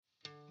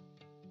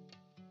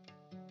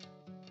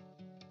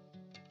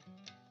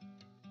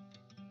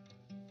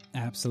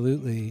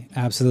Absolutely.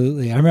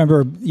 I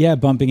remember,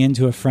 bumping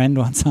into a friend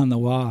once on the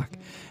walk,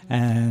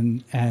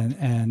 and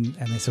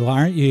they said, "Well,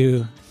 aren't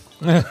you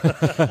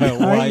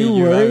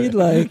worried?"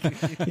 Like,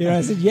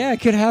 I said, "Yeah,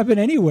 it could happen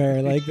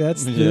anywhere. Like,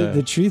 that's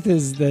the truth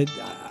is that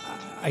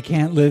I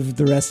can't live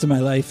the rest of my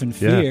life in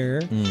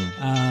fear."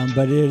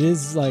 But it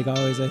is like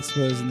always, I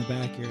suppose, in the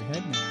back of your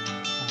head now.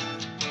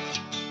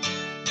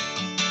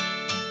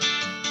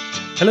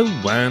 Hello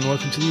and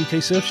welcome to the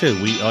UK Surf Show.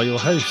 We are your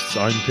hosts.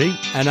 I'm Pete.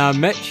 And I'm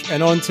Mitch.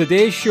 And on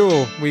today's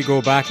show, we go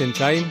back in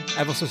time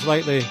ever so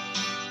slightly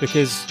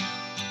because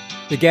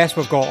the guest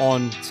we've got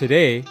on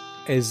today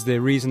is the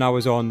reason I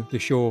was on the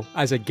show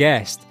as a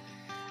guest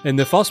in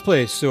the first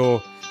place.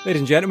 So,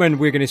 ladies and gentlemen,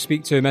 we're going to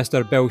speak to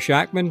Mr. Bill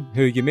Shackman,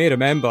 who you may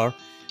remember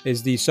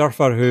is the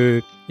surfer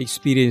who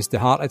experienced the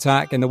heart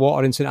attack in the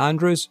water in St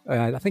Andrews.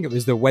 I think it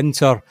was the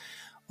winter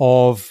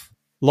of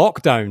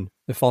lockdown.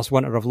 The first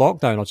winter of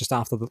lockdown, or just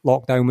after the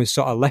lockdown was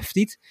sort of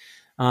lifted.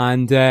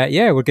 And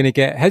we're going to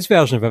get his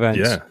version of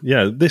events.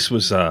 Yeah. This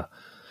was, I've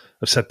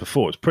said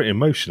before, it's pretty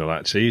emotional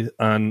actually.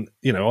 And,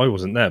 I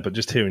wasn't there, but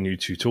just hearing you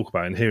two talk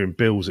about it and hearing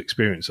Bill's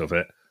experience of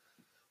it,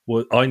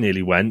 well, I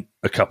nearly went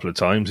a couple of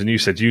times and you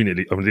said you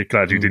nearly, I'm really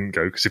glad you didn't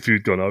go because if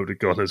you'd gone, I would have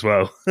gone as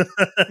well.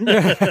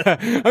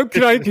 I'm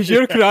crying because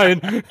you're crying.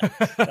 That'd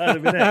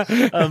have been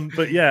it.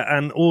 But yeah,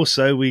 and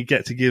also we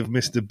get to give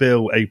Mr.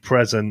 Bill a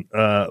present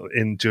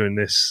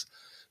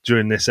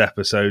during this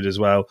episode as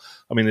well.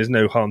 I mean, there's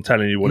no harm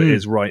telling you what it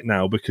is right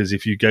now, because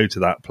if you go to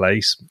that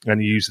place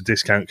and you use the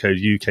discount code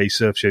UK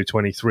Surf Show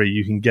 23,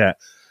 you can get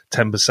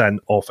 10%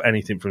 off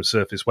anything from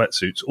Surface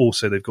Wetsuits.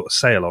 Also, they've got a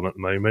sale on at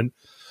the moment,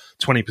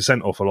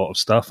 20% off a lot of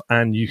stuff,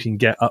 and you can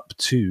get up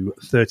to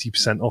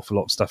 30% off a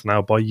lot of stuff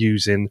now by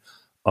using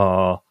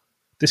our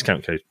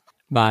discount code.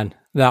 Man,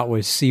 that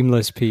was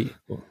seamless, Pete.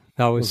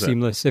 That was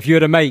seamless. If you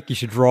had a mic, you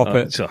should drop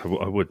it.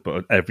 I would,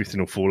 but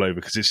everything will fall over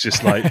because it's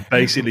just like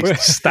basically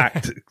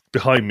stacked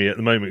behind me at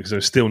the moment because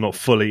I'm still not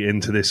fully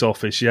into this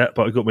office yet.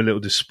 But I've got my little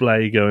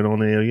display going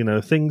on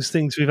here. Things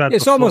we've had.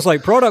 It's before. Almost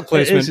like product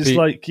placement. It's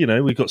like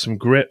we've got some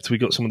gripped,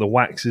 we've got some of the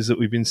waxes that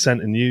we've been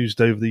sent and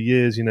used over the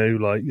years.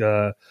 Like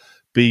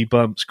B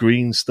bumps,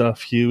 green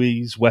stuff,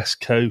 Huey's,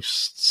 West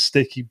Coast,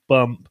 sticky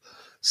bump.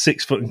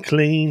 6 foot and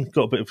clean,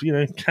 got a bit of,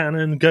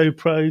 Canon,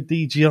 GoPro,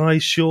 DJI,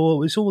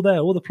 Shure. It's all there,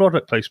 all the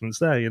product placements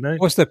there,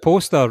 What's the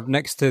poster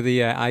next to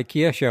the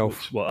IKEA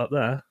shelf? What, up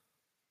there?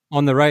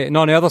 On the right.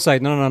 No, on the other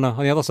side. No, on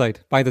the other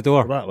side, by the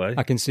door. Oh, that way?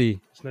 I can see.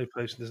 There's no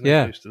poster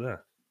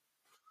there.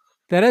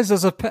 There is.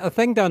 There's a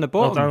thing down the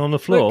bottom. Down on the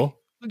floor?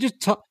 Look,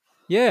 just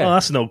yeah. Oh,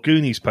 that's an old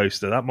Goonies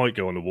poster. That might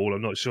go on the wall.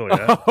 I'm not sure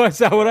yet. Oh, is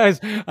that what it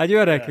is? I knew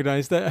I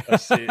recognised it.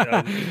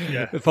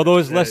 For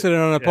those listening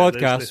on a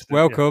podcast,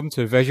 welcome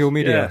to Visual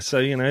Media. Yeah,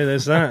 so,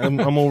 there's that.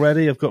 I'm all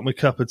ready. I've got my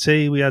cup of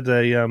tea. We had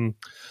an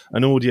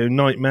audio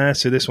nightmare,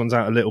 so this one's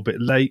out a little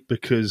bit late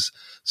because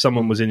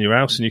someone was in your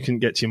house and you couldn't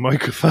get to your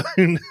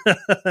microphone.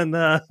 And,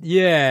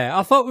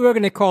 I thought we were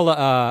going to call it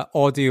a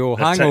audio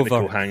hangover.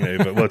 Technical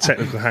hangover. Well,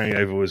 technical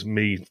hangover was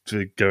me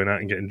going out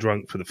and getting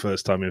drunk for the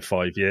first time in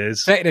 5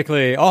 years.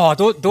 Technically,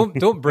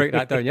 don't break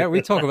that down yet.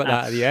 We talk about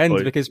that at the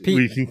end because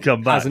Pete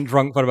hasn't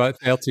drunk for about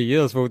 30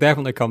 years. We'll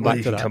definitely come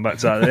back to that. Come back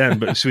to that at the end.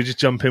 But should we just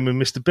jump in with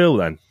Mr. Bill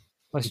then?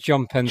 Let's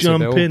jump into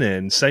Bill.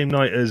 in. Same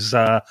night as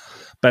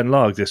Ben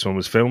Larg, this one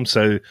was filmed.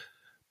 So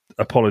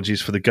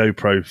apologies for the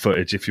GoPro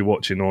footage if you're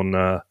watching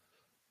on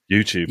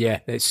YouTube. Yeah,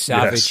 it's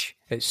savage.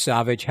 Yes. It's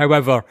savage.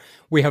 However,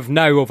 we have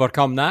now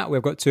overcome that.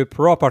 We've got 2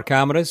 proper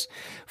cameras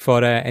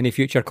for any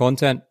future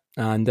content.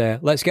 And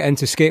let's get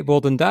into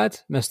skateboarding, Dad,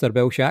 Mr.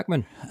 Bill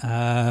Shackman.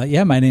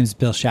 My name's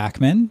Bill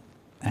Shackman,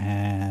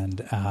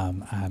 and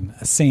I'm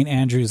a St.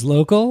 Andrews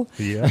local,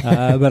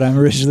 but I'm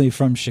originally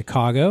from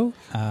Chicago.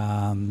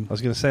 I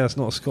was going to say that's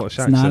not a Scottish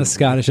accent. It's not a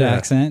Scottish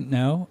accent,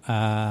 no.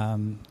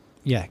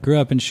 Grew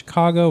up in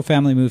Chicago.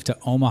 Family moved to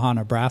Omaha,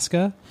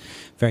 Nebraska.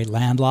 Very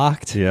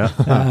landlocked. Yeah.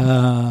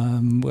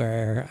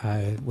 Where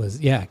I was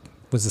a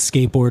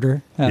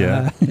skateboarder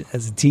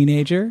as a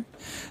teenager.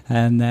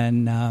 And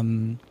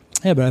then,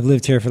 but I've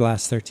lived here for the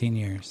last 13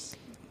 years.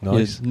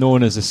 Nice. You're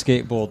known as a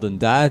skateboarding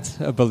dad,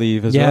 I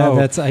believe, as well.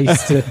 Yeah, I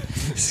used to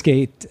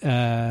skate,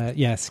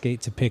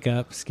 skate to pick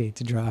up, skate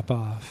to drop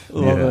off.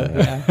 Love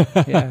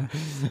it. Yeah.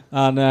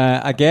 And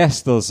I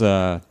guess there's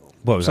how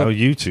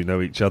you two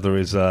know each other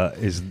is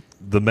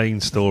the main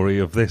story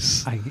of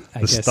this. I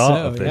the start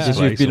so, of this. Yeah. Because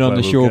you've been on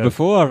the show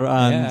before,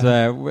 and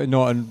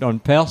not on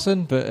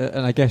person,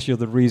 and I guess you're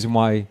the reason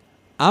why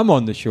I'm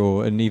on the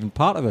show and even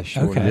part of the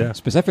show. Okay. Yeah.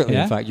 Specifically,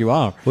 in fact, you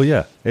are. Well,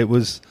 yeah, it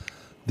was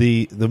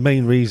the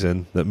main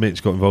reason that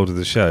Mitch got involved with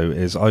the show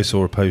is I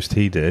saw a post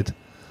he did,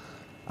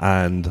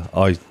 and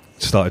I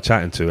started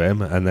chatting to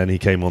him, and then he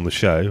came on the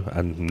show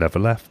and never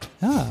left.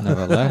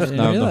 Never left.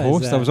 Now I'm the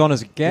host. That. I was on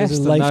as a guest. It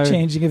was a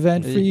life-changing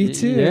event for you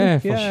too. Yeah,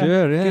 for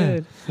sure. Yeah.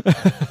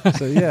 Good.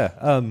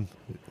 So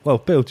well,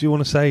 Bill, do you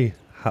want to say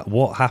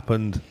what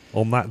happened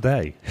on that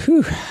day?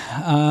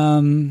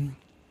 I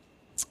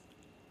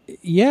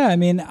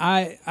mean,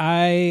 I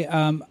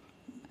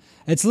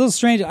it's a little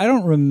strange. I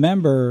don't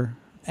remember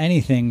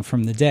anything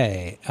from the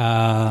day.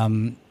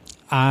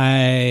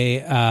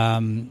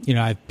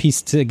 I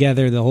pieced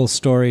together the whole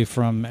story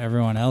from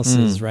everyone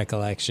else's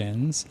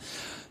recollections.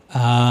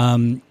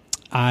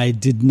 I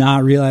did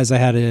not realize I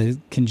had a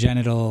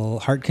congenital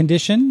heart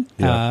condition,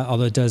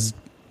 although it does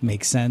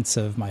make sense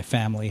of my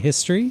family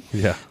history.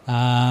 Yeah.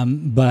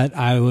 But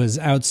I was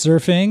out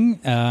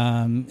surfing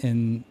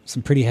in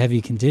some pretty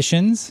heavy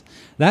conditions.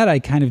 That I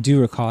kind of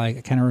do recall. I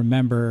kind of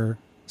remember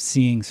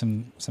seeing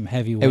some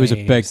heavy waves. It was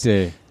a big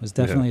day. It was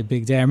definitely a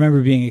big day. I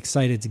remember being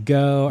excited to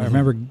go. I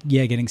remember,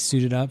 getting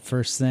suited up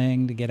first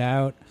thing to get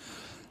out.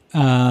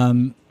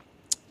 And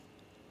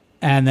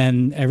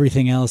then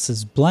everything else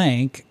is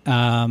blank.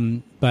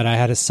 But I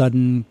had a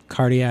sudden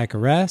cardiac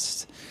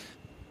arrest,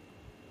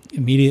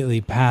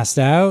 immediately passed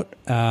out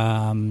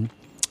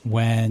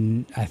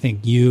when I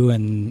think you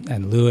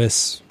and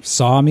Lewis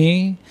saw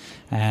me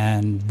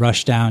and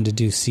rushed down to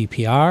do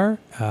CPR.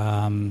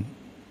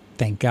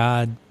 Thank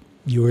God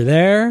you were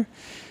there.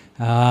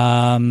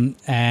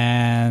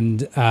 And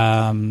there's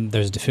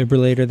a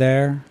defibrillator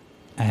there,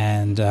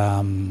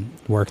 and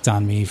worked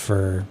on me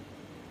for,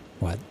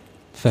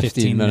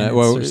 15 minutes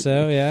or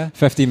so, yeah.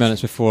 15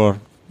 minutes before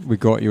we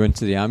got you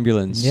into the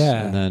ambulance.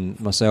 Yeah. And then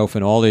myself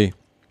and Ollie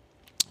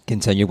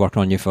continued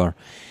working on you for,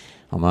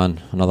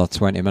 another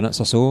 20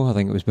 minutes or so. I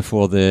think it was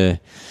before the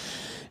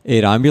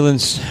air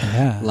ambulance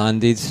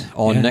landed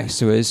on next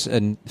to us,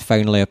 and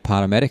finally a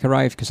paramedic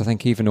arrived, because I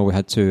think even though we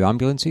had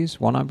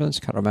one ambulance,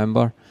 can't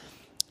remember,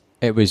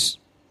 it was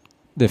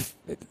the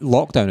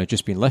lockdown had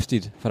just been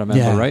lifted, if I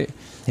remember right.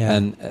 Yeah.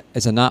 And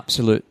it's an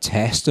absolute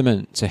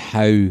testament to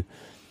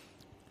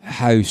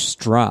how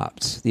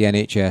strapped the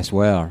NHS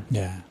were.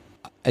 Yeah.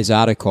 As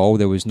I recall,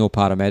 there was no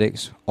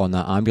paramedics on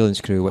that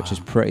ambulance crew, which is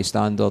pretty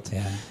standard.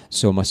 Yeah.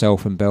 So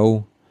myself and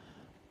Bill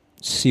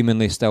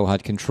seemingly still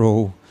had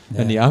control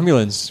in the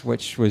ambulance,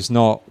 which was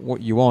not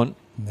what you want.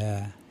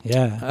 Yeah.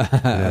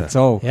 At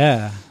all.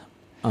 Yeah.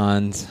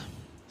 And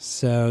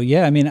so,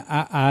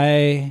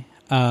 I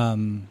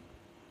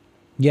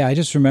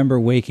just remember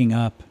waking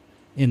up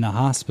in the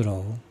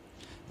hospital.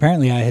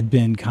 Apparently I had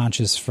been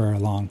conscious for a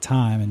long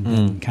time and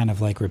been kind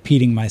of like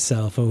repeating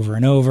myself over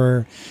and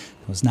over.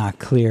 It was not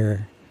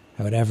clear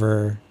I would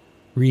ever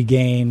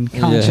regain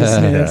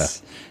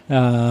consciousness.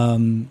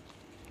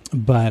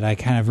 But I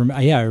kind of,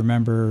 I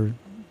remember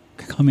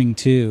coming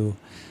to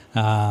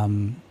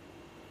and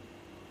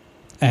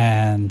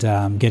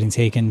getting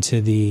taken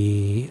to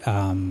the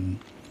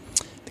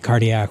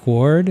cardiac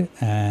ward,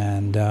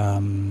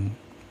 and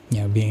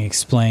being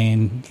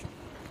explained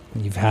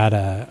you've had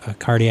a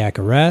cardiac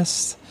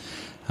arrest,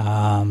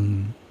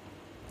 and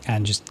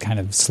just kind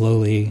of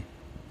slowly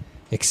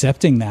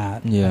accepting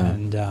that. Yeah.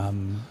 And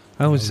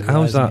how is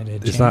that?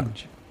 Is that,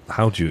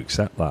 how do you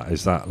accept that?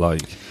 Is that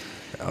like,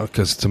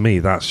 because to me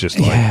that's just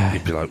like,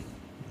 you'd be like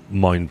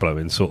mind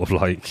blowing, sort of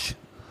like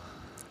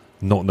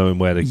not knowing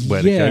where to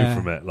go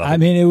from it. Like, I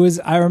mean,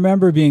 I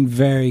remember being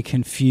very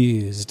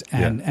confused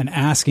and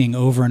asking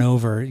over and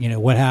over,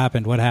 what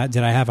happened?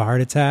 Did I have a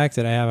heart attack?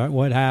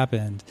 What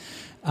happened?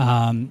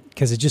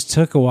 Because it just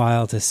took a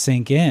while to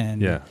sink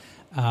in. Yeah.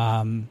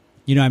 I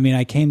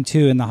came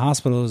to in the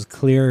hospital, it was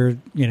clear,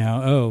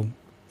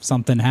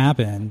 something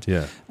happened.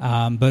 Yeah.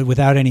 But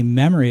without any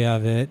memory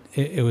of it,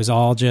 it was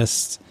all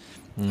just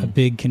a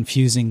big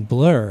confusing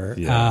blur.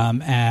 Yeah.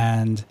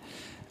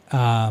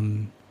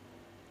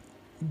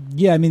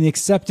 The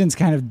acceptance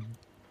kind of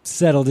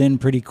settled in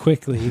pretty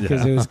quickly,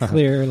 because it was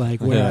clear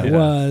like where I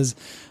was.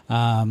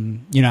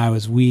 I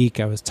was weak,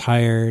 I was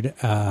tired,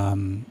 a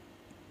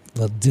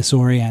little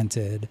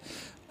disoriented.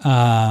 But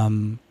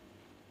I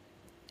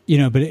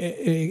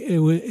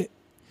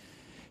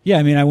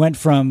went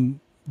from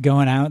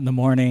going out in the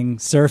morning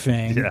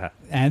surfing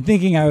and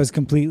thinking I was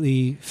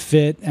completely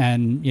fit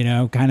and,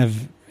 kind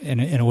of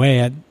in a way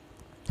at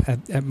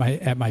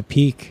my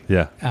peak,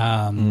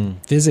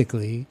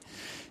 physically,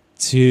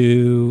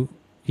 to,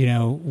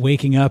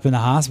 waking up in the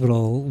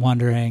hospital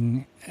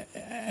wondering,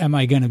 am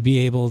I going to be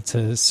able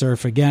to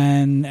surf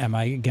again? Am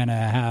I going to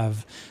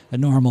have a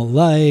normal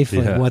life?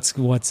 Like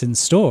what's in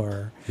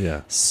store?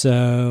 Yeah.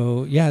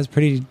 So it's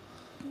pretty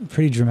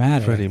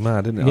dramatic. Pretty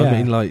mad, isn't it? Yeah. I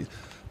mean, like,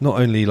 not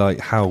only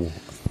like how,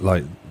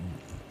 like,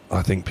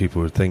 I think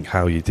people would think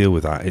how you deal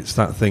with that. It's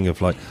that thing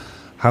of like,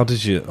 how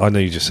did you? I know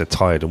you just said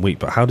tired and weak,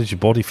 but how did your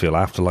body feel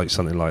after like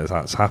something like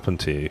that's happened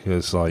to you?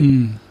 It's like,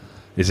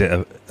 is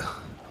it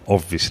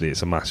obviously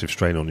it's a massive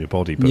strain on your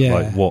body, but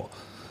like what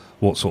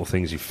sort of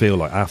things you feel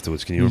like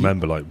afterwards? Can you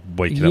remember like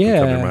waking up and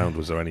coming around?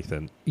 Was there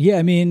anything? Yeah,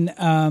 I mean,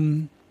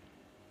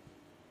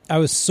 I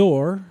was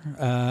sore.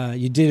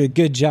 You did a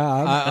good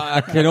job.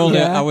 I can only.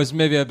 I was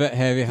maybe a bit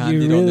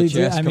heavy-handed on the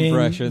chest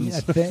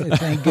compressions.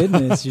 Thank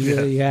goodness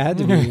you had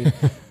to be,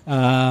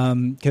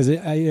 because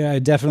I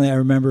definitely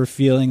remember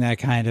feeling that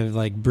kind of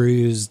like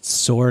bruised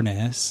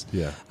soreness.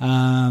 Yeah.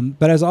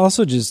 But I was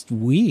also just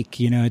weak.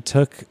 It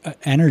took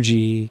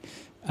energy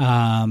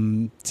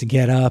to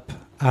get up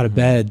out of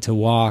bed, to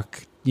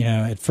walk.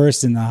 At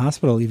first in the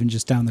hospital, even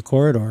just down the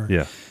corridor.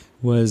 Yeah.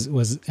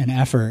 was an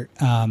effort,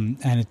 and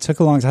it took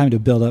a long time to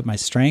build up my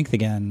strength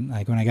again.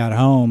 Like when I got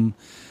home,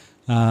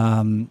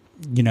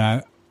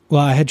 I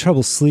well, I had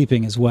trouble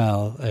sleeping as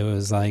well. It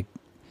was like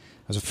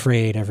I was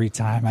afraid every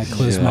time I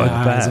closed my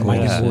eyes,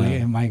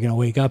 am I going to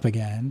wake up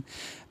again?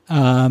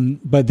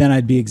 But then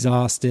I'd be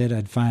exhausted.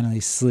 I'd finally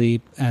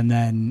sleep and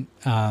then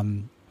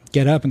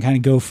get up and kind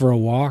of go for a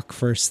walk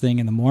first thing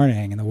in the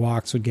morning. And the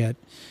walks would get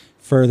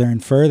further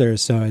and further.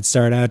 So I'd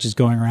start out just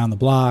going around the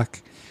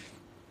block,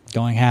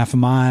 going half a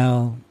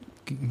mile,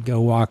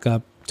 go walk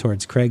up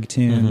towards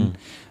Craigtown.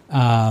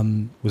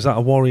 Was that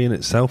a worry in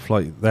itself?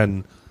 Like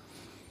then...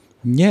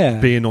 Yeah.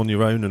 Being on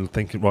your own and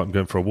thinking, right, I'm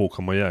going for a walk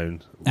on my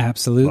own.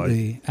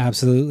 Absolutely.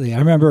 Absolutely. I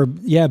remember,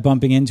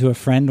 bumping into a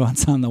friend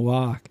once on the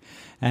walk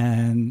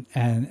and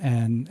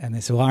they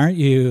said, well, aren't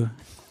you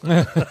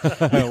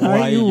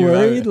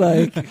worried?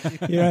 Like,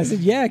 I said,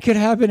 yeah, it could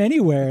happen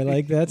anywhere.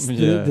 Like that's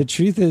the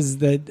truth is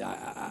that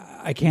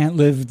I can't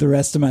live the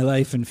rest of my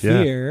life in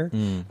fear.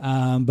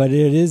 But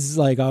it is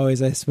like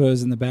always, I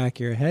suppose, in the back of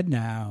your head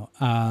now.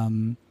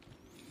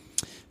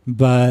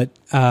 But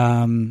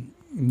I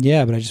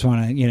just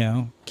want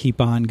to,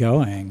 keep on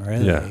going,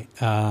 really. Yeah.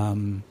 I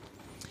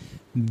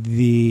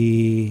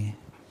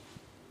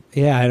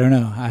don't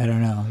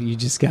know. You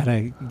just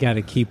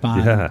gotta keep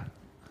on. Yeah.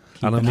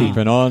 And I'm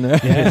keeping on.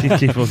 Yeah, you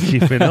keep on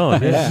keeping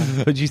on. Yeah.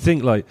 But do you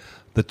think, like,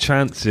 the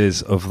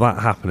chances of that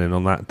happening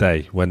on that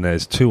day when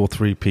there's 2 or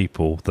 3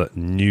 people that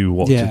knew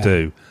what to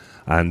do,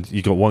 and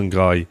you got one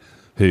guy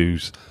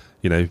who's,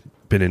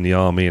 been in the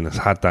army and has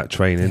had that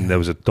training. There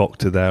was a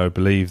doctor there, I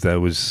believe. There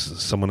was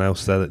someone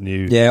else there that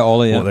knew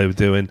what they were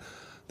doing.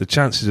 The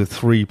chances of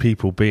 3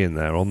 people being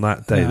there on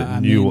that day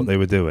that knew what they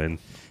were doing.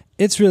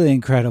 It's really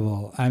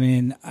incredible. I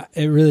mean,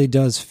 it really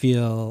does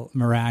feel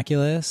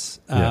miraculous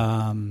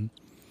that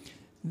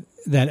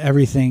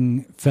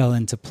everything fell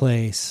into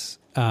place.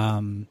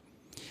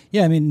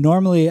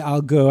 Normally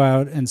I'll go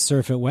out and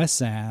surf at West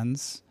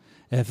Sands.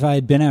 If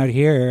I'd been out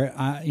here,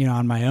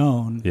 on my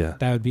own,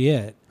 that would be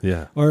it.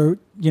 Yeah. Or,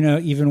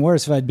 even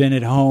worse, if I'd been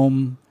at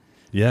home,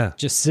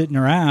 just sitting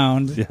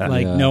around,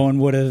 no one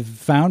would have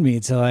found me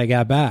till I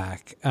got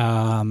back.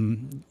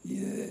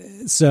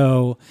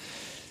 So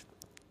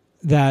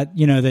that,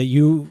 that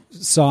you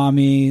saw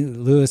me,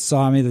 Lewis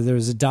saw me, that there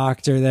was a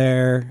doctor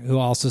there who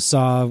also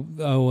saw,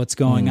 what's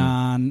going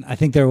on. I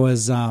think there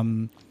was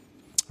a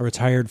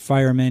retired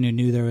fireman who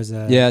knew there was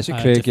a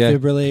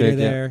defibrillator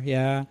there.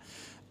 Yeah.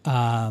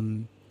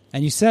 And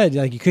you said,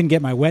 like, you couldn't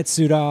get my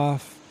wetsuit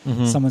off.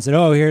 Someone said,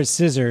 oh, here's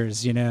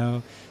scissors, You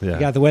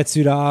got the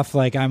wetsuit off,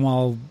 like, I'm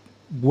all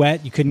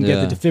wet. You couldn't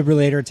get the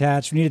defibrillator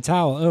attached. We need a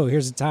towel. Oh,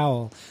 here's a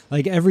towel.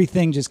 Like,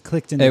 everything just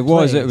clicked into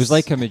place. It was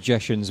like a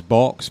magician's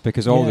box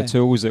because all the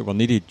tools that were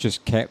needed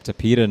just kept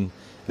appearing.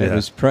 It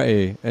was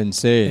pretty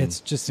insane.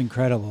 It's just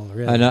incredible,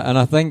 really. And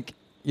I think,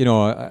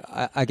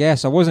 I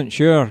guess I wasn't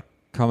sure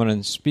coming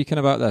and speaking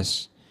about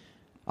this.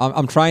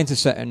 I'm trying to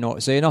sit and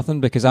not say nothing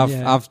because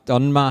I've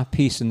done my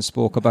piece and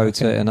spoke about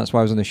it, and that's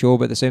why I was on the show.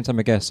 But at the same time,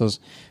 I guess there's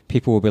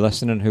people will be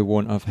listening who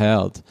won't have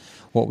heard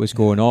what was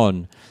going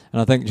on.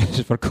 And I think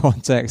just for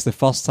context, the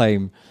first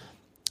time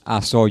I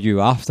saw you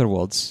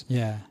afterwards,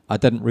 I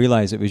didn't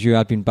realise it was you.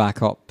 I'd been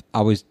back up.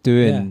 I was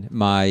doing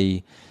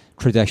my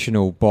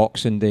traditional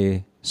Boxing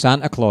Day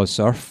Santa Claus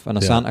surf in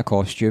a Santa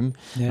costume.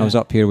 I was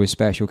up here with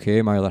Special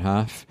K, my other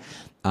half.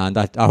 And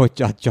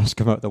I'd just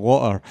come out of the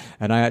water,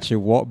 and I actually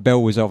walked.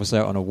 Bill was obviously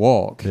out on a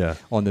walk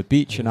on the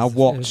beach, and I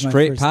walked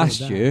straight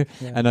past you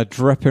in a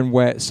dripping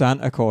wet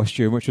Santa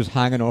costume, which was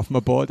hanging off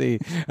my body.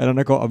 And then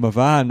I got in my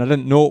van. I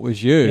didn't know it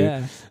was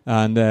you.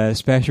 And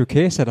Special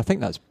K said, "I think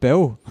that's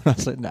Bill." And I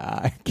was like,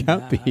 "Nah, it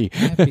can't be.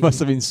 It must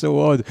have been so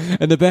odd."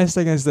 And the best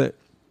thing is that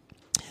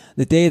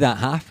the day that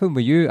happened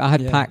with you, I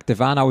had packed the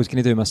van. I was going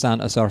to do my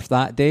Santa surf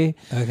that day.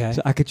 Okay.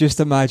 So I could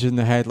just imagine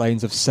the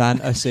headlines of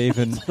Santa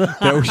saving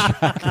Bill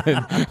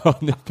Shackman on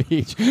the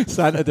beach.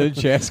 Santa doing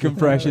chest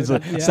compressions.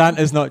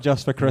 Santa's not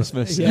just for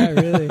Christmas. Yeah,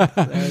 really. That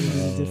was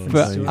a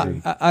different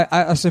story.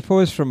 I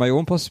suppose from my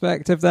own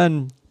perspective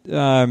then,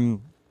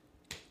 we've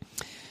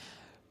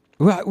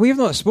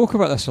not spoke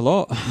about this a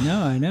lot.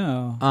 No, I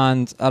know.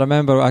 And I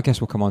remember, I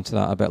guess we'll come on to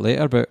that a bit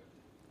later, but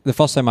the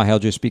first time I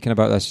heard you speaking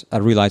about this, I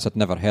realised I'd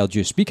never heard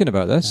you speaking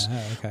about this,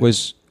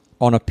 was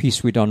on a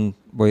piece we done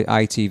with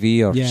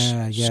ITV or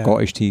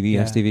Scottish TV,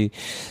 STV.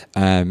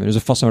 It was the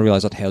first time I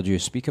realised I'd heard you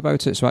speak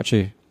about it. So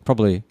actually,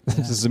 probably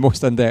this is the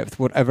most in-depth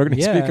we're ever going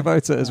to speak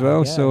about it as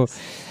well. So,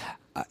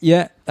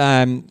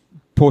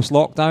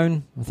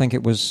 post-lockdown, I think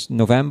it was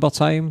November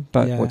time,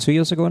 but 2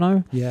 years ago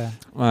now? Yeah.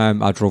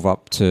 I drove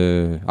up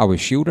to, I was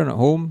shielding at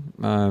home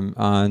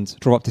and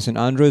drove up to St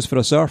Andrews for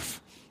a surf.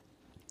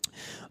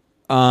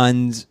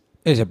 And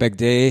it was a big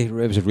day. It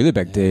was a really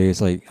big day. It's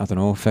like, I don't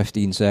know,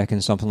 15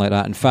 seconds, something like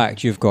that. In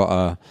fact, you've got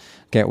a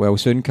get well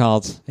soon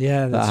card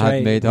that I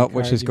had made up,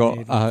 which has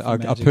got I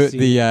put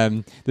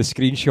the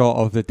screenshot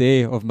of the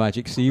day of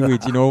Magic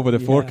Seaweed, with the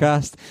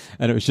forecast,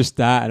 and it was just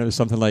that, and it was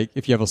something like,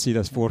 if you ever see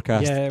this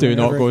forecast, do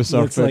not go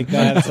surfing. It's like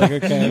that. It's like,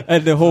 okay.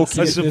 And the whole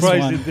I'm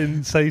surprised it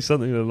didn't say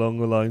something along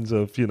the lines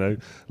of,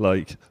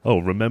 like, oh,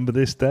 remember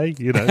this day?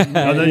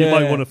 I know you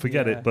might want to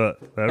forget it, but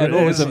there it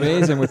is. It was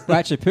amazing. We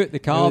actually put the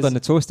card in the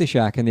Toasty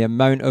Shack, and the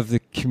amount of the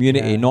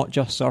community, not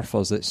just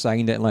surfers, that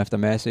signed it and left a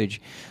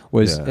message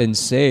was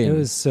insane. It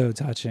was so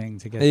touching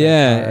to get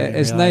that card.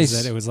 It's nice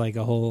that it was like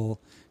a whole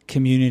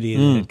community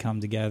that had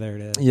come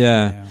together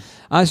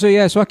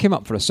so I came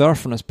up for a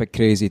surf on this big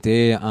crazy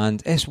day,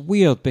 and it's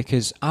weird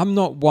because I'm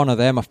not one of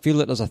them. I feel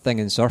that there's a thing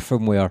in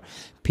surfing where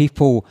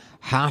people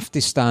have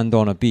to stand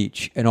on a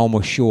beach and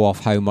almost show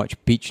off how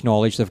much beach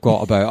knowledge they've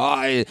got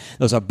about,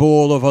 there's a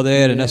bowl over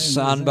there and this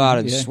sandbar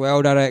and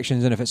swell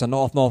directions, and if it's a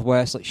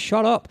north-northwest, like,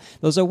 shut up,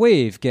 there's a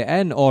wave, get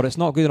in, or it's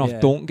not good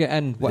enough, don't get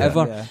in,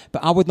 whatever.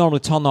 But I would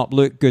normally turn up,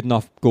 look good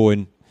enough,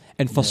 going,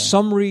 and for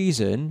some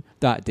reason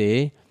that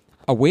day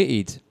I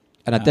waited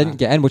and I didn't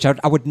get in, which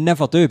I would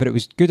never do, but it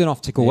was good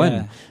enough to go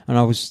in,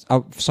 and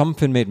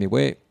something made me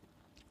wait,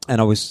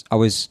 and I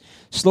was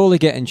slowly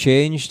getting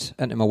changed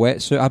into my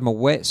wetsuit. I had my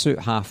wetsuit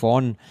half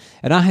on,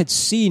 and I had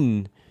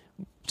seen,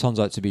 turns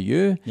out to be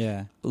you,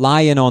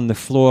 lying on the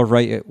floor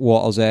right at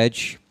water's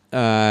edge,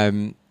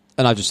 and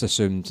I just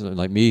assumed,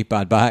 like me,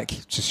 bad back,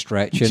 just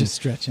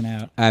stretching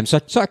out. So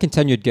I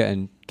continued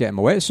getting my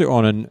wetsuit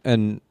on,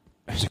 and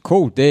it was a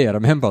cold day, I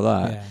remember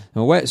that. Yeah.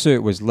 My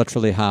wetsuit was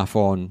literally half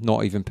on,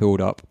 not even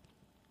pulled up.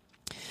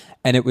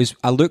 And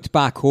I looked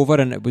back over,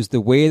 and it was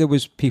the way there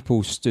was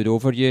people stood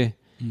over you,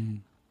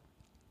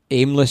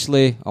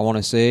 aimlessly, I want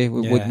to say,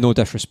 with no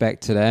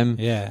disrespect to them,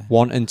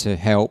 wanting to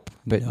help,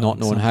 but not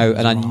knowing how.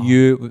 And I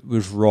knew it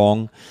was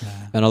wrong. Yeah.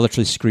 And I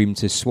literally screamed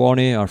to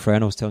Swanee, our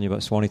friend, I was telling you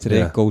about Swanee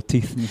today, Gold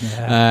Teeth,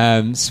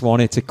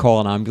 Swanee, to call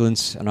an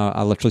ambulance. And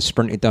I literally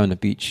sprinted down the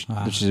beach,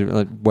 which is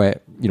like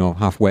wet,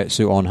 half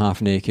wetsuit on,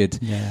 half naked.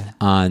 Yeah.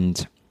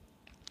 And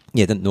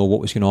didn't know what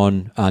was going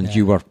on. And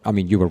you were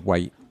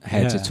white,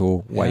 head to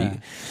toe white.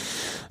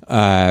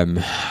 And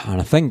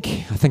I think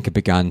I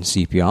began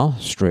CPR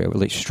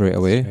straight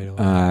away.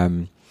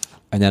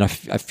 And then a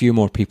few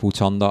more people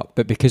turned up,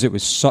 but because it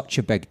was such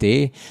a big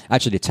day,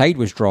 actually the tide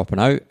was dropping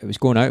out, it was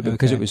going out, but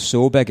because it was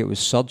so big, it was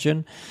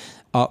surging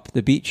up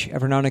the beach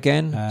every now and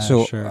again.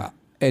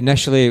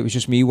 Initially it was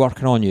just me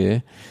working on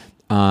you,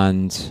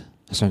 and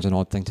that sounds an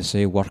odd thing to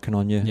say, working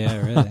on you.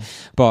 Yeah, really.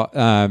 But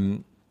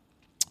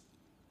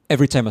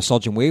every time a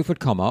surging wave would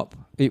come up,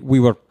 we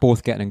were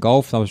both getting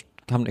engulfed. I was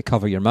having to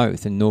cover your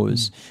mouth and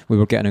nose. We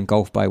were getting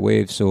engulfed by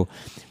waves, so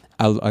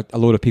a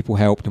load of people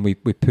helped, and we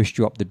pushed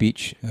you up the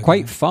beach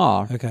quite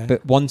far.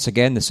 But once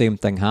again, the same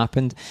thing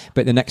happened.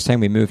 But the next time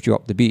we moved you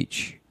up the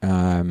beach,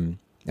 a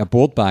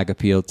board bag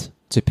appeared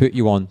to put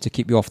you on, to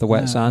keep you off the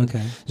wet sand. So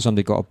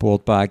somebody got a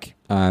board bag,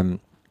 so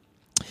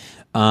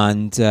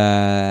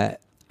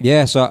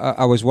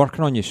I was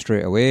working on you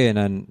straight away,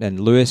 and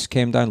then Lewis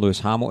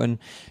Hamilton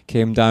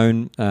came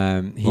down.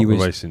 He was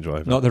the racing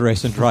driver. Not the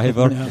racing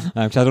driver,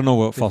 because I don't know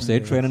what first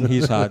aid training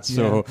he's had.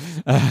 So,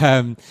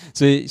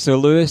 so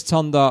Lewis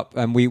turned up,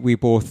 and we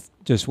both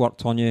just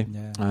worked on you.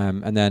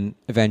 And then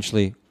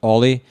eventually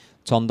Ollie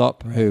turned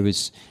up, who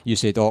was, you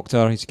say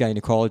doctor, he's a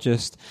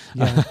gynecologist,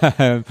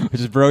 which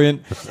is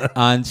brilliant.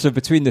 And so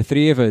between the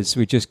three of us,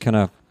 we just kind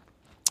of,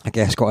 I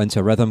guess, got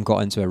into a rhythm, got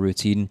into a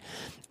routine.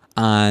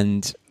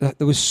 And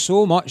there was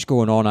so much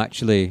going on,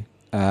 actually,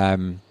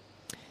 that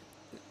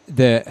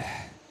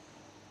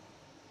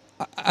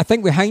I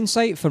think with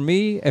hindsight, for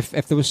me, if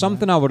there was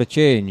something I would have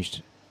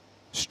changed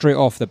straight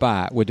off the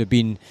bat, would have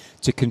been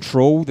to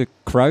control the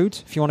crowd,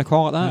 if you want to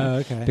call it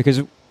that.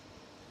 Because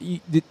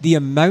the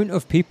amount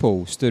of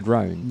people stood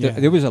round,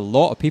 there was a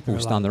lot of people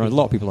standing around, a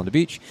lot of people on the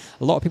beach,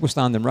 a lot of people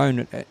standing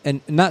around,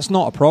 and that's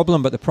not a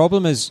problem, but the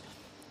problem is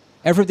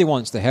everybody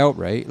wants to help,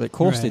 right? Like, of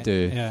course they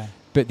do. Yeah.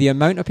 But the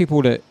amount of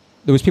people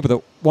there was people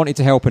that wanted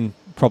to help and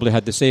probably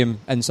had the same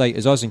insight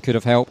as us and could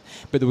have helped,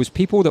 but there was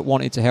people that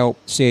wanted to help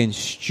saying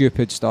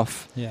stupid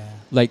stuff,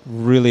 like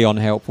really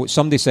unhelpful.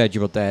 Somebody said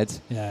you were dead,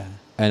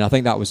 and I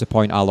think that was the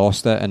point I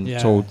lost it and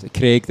told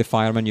Craig, the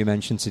fireman you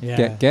mentioned, to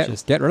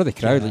get rid of the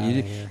crowd,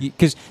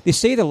 because they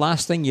say the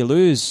last thing you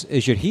lose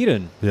is your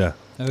hearing. So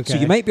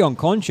you might be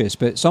unconscious,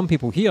 but some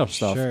people hear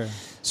stuff.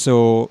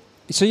 So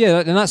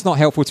and that's not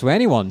helpful to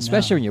anyone,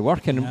 especially when you're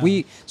working.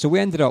 We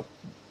ended up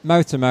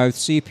mouth-to-mouth,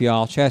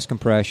 CPR, chest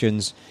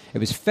compressions. It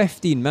was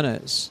 15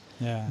 minutes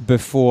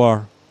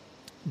before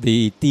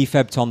the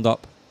defib turned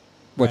up,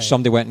 which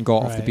somebody went and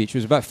got off the beach. It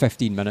was about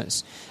 15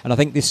 minutes. And I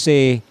think they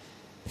say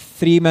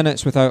 3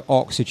 minutes without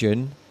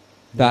oxygen,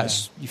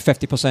 that's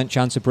 50%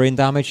 chance of brain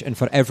damage. And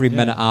for every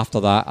minute after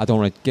that, I don't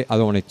want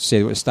to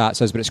say what the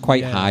stats is, but it's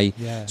quite high.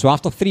 So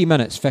after 3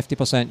 minutes,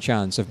 50%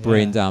 chance of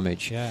brain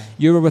damage.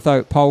 You were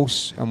without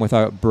pulse and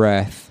without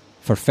breath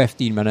for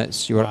 15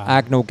 minutes. You were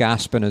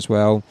agno-gasping as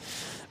well.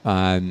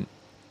 And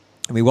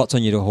we worked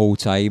on you the whole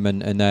time,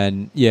 and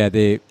then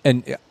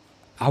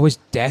I was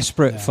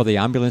desperate for the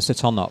ambulance to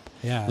turn up,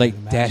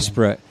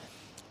 desperate.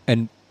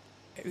 And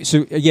so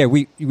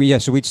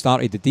we'd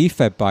started the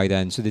defib by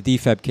then. So the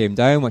defib came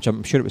down, which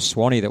I'm sure it was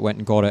Swanee that went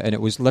and got it, and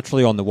it was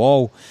literally on the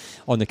wall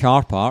on the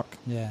car park.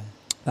 Yeah,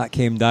 that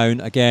came down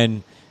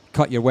again.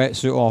 Cut your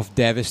wetsuit off,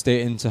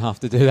 devastating to have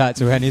to do that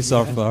to any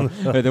surfer.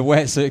 But the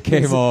wetsuit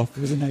came off.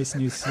 It was a nice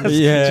new suit.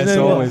 Yeah, it's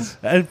always.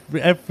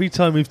 Every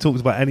time we've talked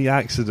about any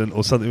accident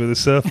or something with a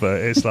surfer,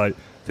 it's like,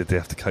 did they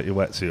have to cut your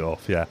wetsuit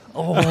off? Yeah.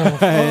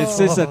 It's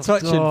just a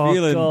touching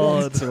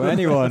feeling to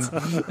anyone.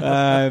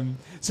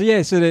 So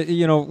the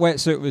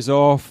wetsuit was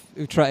off.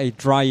 We tried to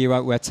dry you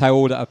out with a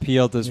towel that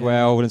appeared as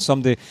well. And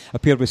somebody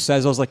appeared with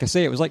scissors. Like I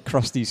say, it was like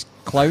Krusty's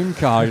clown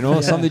car.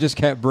 Somebody just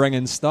kept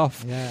bringing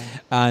stuff. Yeah.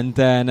 And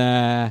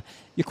then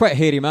you're quite a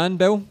hairy man,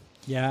 Bill.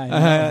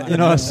 Yeah, I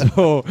know.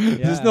 So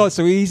it's not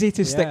so easy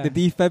to stick the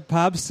defib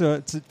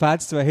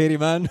pads to a hairy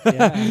man.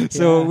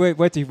 So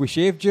we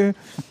shaved you,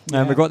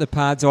 and we got the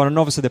pads on, and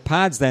obviously the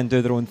pads then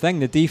do their own thing.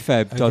 The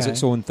defib does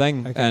its own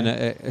thing, and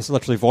it's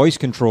literally voice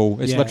control.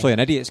 It's literally an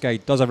idiot's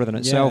guide, does everything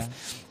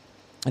itself.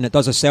 And it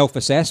does a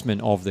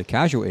self-assessment of the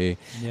casualty,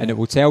 and it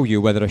will tell you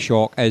whether a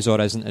shock is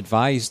or isn't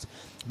advised.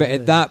 But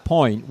at that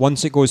point,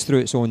 once it goes through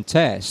its own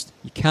test,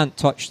 you can't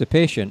touch the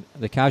patient,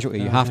 the casualty.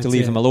 You have to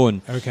leave them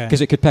alone.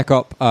 Because it could pick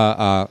up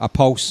a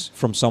pulse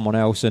from someone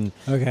else and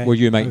where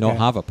you might not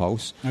have a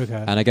pulse.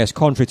 And I guess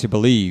contrary to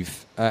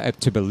belief, a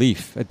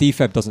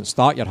defib doesn't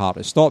start your heart,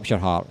 it stops your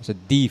heart. It's a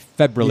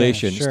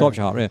defibrillation, it stops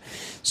your heart. Right?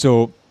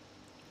 So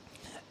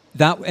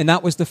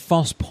that was the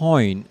first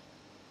point.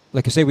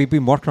 Like I say, we've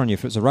been working on you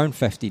for it's around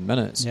 15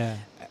 minutes. Yeah.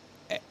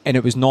 And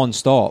it was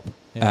non-stop.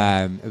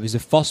 Yeah. It was the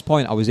first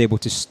point I was able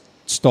to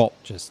stop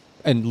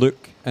and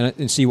look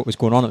and see what was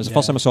going on. It was the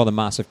first time I saw the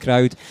massive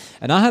crowd,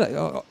 and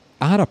I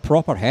had a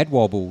proper head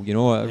wobble.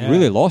 I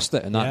really lost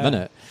it in that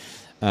minute.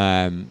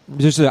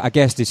 I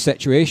guess the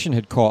situation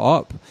had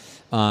caught up,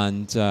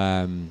 and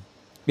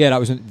that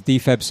was when the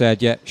defib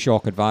said,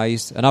 shock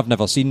advised. And I've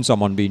never seen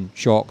someone being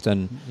shocked,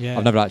 and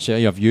I've never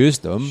actually I've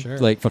used them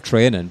like for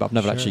training, but I've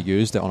never actually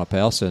used it on a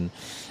person,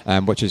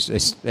 which is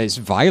it's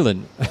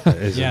violent.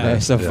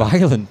 It's a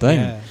violent thing.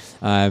 Yeah.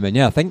 I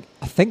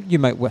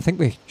think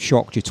we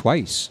shocked you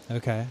twice.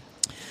 Okay.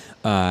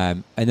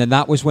 And then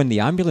that was when the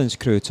ambulance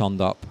crew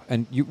turned up,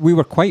 and we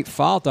were quite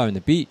far down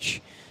the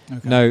beach.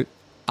 Okay. Now,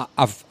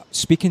 I've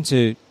speaking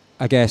to,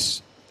 I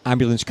guess,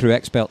 ambulance crew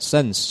experts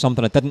since,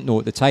 something I didn't know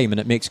at the time, and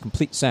it makes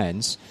complete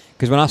sense,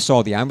 because when I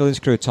saw the ambulance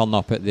crew turn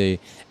up at the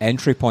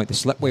entry point, the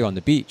slipway on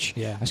the beach,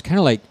 I was kind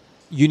of like,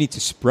 you need to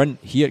sprint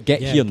here,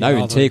 get here now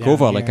and take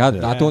over. Here. Like,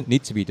 I don't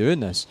need to be doing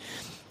this.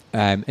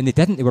 And they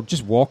didn't. They were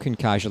just walking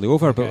casually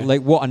over. But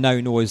like what I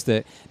now know is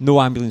that no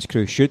ambulance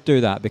crew should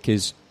do that,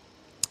 because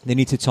they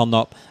need to turn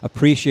up,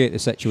 appreciate the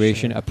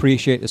situation,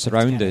 appreciate the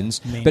surroundings,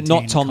 but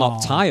not turn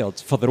up tired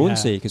for their own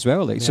sake as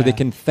well, so they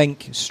can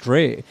think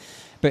straight.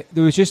 But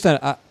there was just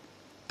I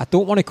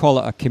don't want to call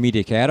it a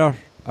comedic error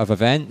of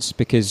events,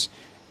 because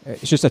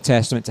it's just a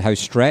testament to how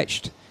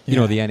stretched the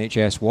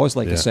NHS was,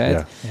 like I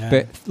said.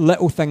 But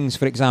little things,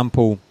 for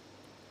example,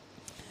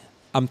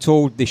 I'm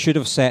told they should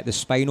have set the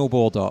spinal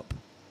board up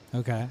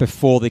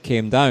before they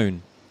came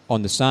down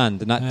on the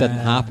sand, and that didn't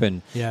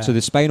happen. So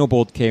the spinal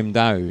board came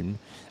down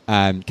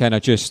kind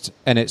of just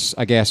in its,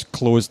 I guess,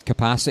 closed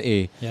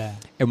capacity.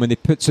 And when they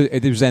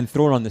it was then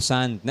thrown on the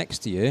sand next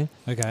to you.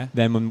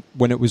 Then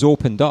when it was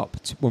opened up,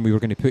 when we were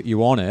going to put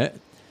you on it,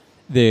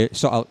 the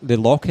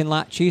locking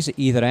latches at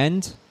either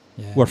end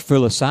were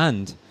full of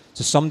sand.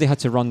 So somebody had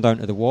to run down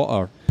to the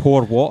water,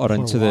 pour water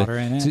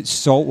into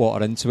salt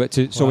water into it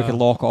so we could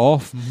lock it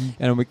off.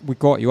 And we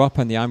got you up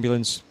in the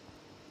ambulance,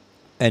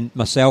 and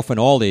myself and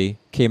Ollie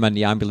came in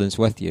the ambulance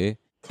with you.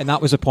 And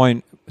that was the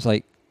point. It's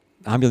like,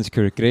 the ambulance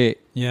crew are great.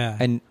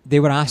 And they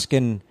were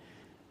asking,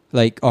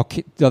 like,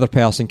 the other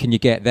person, can you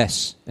get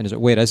this? And it's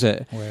like, where is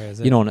it?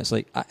 And it's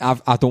like,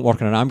 I don't work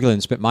in an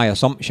ambulance, but my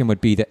assumption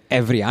would be that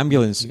every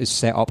ambulance is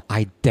set up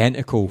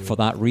identical for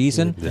that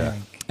reason.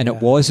 And it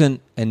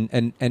wasn't.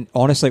 And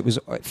honestly,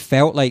 it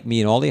felt like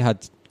me and Ollie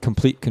had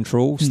complete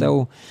control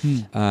still.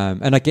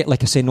 And I get,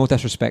 like I say, no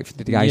disrespect for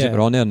the guys that were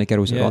on there and the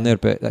girls that were on there,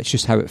 but that's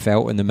just how it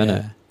felt in the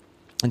minute.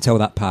 Until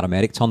that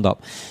paramedic turned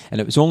up. And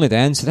it was only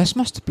then, so this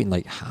must have been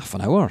like half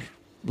an hour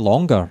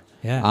longer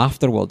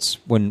afterwards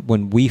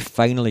when we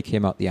finally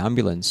came out the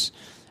ambulance.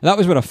 And that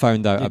was when I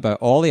found out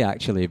about Ollie,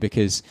 actually,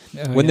 because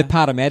when the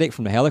paramedic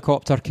from the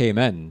helicopter came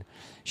in,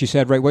 she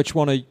said, right, which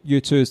one of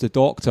you two is the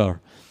doctor?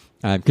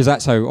 Because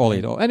that's how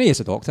Ollie, and he is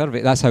a doctor,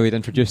 but that's how he'd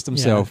introduced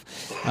himself.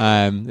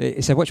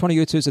 He said, which one of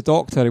you two is the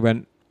doctor? He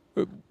went,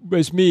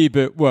 it's me,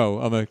 but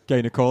I'm a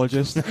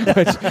gynecologist.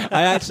 Which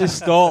I actually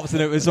stopped, and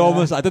it was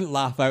almost, I didn't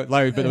laugh out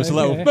loud, but it was a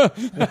little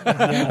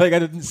like I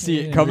didn't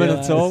see it coming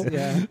at all.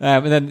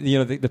 And then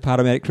the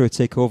paramedic crew would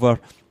take over,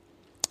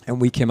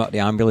 and we came out the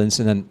ambulance,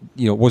 and then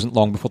it wasn't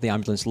long before the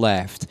ambulance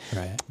left.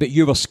 But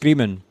you were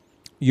screaming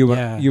you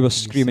were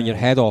screaming your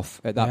head off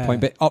at that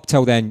point. But up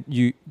till then,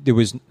 there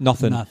was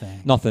nothing.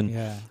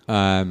 Yeah.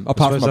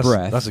 Apart from my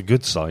breath. That's a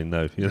good sign,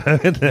 though. Yeah,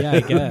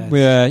 I guess.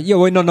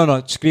 Well,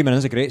 no. Screaming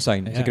is a great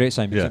sign. It's a great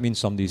sign because it means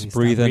somebody's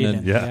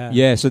breathing.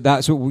 And so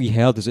that's what we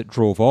heard as it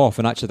drove off.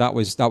 And actually, that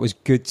was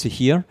good to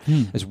hear.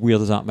 As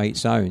weird as that might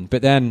sound,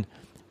 but then.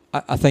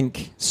 I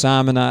think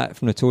Sam and that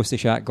from the Toasty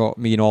Shack got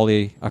me and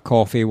Ollie a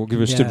coffee. We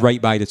were stood right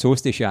by the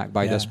Toasty Shack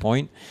by this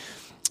point.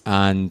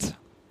 And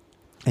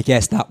I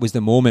guess that was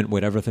the moment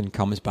where everything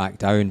comes back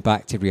down,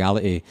 back to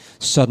reality.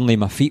 Suddenly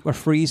my feet were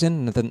freezing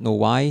and I didn't know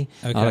why.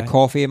 Okay. I had a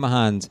coffee in my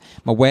hand.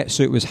 My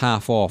wetsuit was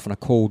half off on a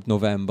cold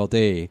November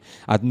day.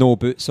 I had no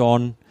boots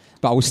on.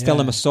 But I was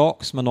still in my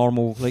socks, my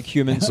normal,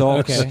 human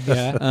socks.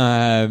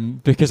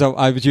 Because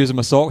I was using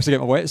my socks to get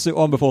my wetsuit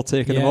on before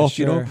taking them off,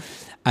 you know.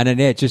 And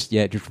then it just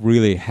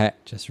really hit.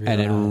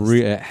 And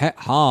it hit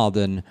hard.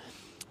 And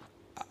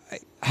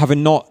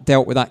having not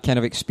dealt with that kind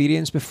of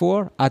experience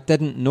before, I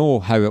didn't know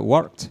how it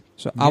worked.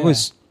 So I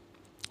was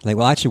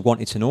I actually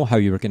wanted to know how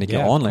you were going to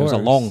get on. It was a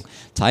long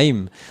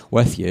time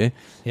with you.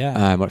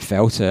 Yeah. I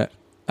felt it.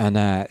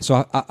 And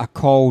so I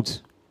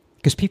called,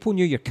 because people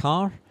knew your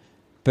car.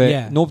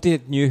 But nobody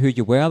knew who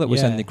you were that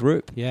was in the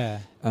group. Yeah.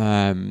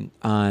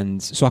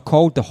 And so I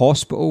called the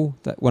hospital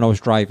when I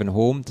was driving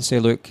home to say,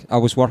 look, I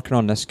was working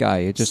on this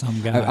guy.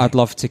 I'd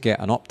love to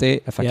get an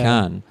update if I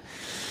can.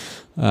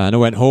 And I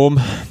went home,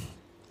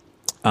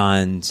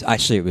 and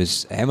actually it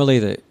was Emily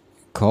that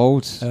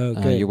called,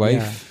 your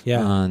wife,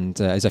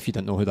 and as if you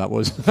didn't know who that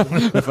was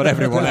for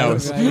everyone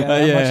else.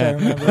 I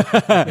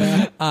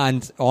remember.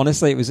 And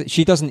honestly,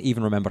 she doesn't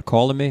even remember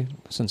calling me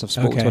since I've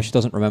spoken to her. She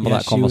doesn't remember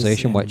that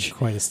conversation, which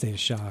quite a state of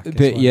shock. But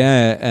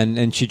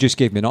and she just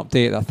gave me an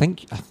update. I'm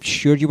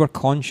sure you were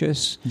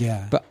conscious.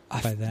 Yeah, but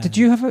did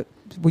you have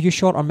were you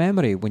short on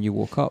memory when you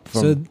woke up?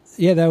 So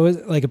that was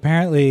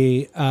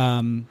apparently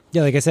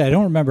like I said, I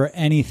don't remember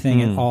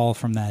anything at all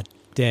from that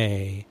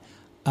day.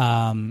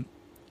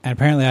 And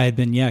apparently I had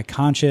been,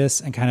 conscious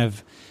and kind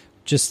of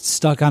just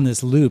stuck on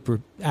this loop,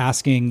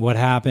 asking what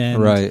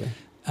happened. Right.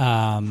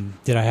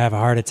 Did I have a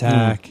heart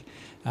attack?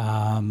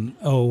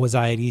 Was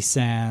I at East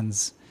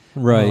Sands?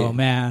 Right. Oh,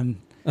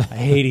 man, I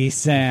hate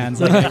East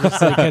Sands. I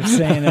just kept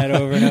saying that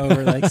over and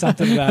over,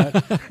 something about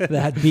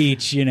that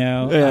beach, you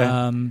know.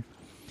 Yeah.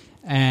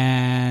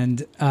 And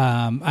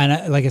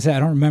like I said,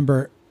 I don't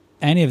remember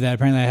any of that.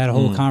 Apparently I had a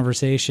whole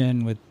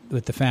conversation with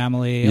the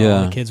family.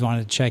 All the kids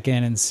wanted to check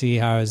in and see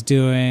how I was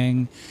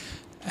doing.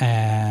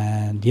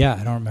 And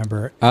I don't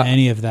remember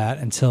any of that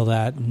until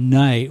that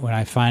night when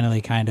I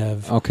finally kind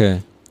of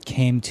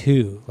came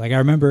to. I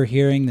remember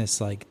hearing this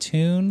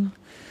tune.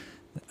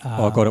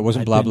 Oh God, it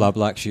wasn't Blah Blah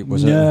Black Sheep,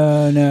 was it?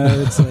 No,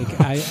 it's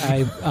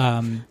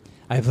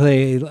I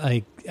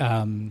play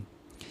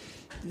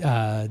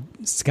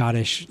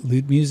Scottish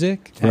lute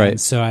music,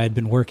 and so I had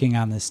been working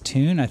on this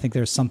tune. I think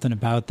there's something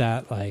about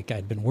that,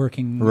 I'd been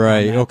working on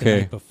that the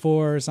night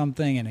before or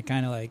something, and it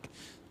kind of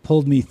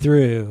pulled me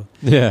through.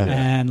 Yeah,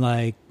 and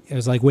it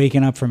was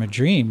waking up from a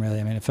dream.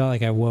 Really, I mean, it felt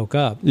like I woke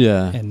up.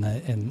 Yeah, in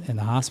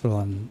the hospital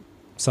and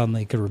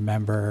suddenly could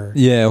remember.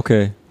 Yeah,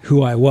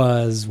 who I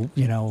was.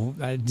 You know,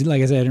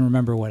 like I said, I didn't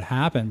remember what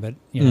happened, but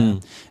you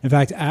know, in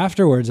fact,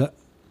 afterwards,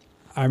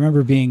 I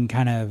remember being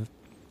kind of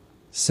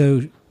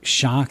so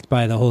shocked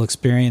by the whole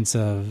experience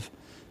of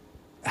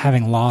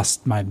having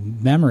lost my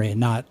memory and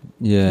not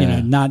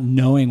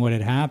knowing what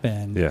had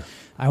happened. Yeah.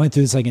 I went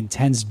through this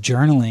intense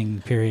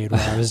journaling period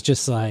where I was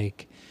just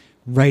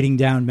writing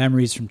down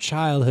memories from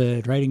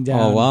childhood, writing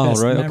down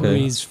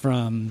memories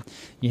from,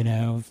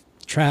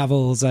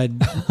 travels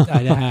I'd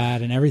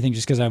had and everything,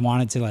 just because I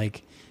wanted to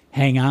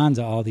hang on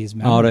to all these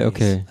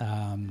memories.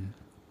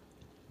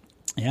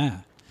 Yeah.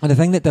 And the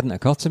thing that didn't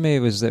occur to me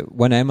was that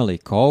when Emily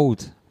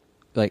called,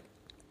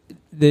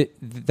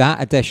 that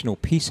additional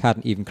piece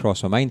hadn't even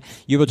crossed my mind.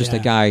 You were just a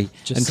guy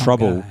in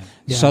trouble.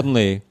 Yeah.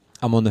 Suddenly,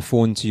 I'm on the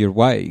phone to your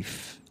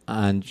wife,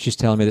 and she's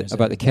telling me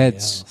about the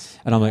kids,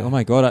 and I'm like, oh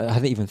my God, I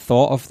hadn't even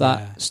thought of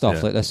that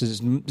stuff. This is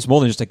it's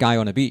more than just a guy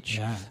on a beach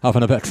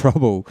having a bit of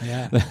trouble.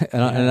 Yeah.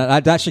 and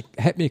it actually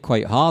hit me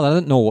quite hard. I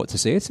didn't know what to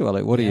say to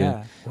her. What do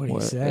you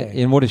say?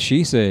 And what does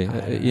she say?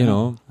 I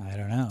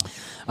don't know.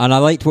 And I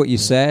liked what you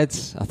said.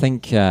 I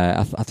think,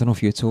 I don't know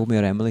if you told me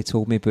or Emily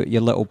told me, but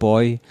your little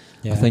boy,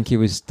 I think he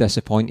was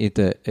disappointed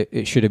that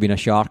it should have been a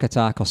shark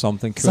attack or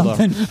something cooler.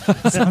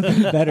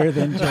 Something better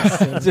than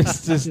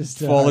just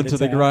fall into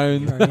the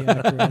ground.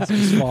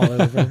 Just fall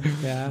over.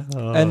 Yeah.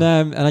 And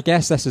I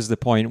guess this is the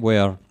point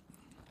where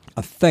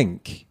I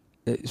think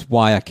it's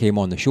why I came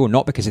on the show,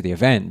 not because of the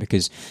event,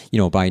 because,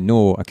 by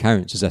no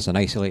accounts is this an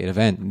isolated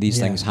event. And these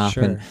things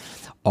happen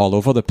all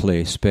over the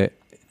place, but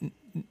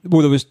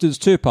there's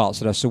two parts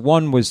to this. So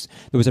one was,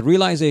 there was a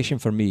realization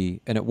for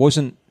me, and it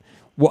wasn't,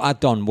 what I'd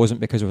done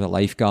wasn't because I was a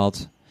lifeguard.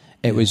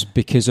 It was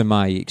because of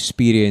my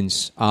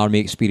experience, army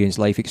experience,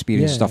 life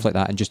experience, stuff like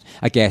that, and just,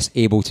 I guess,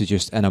 able to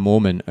just in a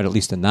moment, or at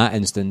least in that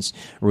instance,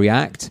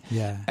 react.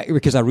 Yeah.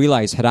 Because I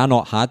realized, had I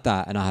not had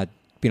that and I had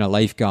been a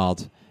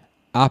lifeguard,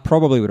 I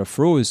probably would have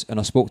froze. And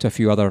I spoke to a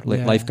few other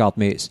lifeguard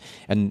mates,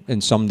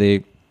 and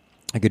somebody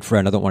a good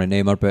friend, I don't want to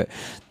name her, but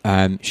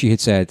she had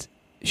said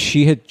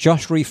she had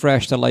just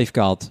refreshed her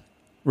lifeguard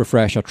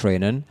refresher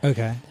training.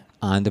 Okay.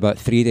 And about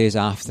 3 days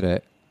after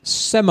it,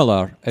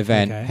 similar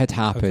event had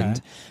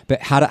happened.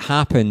 But had it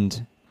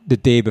happened the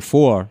day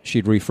before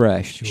she'd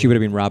refreshed, she would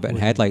have been rabbit in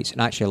headlights.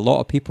 And actually, a lot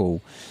of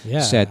people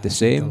said the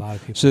same. A lot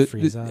of people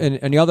freeze up.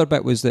 And the other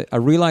bit was that I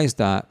realised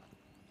that,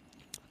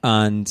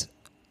 and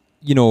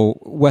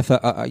with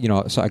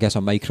so I guess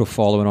a micro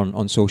following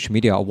on social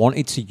media, I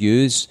wanted to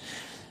use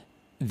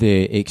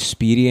the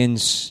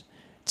experience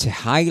to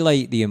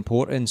highlight the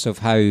importance of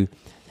how,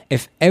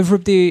 if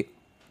everybody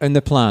on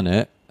the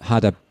planet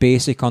had a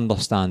basic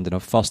understanding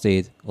of first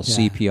aid or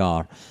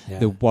CPR,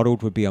 the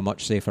world would be a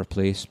much safer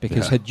place.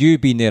 Because had you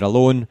been there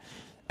alone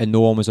and no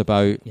one was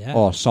about,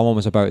 or someone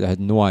was about that had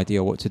no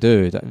idea what to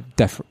do,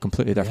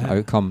 completely different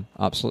outcome,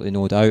 absolutely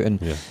no doubt.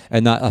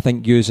 And that, I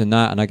think, using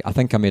that, and I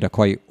think I made a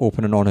quite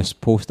open and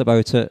honest post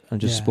about it and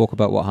just spoke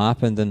about what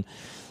happened. And,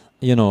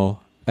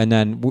 and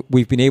then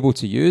we've been able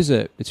to use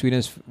it between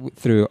us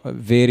through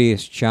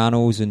various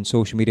channels and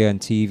social media and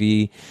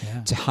TV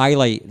to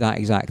highlight that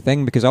exact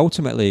thing, because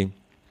ultimately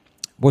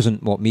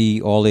wasn't what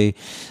me, Ollie,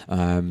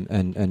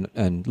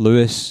 and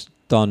Lewis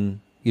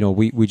done.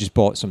 We just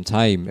bought some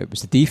time. It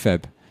was the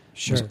defib.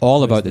 Sure. It was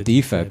all about the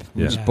defib.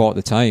 We just bought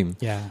the time.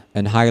 Yeah.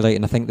 And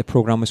highlighting, I think the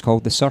program was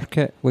called The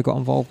Circuit we got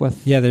involved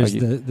with. Yeah, there's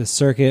the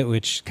Circuit,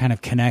 which kind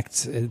of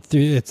connects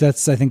through.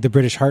 That's I think the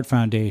British Heart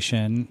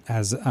Foundation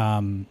has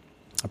a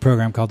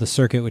program called The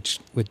Circuit, which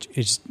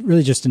is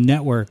really just a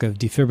network of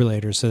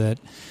defibrillators so that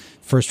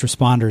first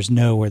responders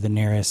know where the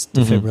nearest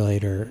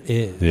defibrillator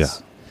is. Yeah.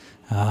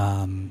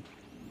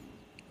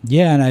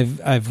 And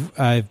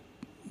I've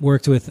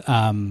worked with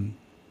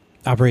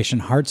Operation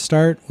Heart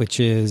Start, which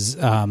is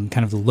kind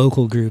of the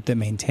local group that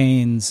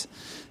maintains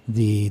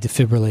the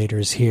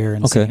defibrillators here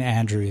in St.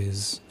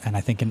 Andrews, and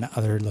I think in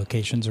other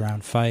locations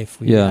around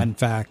Fife. We in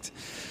fact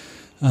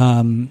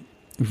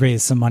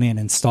raised some money and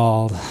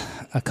installed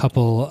a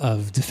couple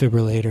of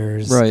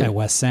defibrillators at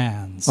West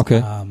Sands.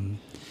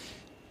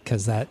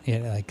 Because there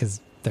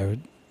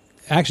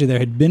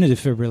had been a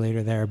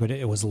defibrillator there, but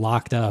it was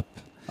locked up.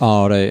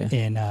 Oh, right.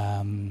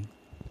 In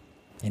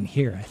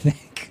here, I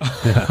think.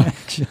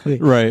 Actually.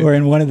 Right. Or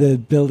in one of the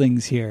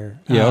buildings here.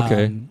 Yeah,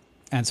 okay.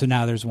 And so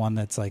now there's one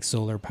that's like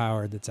solar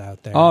powered that's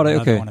out there. Oh, right,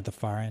 another one at the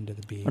far end of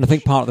the beach. And I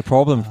think part of the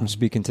problem from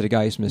speaking to the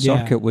guys from the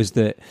circuit was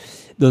that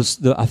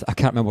I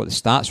can't remember what the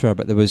stats were,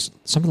 but there was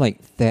something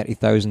like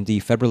 30,000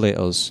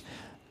 defibrillators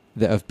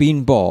that have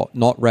been bought,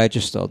 not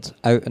registered,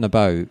 out and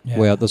about,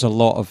 where there's a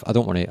lot of, I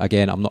don't want to,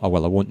 again, I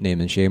won't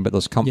name and shame, but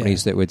there's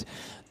companies that would,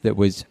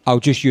 I'll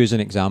just use an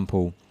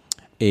example,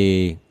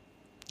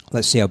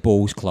 let's say a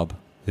bowls club,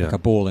 like a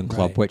bowling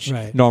club, which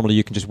normally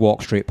you can just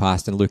walk straight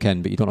past and look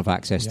in, but you don't have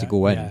access to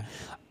go in. Yeah.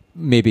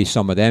 Maybe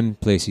some of them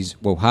places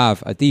will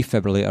have a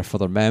defibrillator for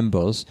their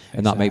members,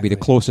 and that might be the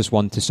closest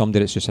one to somebody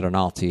that's just had an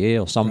RTA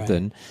or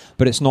something,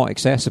 but it's not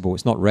accessible,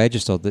 it's not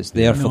registered, it's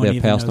there for their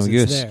personal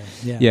use.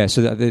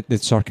 So the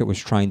circuit was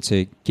trying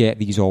to get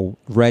these all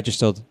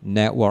registered,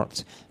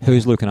 networked,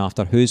 who's looking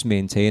after, who's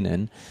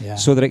maintaining,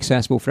 so they're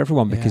accessible for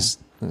everyone, because,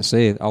 let's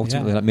say,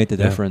 ultimately that made the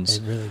difference.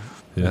 It really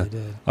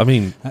did. I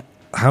mean,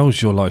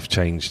 how's your life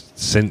changed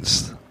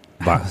since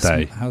that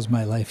day? How's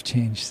my life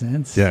changed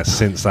since? Yeah,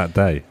 since that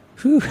day.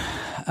 Whew.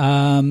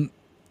 I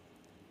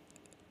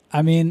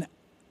mean,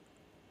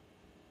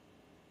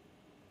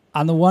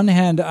 on the one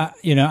hand,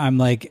 I'm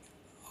like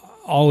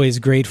always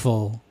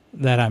grateful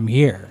that I'm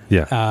here.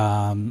 Yeah.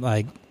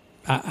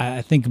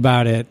 I think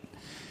about it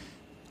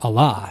a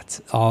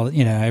lot.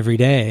 Every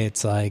day.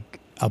 It's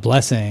like a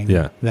blessing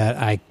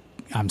that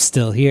I'm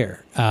still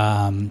here.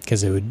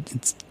 Because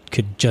it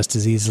could just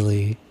as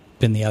easily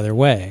been the other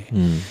way.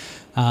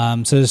 So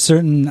there's a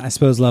certain, I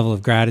suppose, level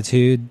of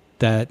gratitude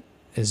that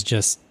is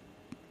just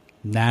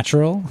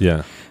natural.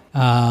 Yeah.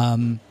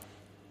 But,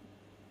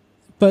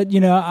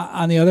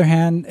 on the other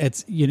hand,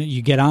 it's,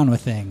 you get on with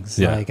things.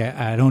 Yeah. Like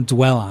I don't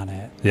dwell on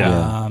it.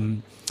 Yeah.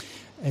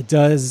 It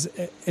does.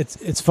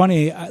 It's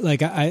funny.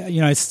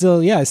 I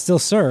still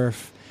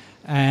surf,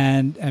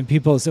 and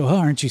people say, "Well,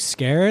 aren't you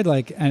scared?"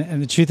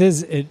 And the truth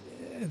is,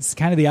 it's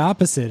kind of the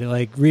opposite. It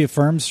like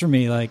reaffirms for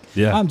me,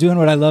 I'm doing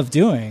what I love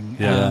doing.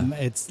 Yeah.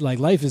 It's like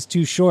life is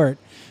too short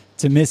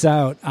to miss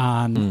out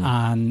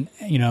on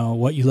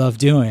what you love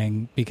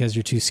doing because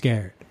you're too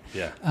scared.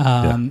 Yeah.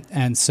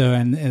 And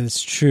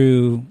it's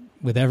true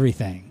with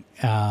everything.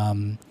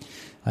 I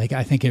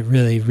think it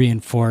really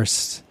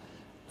reinforced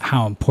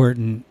how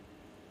important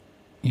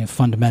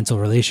fundamental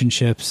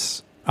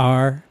relationships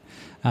are.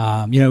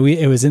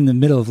 It was in the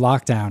middle of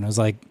lockdown. It was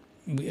like,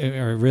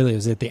 or really, it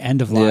was at the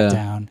end of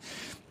lockdown.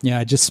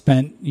 I just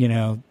spent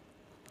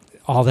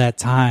all that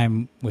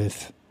time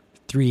with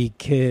 3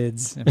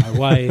 kids and my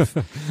wife,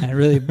 and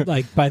really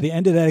by the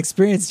end of that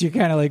experience, you're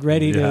kind of like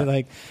ready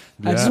to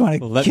I just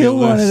want to kill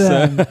one of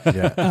them.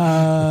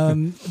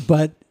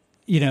 But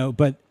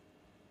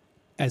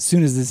as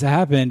soon as this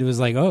happened, it was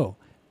like, oh,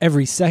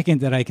 every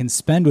second that I can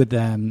spend with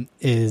them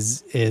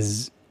is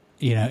a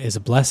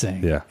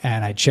blessing. Yeah.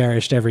 And I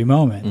cherished every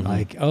moment.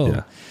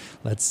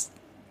 Let's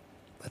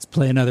let's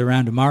play another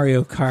round of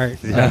Mario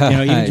Kart.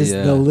 Even just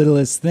the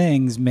littlest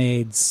things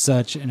made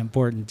such an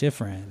important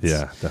difference.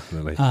 Yeah,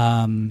 definitely.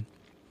 And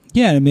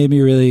it made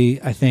me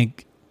really, I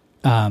think,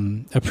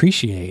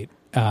 appreciate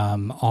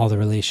all the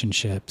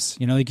relationships.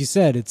 Like you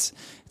said, it's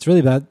really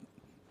about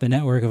the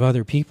network of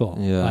other people.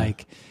 Yeah.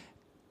 Like,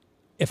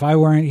 if I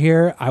weren't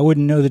here, I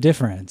wouldn't know the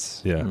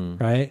difference. Yeah.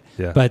 Right?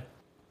 Yeah. But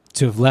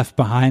to have left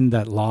behind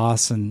that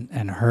loss and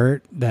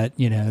hurt that,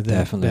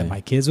 that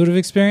my kids would have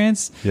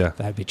experienced,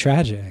 that'd be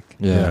tragic.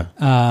 Yeah.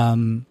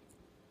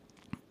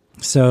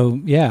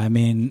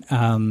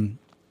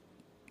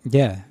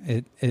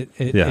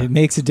 It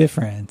makes a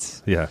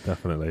difference. Yeah,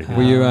 definitely.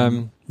 Were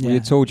you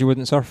told you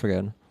wouldn't surf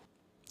again?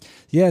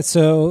 Yeah,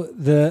 so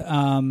the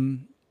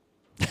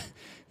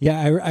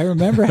I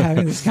remember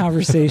having this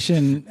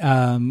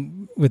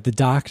conversation with the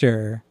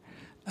doctor,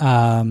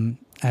 and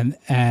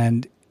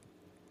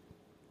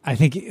I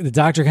think the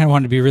doctor kind of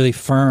wanted to be really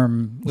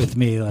firm with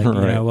me, like,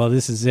 well,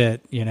 this is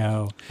it, your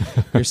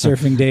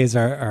surfing days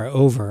are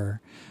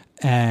over.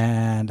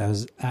 And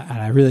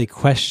I really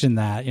questioned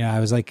that,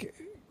 I was like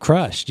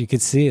crushed. You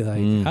could see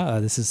like,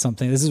 this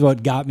is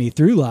what got me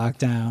through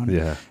lockdown.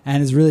 Yeah.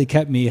 And has really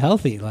kept me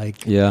healthy.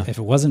 Like, if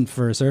it wasn't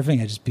for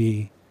surfing, I'd just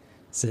be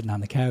sitting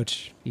on the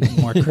couch eating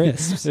more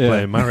crisps.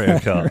 Playing Mario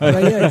Kart.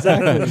 Right, yeah,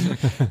 exactly.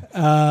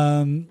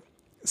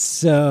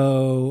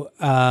 So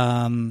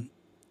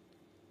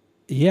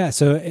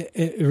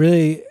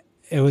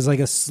it was like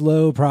a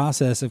slow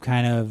process of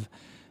kind of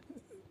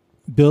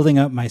building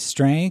up my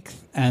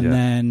strength, and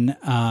then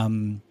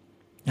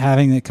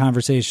having the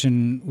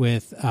conversation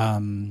with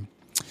the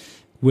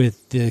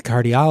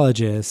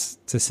cardiologist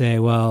to say,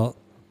 well,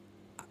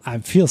 I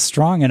feel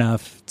strong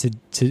enough to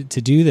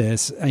do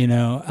this.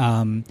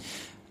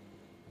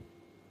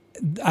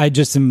 I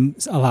just am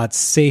a lot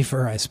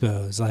safer, I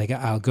suppose. Like,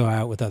 I'll go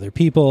out with other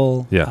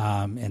people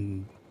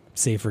in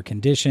safer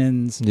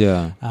conditions.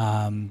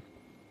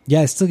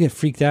 I still get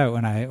freaked out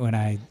when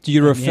I do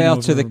you refer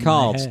to the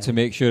cards to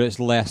make sure it's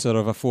lesser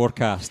of a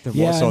forecast than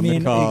what's on the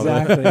card?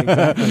 Exactly.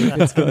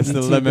 If it's going to be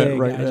the too limit big,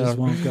 right I there. just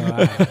won't go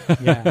out.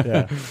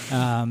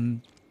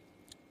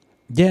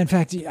 In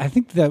fact, I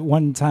think that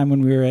one time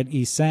when we were at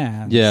East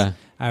Sands,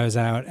 I was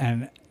out,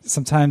 and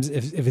sometimes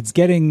if it's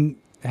getting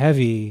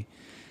heavy,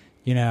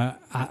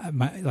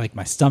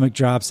 my stomach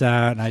drops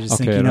out, and I just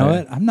think,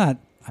 what, I'm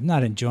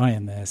not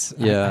enjoying this.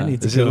 I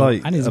need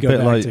to go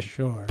back to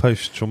shore.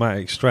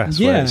 Post-traumatic stress,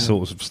 where it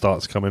sort of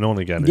starts coming on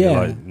again, and you're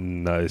like,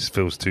 no, this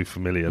feels too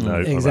familiar. No,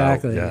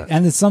 exactly.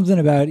 And it's something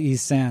about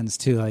East Sands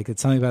too. Like,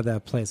 it's something about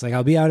that place. Like,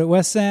 I'll be out at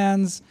West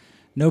Sands,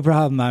 no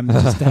problem. I'm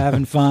just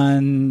having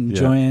fun,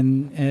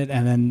 enjoying it,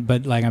 and then,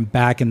 but like, I'm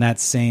back in that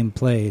same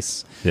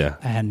place.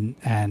 And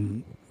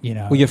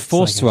well, you're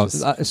forced to.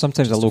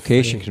 Sometimes a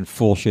location can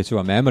force you to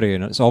a memory,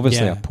 and it's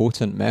obviously a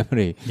potent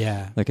memory.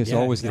 Like, it's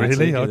always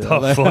really. I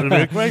thought it would be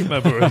a great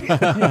memory.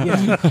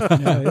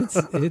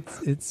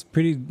 It's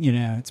pretty.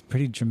 It's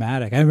pretty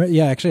dramatic. I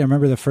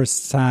remember the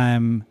first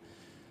time.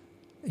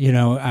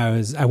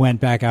 I went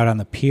back out on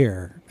the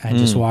pier and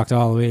just walked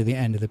all the way to the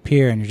end of the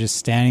pier, and you're just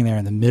standing there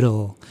in the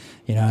middle.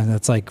 And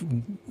it's like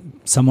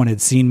someone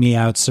had seen me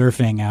out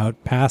surfing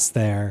out past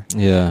there.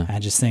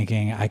 And just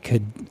thinking I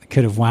could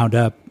have wound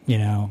up,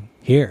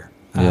 here.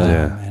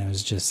 And it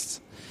was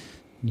just,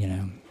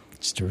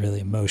 just a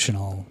really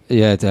emotional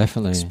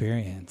definitely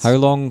experience. How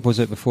long was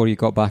it before you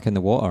got back in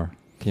the water?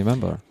 Can you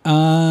remember?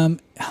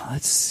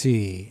 Let's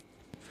see.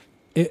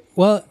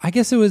 I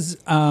guess it was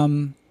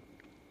probably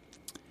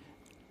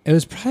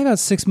about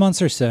 6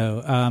 months or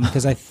so,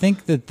 because I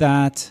think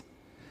that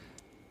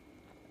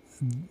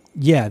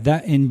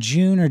in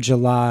June or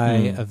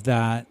July of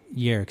that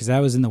year, because that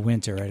was in the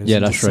winter, right? It was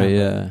in that's December. right,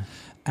 yeah.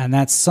 And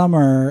that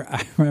summer,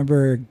 I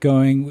remember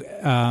going,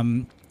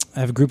 I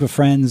have a group of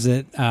friends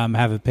that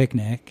have a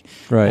picnic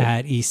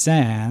at East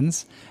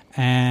Sands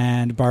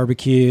and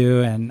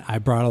barbecue, and I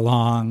brought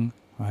along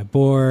my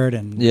board,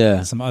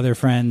 and some other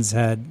friends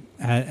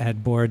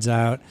had boards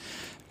out,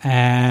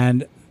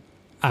 and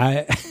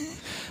I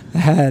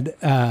had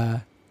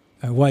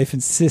my wife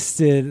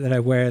insisted that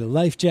I wear the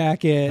life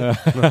jacket. And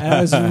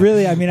I was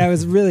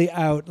really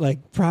out,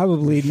 like,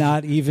 probably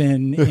not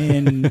even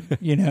in,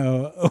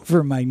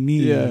 over my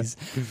knees.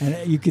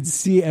 And you could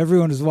see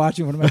everyone was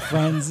watching. One of my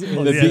friends is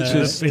the beach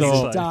is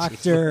a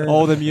doctor.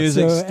 All the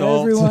music stopped.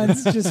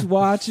 Everyone's just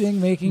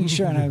watching, making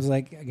sure. And I was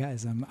like,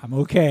 guys, I'm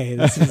okay.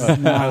 This is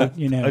not,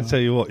 I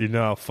tell you what,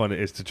 how fun it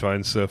is to try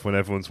and surf when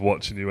everyone's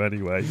watching you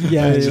anyway.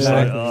 Yeah,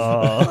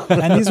 exactly.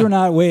 And these were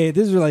not waves.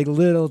 These were like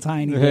little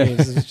tiny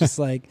waves. It was just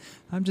like,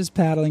 I'm just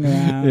paddling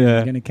around.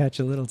 I'm going to catch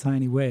a little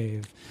tiny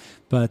wave.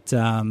 But,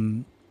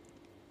 but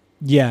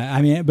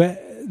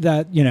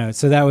that,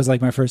 so that was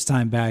like my first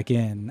time back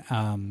in.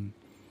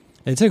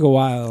 It took a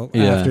while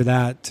after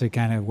that to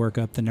kind of work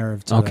up the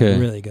nerve to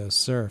really go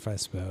surf, I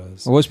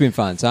suppose. Well, what's been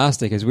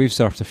fantastic is we've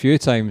surfed a few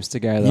times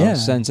together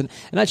since. And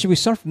actually, we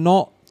surfed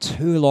not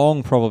too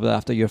long probably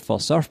after your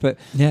first surf, but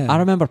I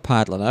remember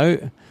paddling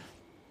out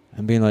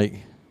and being like,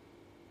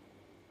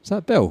 Is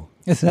that Bill?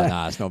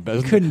 Nah, it's not Bill.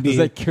 It couldn't be.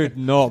 It could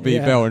not be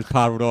Bill, and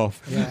paddled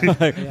off.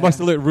 Must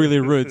have looked really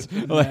rude.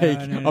 No.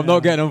 I'm not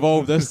getting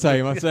involved this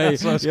time. I say,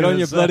 you're on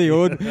your bloody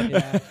own.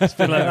 It's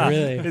been like that.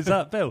 Really. Is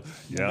that Bill?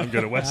 Yeah, I'm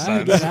going to West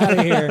I'm Sands. get out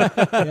of here.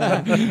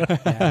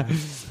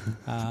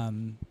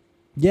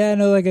 Yeah.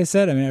 No, like I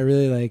said, I mean, I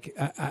really like.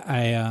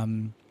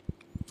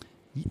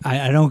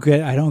 I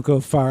don't go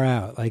far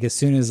out. Like as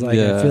soon as I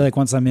feel like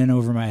once I'm in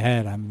over my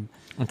head, I'm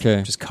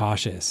just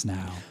cautious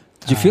now.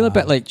 Did you feel a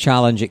bit like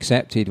challenge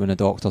accepted when a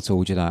doctor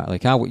told you that?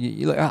 Like,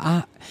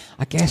 I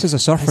guess as a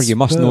surfer, you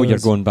must know you're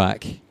going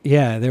back.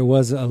 Yeah, there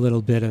was a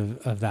little bit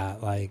of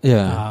that. Like,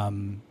 I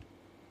mean,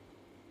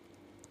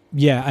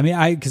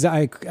 because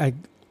I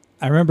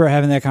remember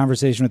having that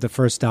conversation with the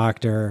first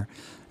doctor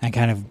and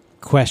kind of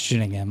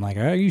questioning him, like,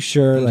 "Are you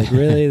sure? Like,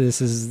 really,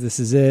 this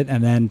is it?"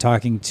 And then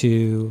talking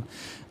to.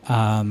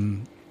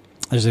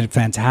 There's a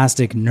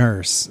fantastic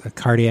nurse, a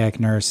cardiac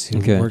nurse who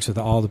works with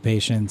all the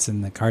patients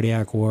in the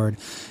cardiac ward.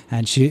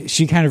 And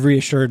she kind of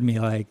reassured me,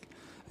 like,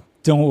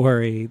 don't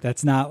worry,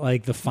 that's not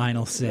like the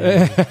final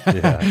say.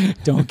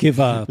 Don't give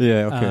up.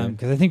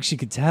 Because I think she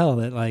could tell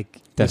that, like,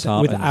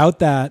 without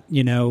that,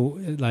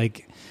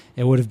 like,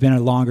 it would have been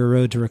a longer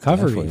road to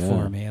recovery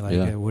for me. Like,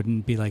 it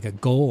wouldn't be like a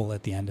goal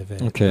at the end of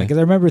it. Because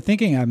I remember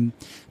thinking, I'm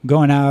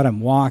going out, I'm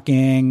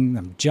walking,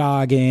 I'm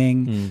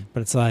jogging,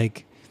 but it's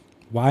like,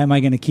 why am I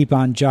going to keep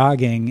on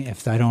jogging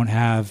if I don't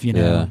have,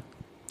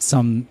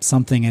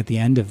 something at the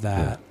end of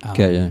that,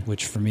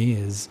 which for me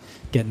is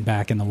getting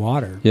back in the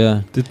water.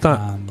 Yeah. Did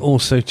that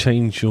also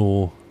change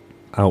your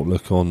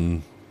outlook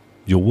on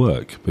your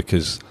work?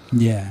 Because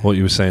what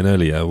you were saying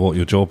earlier, what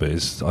your job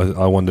is,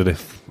 I wondered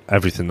if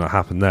everything that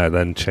happened there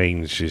then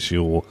changes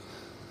the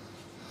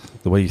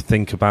way you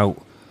think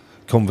about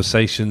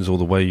conversations or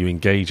the way you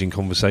engage in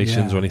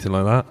conversations or anything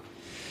like that.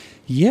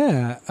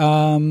 Yeah.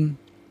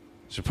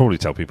 Should probably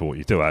tell people what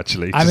you do,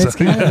 actually. I mean, it's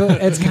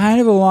kind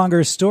of a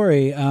longer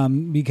story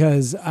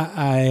because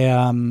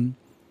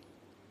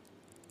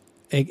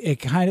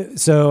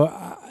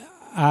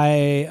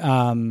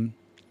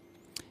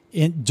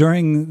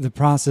during the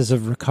process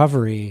of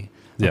recovery,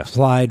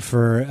 applied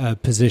for a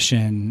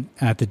position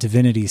at the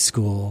Divinity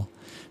School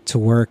to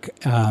work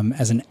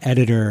as an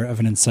editor of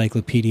an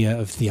encyclopedia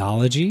of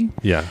theology.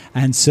 Yeah.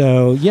 And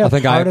so, I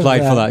think I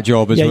applied for that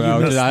job as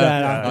well.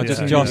 I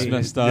just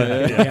missed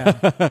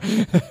that.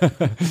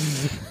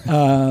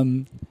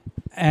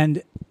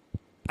 And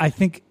I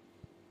think,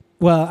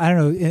 well, I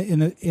don't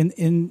know,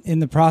 in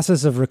the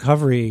process of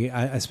recovery,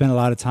 I spent a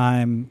lot of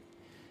time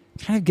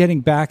kind of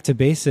getting back to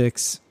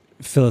basics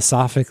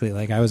philosophically.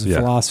 Like I was a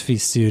philosophy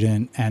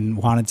student and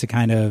wanted to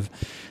I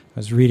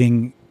was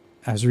reading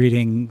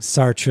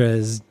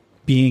Sartre's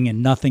Being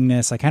and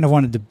Nothingness. I kind of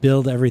wanted to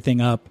build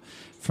everything up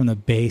from the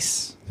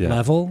base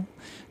level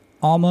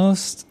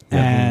almost.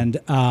 And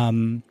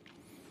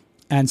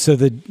so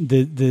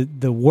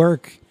the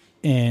work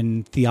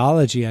in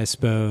theology, I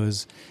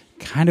suppose,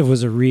 kind of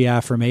was a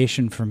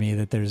reaffirmation for me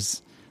that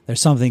there's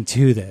something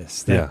to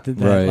this, that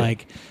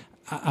like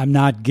I'm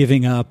not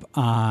giving up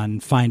on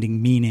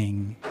finding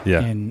meaning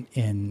in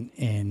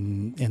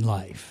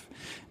life.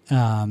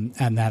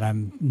 And that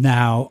I'm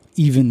now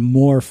even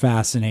more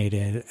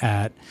fascinated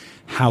at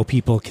how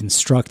people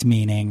construct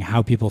meaning,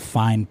 how people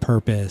find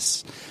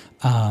purpose,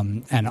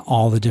 and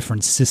all the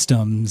different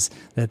systems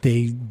that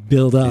they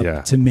build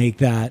up to make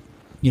that,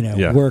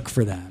 work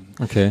for them.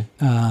 Okay.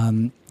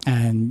 And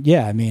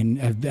I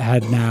mean, I've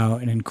had now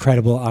an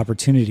incredible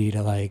opportunity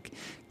to like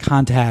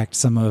contact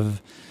some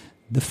of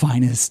the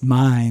finest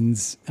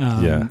minds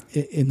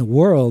in the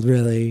world,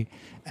 really.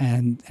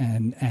 And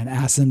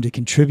ask them to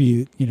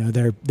contribute,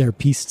 their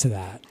piece to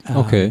that.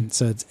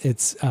 So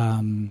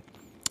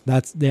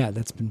that's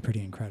been pretty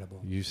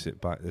incredible. You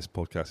sit back. This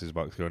podcast is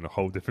about to go in a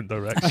whole different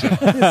direction.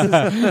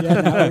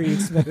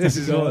 This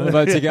is all. I'm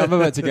about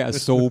to get a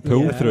soul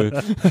pull through.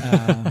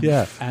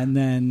 And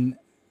then,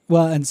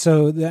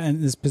 so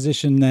this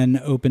position then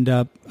opened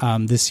up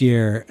this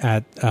year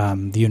at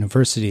the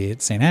university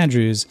at St.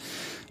 Andrews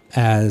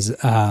as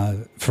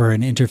for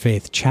an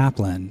interfaith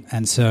chaplain.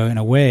 And so in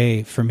a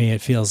way, for me, it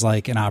feels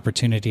like an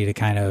opportunity to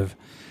kind of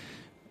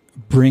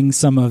bring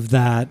some of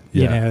that,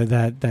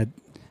 that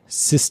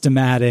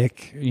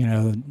systematic,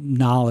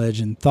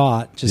 knowledge and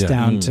thought just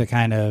down to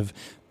kind of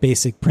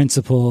basic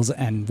principles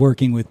and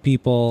working with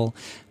people.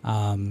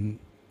 We're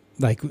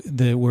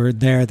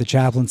there at the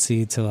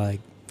chaplaincy to like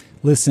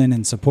listen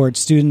and support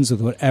students with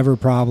whatever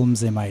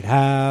problems they might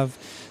have.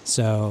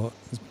 So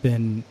it's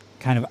been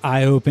kind of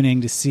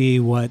eye-opening to see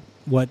what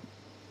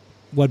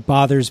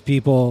bothers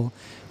people,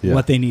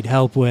 what they need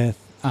help with,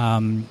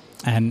 and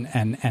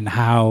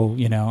how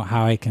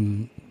how I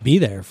can be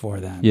there for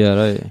them.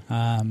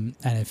 And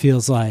it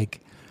feels like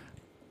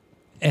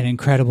an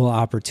incredible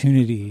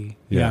opportunity.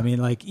 I mean,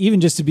 like even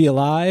just to be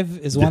alive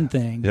is one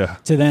thing.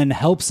 To then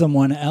help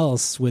someone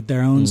else with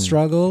their own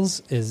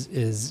struggles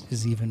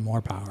is even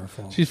more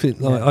powerful. Do you think?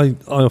 Like, I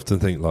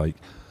often think like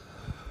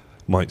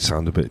might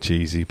sound a bit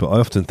cheesy, but I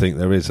often think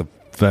there is a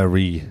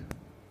very,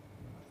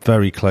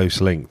 very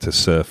close link to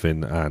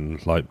surfing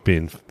and like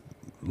being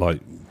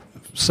like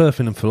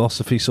surfing and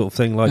philosophy sort of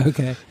thing. Like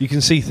you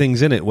can see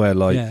things in it where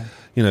like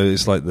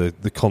it's like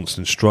the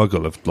constant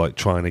struggle of like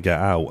trying to get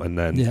out and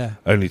then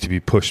only to be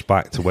pushed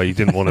back to where you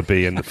didn't want to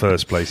be in the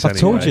first place. I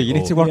told you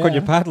need to work on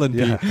your paddling.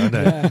 Yeah, I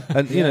know.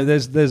 And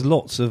there's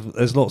lots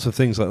of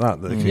things like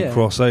that can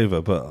cross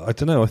over. But I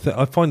don't know.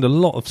 I find a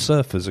lot of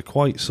surfers are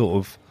quite sort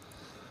of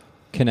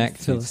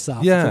connected.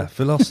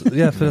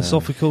 Philosophical.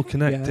 Philosophical,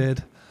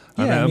 connected.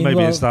 Yeah,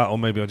 maybe it's that, or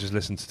maybe I just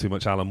listened to too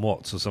much Alan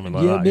Watts or something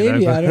like that.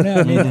 Maybe, I don't know.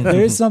 I mean,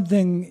 there is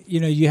something,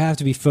 you have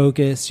to be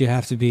focused. You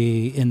have to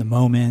be in the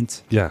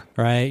moment. Yeah.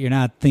 Right? You're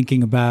not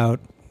thinking about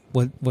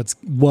what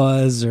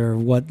was or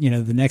what,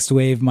 the next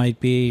wave might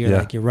be.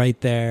 You're right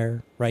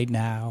there, right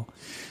now.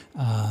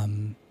 I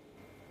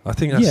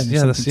think that's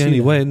the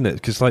only way, isn't it?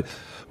 Because like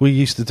we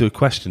used to do a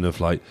question of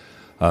like,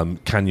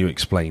 can you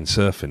explain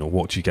surfing or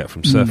what do you get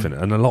from surfing?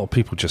 And a lot of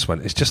people just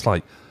went, it's just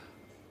like,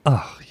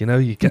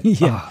 you get,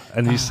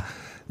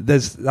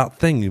 there's that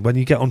thing when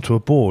you get onto a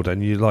board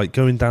and you're like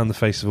going down the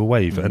face of a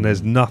wave and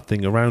there's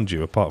nothing around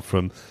you apart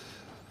from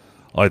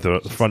either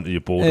at the front of your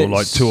board or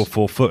like 2 or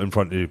 4 foot in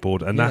front of your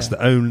board, and that's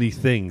the only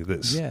thing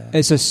that's... Yeah.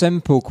 It's a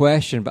simple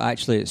question, but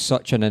actually it's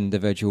such an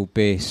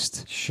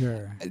individual-based...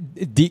 Sure.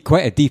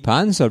 Quite a deep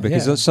answer,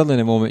 because suddenly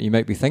in a moment you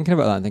might be thinking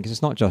about that and thinking,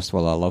 it's not just,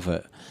 well, I love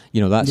it.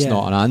 That's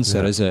not an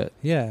answer, is it?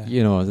 Yeah.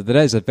 There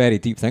is a very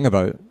deep thing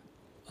about,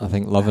 I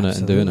think, loving it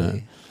and doing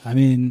it. I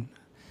mean,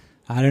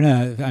 I don't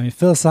know. I mean,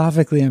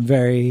 philosophically, I'm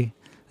very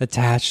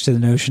attached to the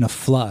notion of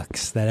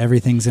flux, that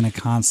everything's in a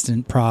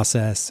constant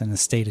process and a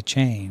state of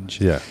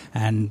change. Yeah.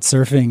 And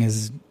surfing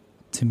is,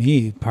 to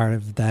me, part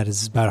of that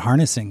is about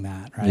harnessing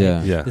that, right?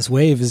 Yeah. This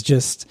wave is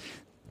just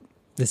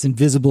this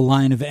invisible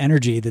line of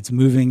energy that's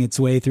moving its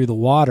way through the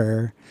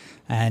water,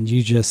 and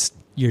you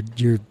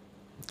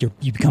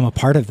become a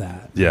part of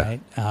that, right?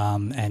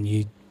 And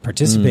you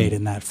participate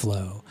in that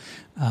flow.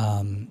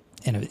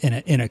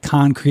 In a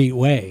concrete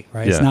way,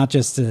 right? It's not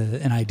just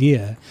an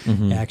idea.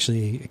 You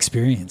actually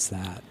experience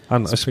that.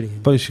 And I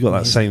suppose you've got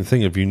that same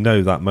thing of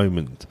that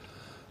moment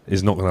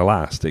is not going to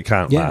last. It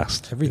can't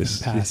last. Everything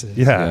passes.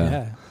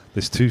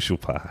 This too shall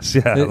pass.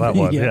 That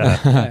one.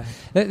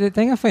 The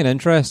thing I find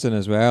interesting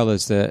as well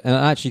is that, and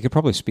actually you could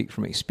probably speak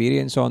from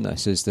experience on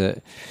this, is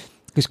that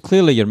because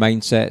clearly your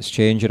mindset's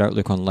changed, your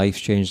outlook on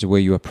life's changed, the way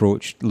you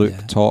approach,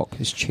 talk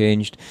has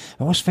changed.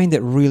 I always find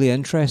it really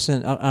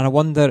interesting, and I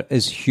wonder,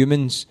 as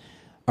humans,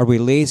 are we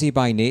lazy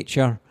by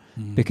nature?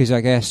 Because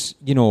I guess,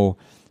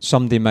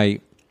 somebody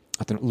might,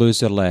 lose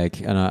their leg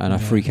in a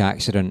freak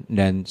accident and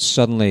then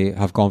suddenly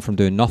have gone from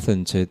doing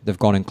nothing to they've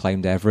gone and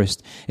climbed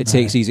Everest. It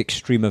takes these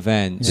extreme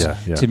events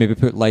to maybe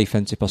put life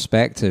into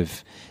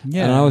perspective.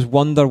 Yeah. And I always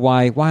wonder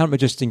why aren't we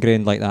just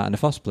ingrained like that in the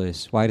first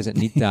place? Why does it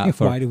need that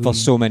for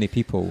so many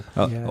people?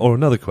 Or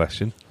another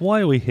question,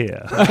 why are we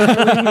here?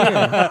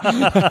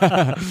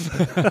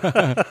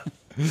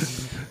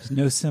 There's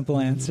no simple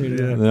answer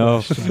to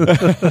that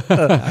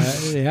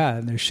question.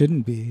 And there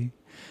shouldn't be.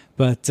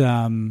 But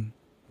I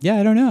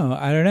don't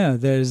know.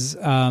 There's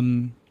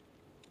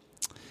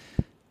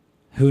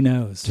who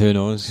knows?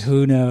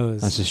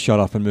 Let's just shut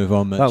up and move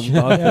on, Mitch.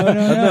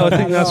 I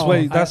think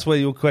that's where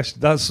your question.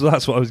 That's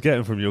what I was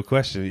getting from your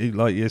question.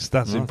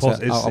 That's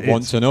impossible. I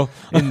want to know.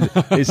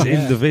 It's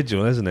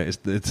individual, isn't it?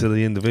 It's to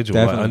the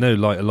individual. Like, I know,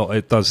 like a lot.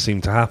 It does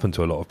seem to happen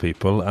to a lot of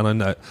people, and I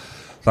know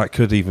that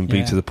could even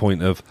be to the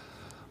point of,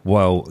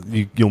 well,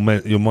 your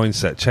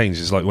mindset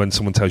changes. Like when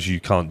someone tells you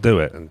can't do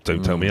it, and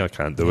don't tell me I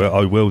can't do it,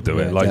 I will do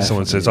it. Like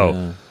someone says,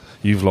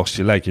 you've lost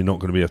your leg, you're not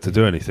going to be able to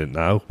do anything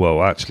now.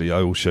 Well, actually,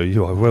 I will show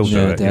you I will do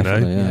it.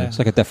 It's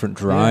like a different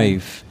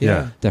drive,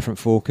 different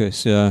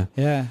focus. I'd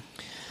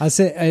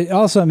say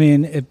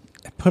it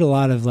put a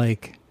lot of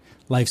like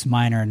life's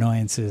minor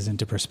annoyances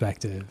into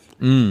perspective,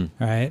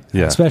 right?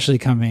 Yeah. Especially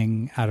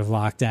coming out of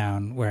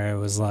lockdown, where it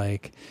was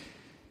like,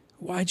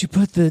 why'd you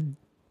put the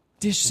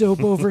dish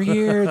soap over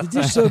here? The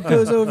dish soap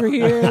goes over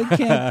here. It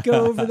can't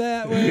go over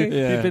that way.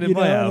 You've been in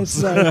my house.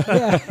 It's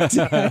like,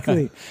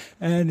 exactly.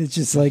 And it's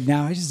just like,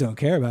 now I just don't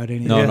care about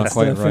any of that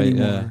stuff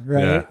anymore.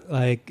 Right?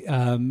 Like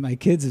my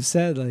kids have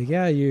said, like,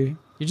 you're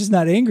just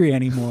not angry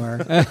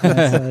anymore. And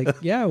it's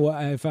like, well,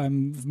 if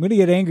I'm going to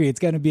get angry, it's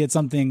going to be at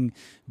something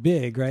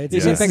big, right?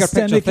 It's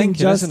systemic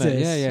injustice,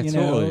 isn't it?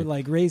 Totally.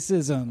 Like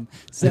racism,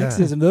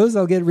 sexism. Those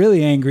I'll get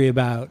really angry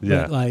about.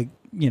 But like,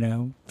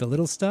 the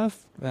little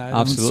stuff, I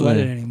don't sweat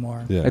it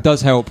anymore. It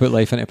does help put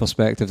life into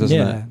perspective, doesn't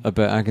it? A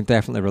bit. I can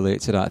definitely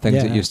relate to that.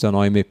 Things that used to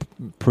annoy me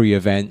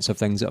pre-events of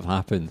things that have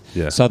happened.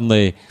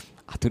 Suddenly,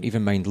 I don't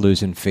even mind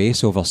losing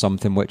face over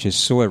something which is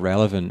so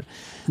irrelevant,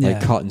 like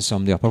cutting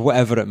somebody up or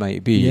whatever it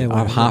might be.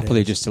 I'm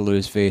happily just to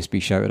lose face, be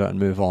shouted at and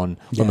move on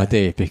with my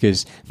day,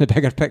 because the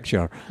bigger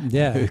picture,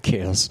 who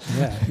cares?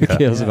 Who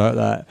cares about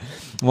that?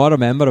 What I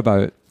remember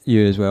about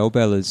you as well,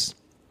 Bill, is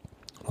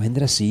when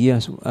did I see you?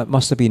 It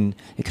must have been,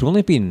 it could only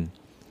have been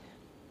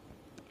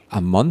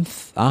a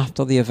month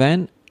after the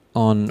event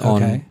on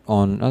it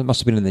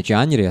must have been in the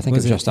January. I think it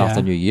was just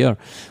after New Year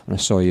when I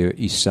saw you at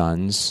East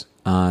Sands,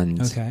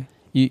 and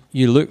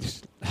you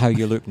looked how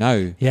you look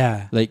now.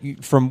 Yeah.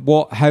 Like from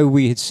how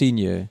we had seen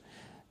you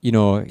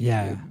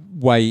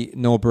white,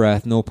 no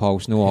breath, no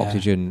pulse, no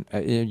oxygen.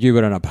 You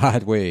were in a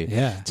bad way.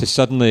 Yeah. To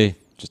suddenly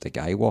just a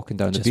guy walking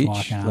down the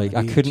beach. Like,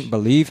 I couldn't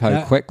believe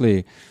how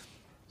quickly.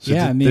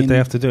 So did they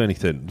have to do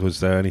anything? Was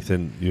there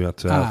anything you had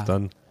to have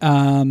done?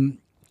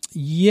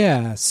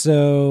 Yeah.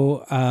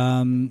 So,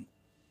 I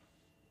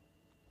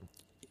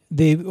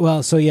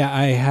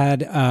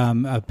had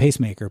a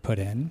pacemaker put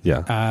in.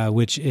 Yeah.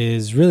 Which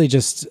is really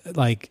just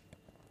like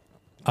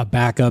a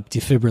backup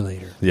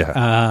defibrillator.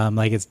 Yeah.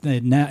 Like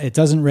it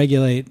doesn't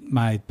regulate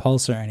my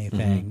pulse or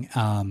anything.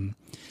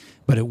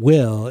 But it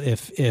will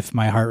if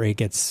my heart rate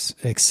gets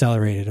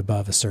accelerated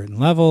above a certain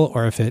level,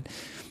 or if it.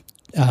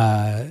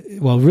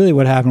 Really,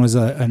 what happened was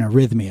an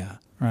arrhythmia,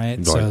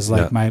 right? So it was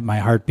like my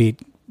heartbeat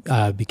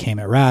became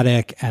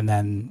erratic, and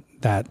then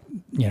that,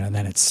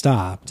 then it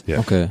stopped.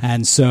 Yeah. Okay.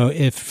 And so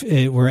if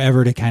it were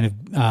ever to kind of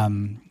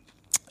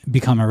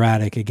become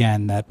erratic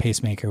again, that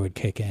pacemaker would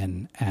kick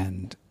in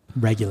and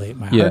regulate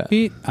my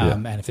heartbeat.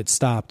 And if it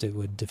stopped, it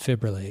would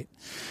defibrillate.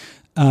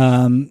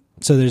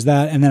 So there's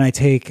that. And then I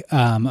take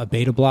a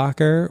beta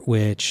blocker,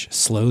 which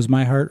slows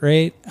my heart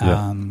rate.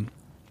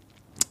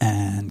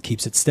 And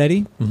keeps it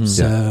steady. Mm-hmm.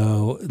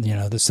 So,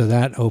 so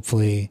that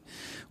hopefully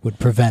would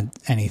prevent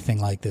anything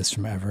like this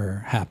from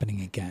ever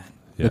happening again.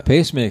 Yeah. The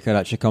pacemaker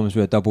actually comes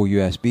with a double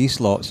USB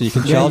slot, so you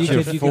can charge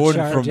your phone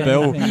from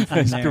Bill.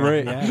 It's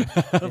great. Yeah.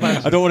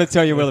 I don't want to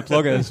tell you where the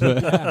plug is.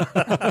 But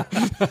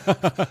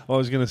I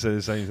was going to say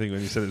the same thing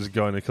when you said it was a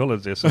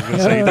gynecologist. I was going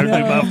to say, you don't do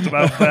mouth to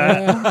mouth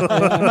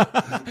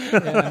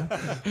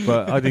there.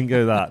 But I didn't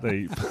go that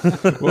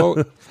deep.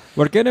 Well,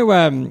 we're going to.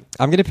 I'm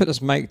going to put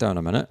this mic down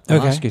a minute.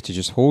 I'll ask you to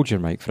just hold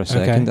your mic for a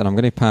second, and I'm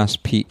going to pass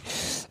Pete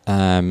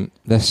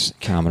this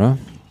camera.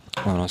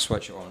 I'll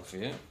switch it on for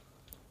you.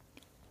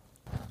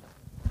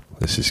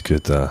 This is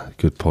good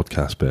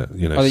podcast bit,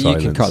 silence. You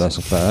can cut this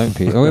a bit out,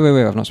 Pete. Oh,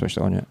 wait, I've not switched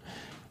it on yet.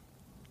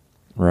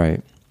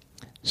 Right.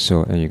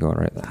 So, there you go,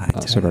 right there.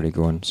 That's already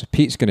going. So,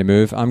 Pete's going to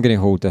move. I'm going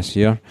to hold this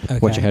here. Okay.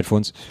 Watch your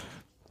headphones.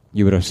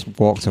 You would have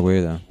walked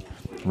away there.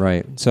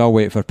 Right. So, I'll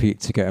wait for Pete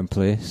to get in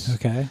place.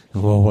 Okay.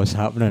 Whoa, what's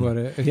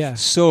happening?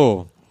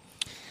 So,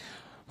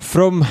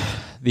 from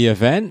the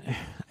event,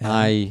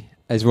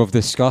 as we've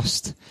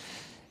discussed,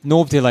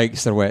 nobody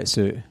likes their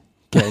wetsuit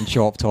getting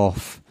chopped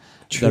off.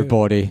 Their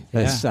body.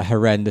 It's a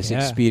horrendous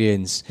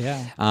experience.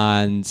 Yeah.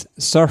 And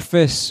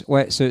Surface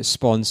Wetsuits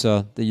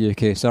sponsor the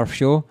UK Surf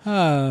Show.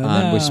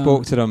 And we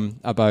spoke to them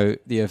about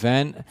the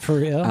event. For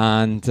real?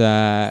 And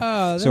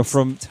so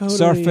from totally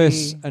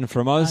Surface and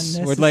from us,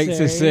 we'd like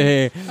to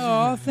say...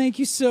 Oh, thank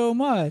you so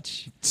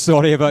much.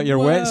 Sorry about your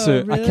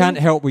wetsuit. Really? I can't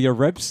help with your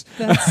ribs.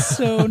 That's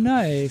so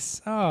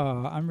nice.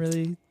 Oh, I'm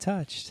really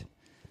touched.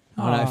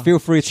 Right, feel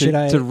free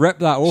to rip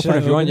that open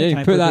if you want. Yeah, you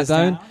can put that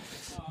down.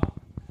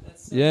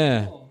 That's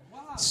so cool.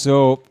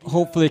 So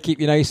hopefully keep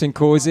you nice and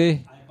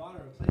cozy. I bought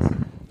a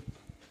replacement.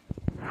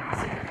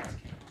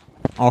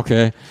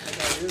 Okay.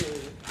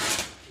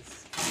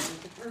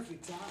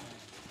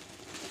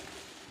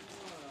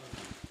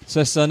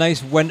 So it's a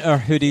nice winter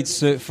hooded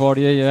suit for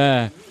you,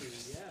 yeah.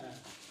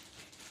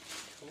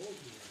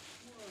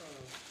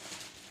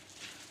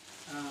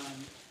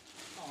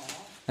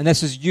 And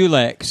this is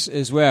Ulex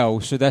as well.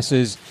 So this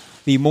is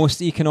the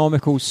most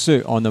economical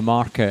suit on the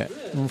market,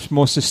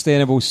 most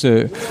sustainable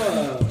suit.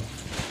 Whoa.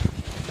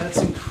 That's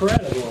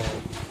incredible.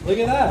 Look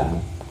at that.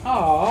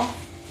 Aw.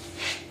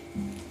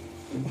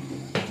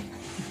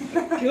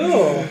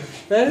 Cool.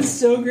 That is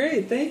so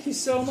great. Thank you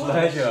so much.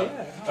 Pleasure.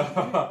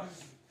 Yeah.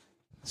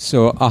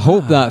 So I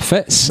hope that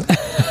fits.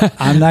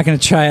 I'm not going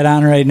to try it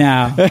on right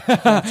now.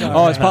 It's part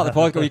of the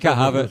podcast. You can't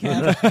have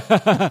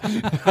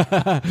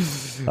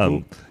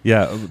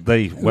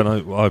it. When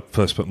I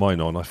first put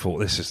mine on, I thought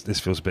this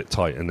feels a bit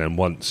tight, and then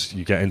once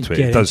you get into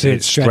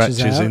it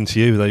stretches into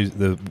you.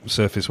 The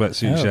Surface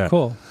wetsuits. Oh,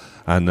 cool.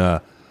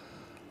 And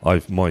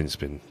mine's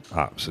been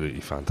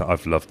absolutely fantastic.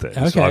 I've loved it.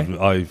 Okay. So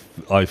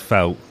I've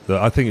felt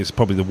that I think it's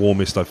probably the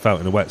warmest I've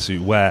felt in a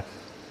wetsuit, where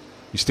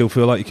you still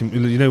feel like you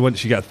can.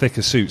 Once you get a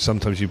thicker suit,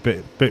 sometimes you're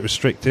a bit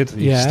restricted.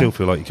 You still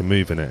feel like you can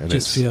move in it, and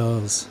just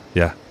feels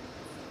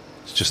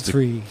it's just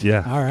free.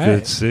 All right,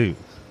 good suit.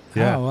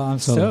 Yeah. Oh, well, I'm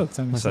stoked.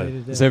 I'm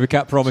excited. So we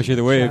can't promise you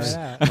the waves.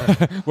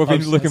 We've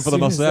been looking for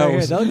them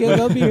ourselves.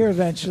 They'll be here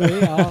eventually.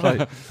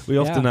 We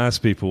often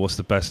ask people what's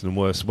the best and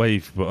worst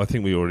wave, but I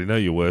think we already know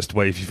your worst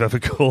wave you've ever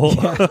caught.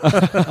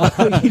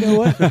 You know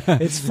what?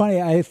 It's funny.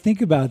 I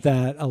think about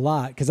that a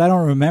lot because I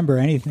don't remember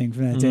anything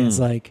from that day. It's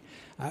like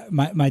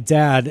my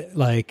dad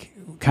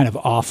kind of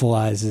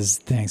awfulizes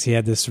things. He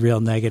had this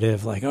real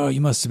negative, oh, you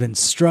must have been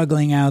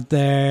struggling out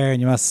there and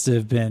you must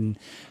have been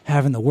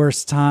having the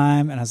worst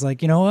time. And I was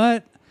like, you know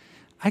what?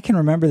 I can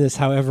remember this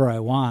however I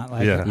want.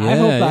 I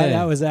hope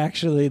that was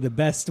actually the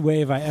best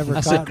wave I ever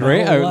caught. That's a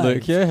great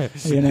outlook,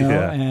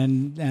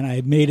 and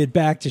I made it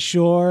back to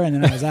shore, and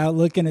then I was out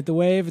looking at the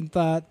wave and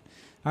thought,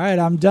 all right,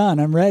 I'm done.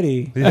 I'm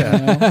ready.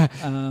 Yeah.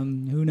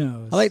 Who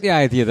knows? I like the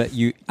idea that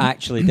you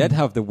actually did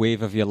have the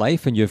wave of your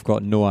life and you've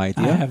got no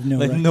idea. I have no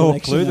no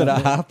clue that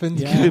it happened.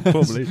 Yeah.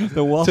 Probably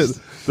the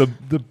worst.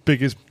 The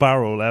biggest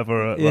barrel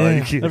ever.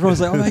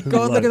 Everyone's like, oh my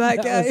God, look at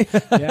that guy.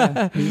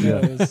 Yeah, who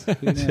knows?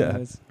 Who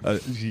knows?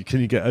 Yeah.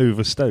 Can you get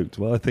overstoked?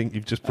 Well, I think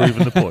you've just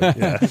proven the point.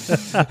 Yeah.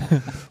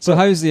 So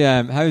how's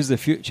the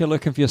future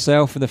looking for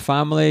yourself and the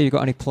family? You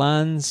got any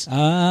plans?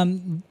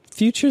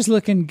 Future's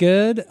looking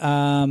good.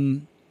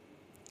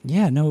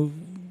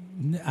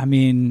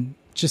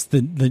 Just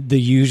the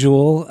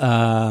usual.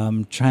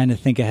 Trying to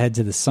think ahead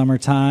to the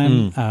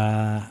summertime.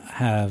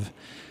 Have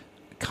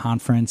a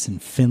conference in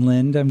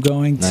Finland I'm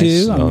going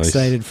to. I'm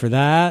excited for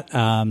that.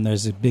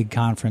 There's a big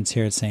conference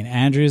here at St.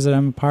 Andrews that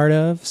I'm a part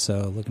of,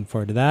 so looking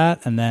forward to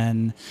that. And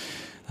then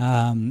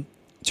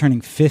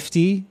turning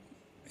 50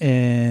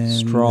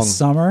 in the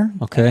summer.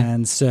 Okay.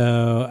 And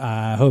so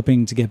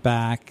hoping to get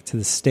back to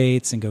the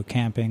States and go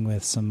camping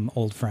with some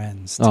old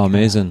friends. Oh,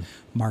 amazing.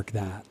 Mark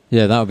that.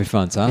 Yeah, that would be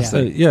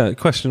fantastic. A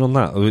question on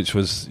that, which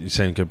was, you're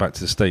saying go back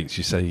to the States.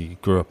 You say you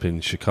grew up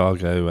in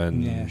Chicago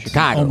and...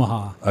 Chicago.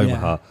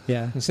 Omaha.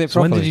 Yeah. Say it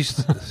So when properly. did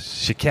you...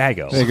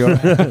 Chicago. There you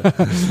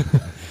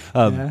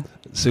go.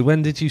 So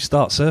when did you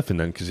start surfing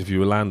then? Because if you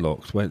were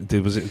landlocked,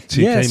 was it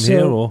till you came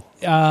here or?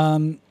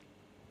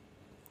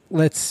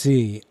 Let's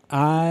see.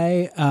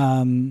 I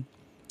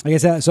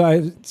guess so.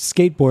 I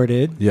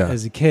skateboarded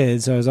as a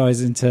kid, so I was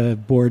always into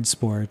board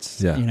sports.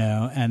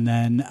 Yeah. And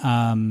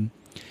then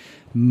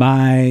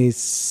my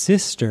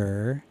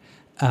sister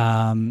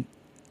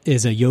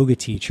is a yoga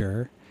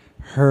teacher.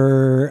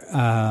 Her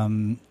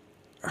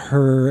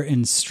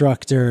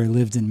instructor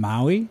lived in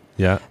Maui.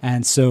 Yeah.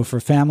 And so for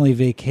family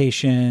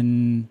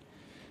vacation,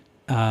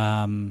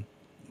 when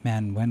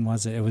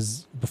was it? It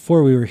was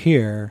before we were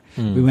here.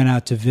 We went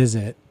out to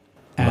visit,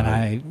 and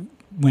I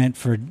went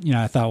for,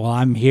 I thought, well,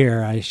 I'm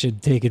here, I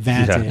should take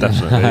advantage. Yeah,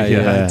 definitely.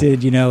 I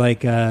did,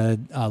 like a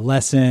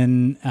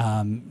lesson,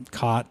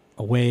 caught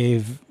a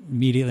wave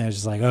immediately. I was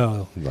just like,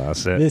 oh,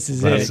 that's it. This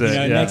is it.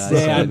 Next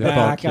day I'm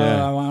back.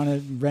 I want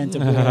to rent a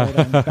board.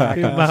 I'm back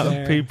The amount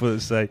there. of people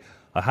that say,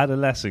 I had a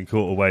lesson,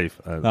 caught a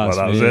wave. And, That's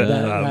that was me.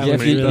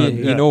 it.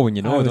 You know when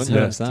you know, don't you?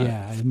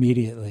 Yeah,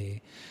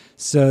 immediately.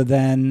 So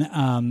then,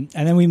 and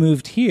then we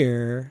moved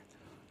here,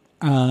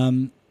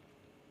 and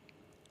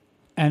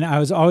I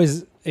was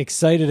always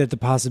excited at the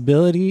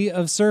possibility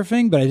of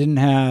surfing, but I didn't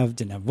have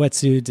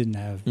wetsuit, didn't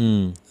have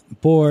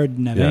board,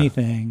 didn't have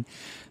anything.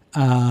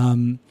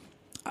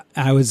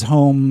 I was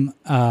home,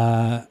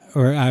 out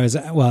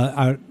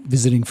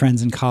visiting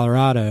friends in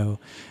Colorado,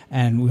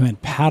 and we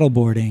went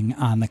paddleboarding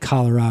on the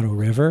Colorado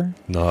River.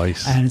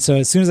 Nice. And so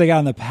as soon as I got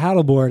on the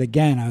paddleboard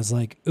again, I was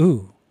like,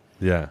 ooh,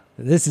 yeah,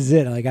 this is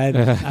it. Like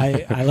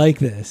I like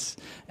this.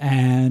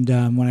 And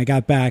when I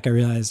got back, I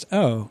realized,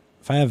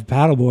 if I have a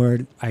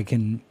paddleboard, I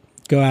can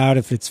go out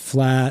if it's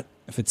flat.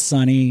 If it's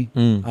sunny,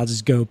 I'll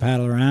just go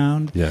paddle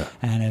around. Yeah.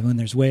 And when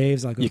there's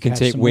waves, I'll go. You can catch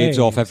take some waves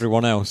off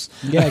everyone else.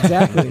 Yeah,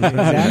 exactly.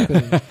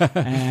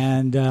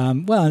 And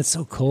it's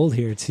so cold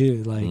here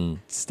too. Like,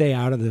 stay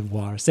out of the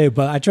water.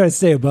 I try to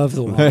stay above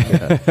the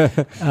water.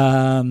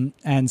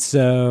 And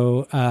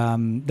so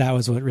that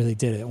was what really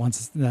did it.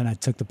 Then I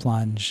took the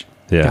plunge,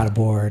 got a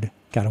board,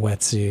 got a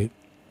wetsuit,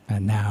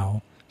 and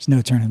now there's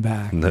no turning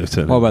back. What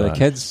about the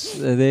kids?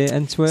 Are they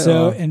into it?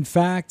 So, in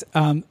fact,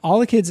 all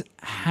the kids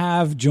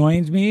have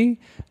joined me.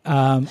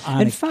 On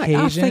occasion.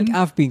 I think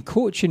I've been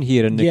coaching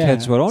here, and the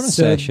kids were on a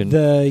session.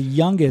 The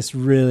youngest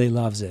really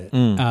loves it,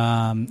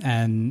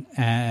 and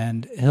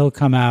he'll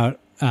come out.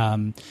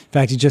 In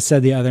fact, he just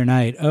said the other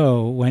night,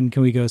 when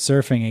can we go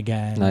surfing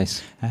again?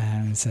 Nice.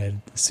 And I said,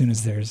 as soon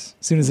as there's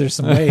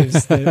some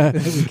waves that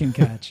we can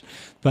catch.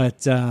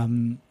 But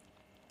so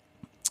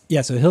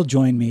he'll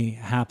join me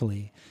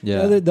happily.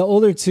 Yeah. The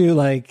older two,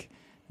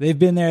 they've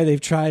been there,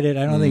 they've tried it.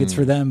 I don't think it's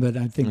for them, but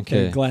I think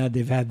they're glad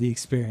they've had the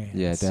experience.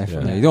 Yeah,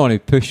 definitely. Yeah. You don't want to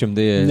push them,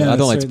 do you? No, I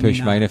don't like to push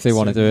not. mine. If they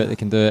want to do it, they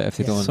can do it. If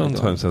they don't,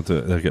 sometimes they'll do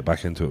it. They'll get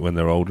back into it when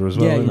they're older as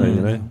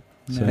well.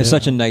 It's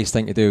such a nice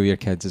thing to do with your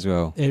kids as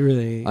well. It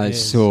really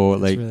is. So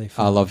it's really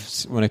fun. I love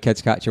when a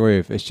kids catch a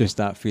wave. It's just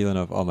that feeling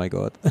of, oh my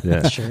God.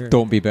 Yeah. Sure.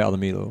 Don't be better than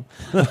me though.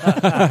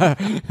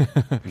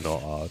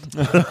 Not hard.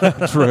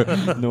 True.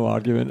 No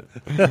argument.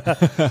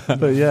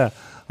 But yeah,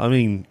 I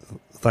mean,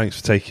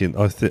 thanks for taking.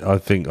 I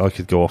think I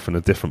could go off in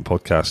a different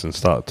podcast and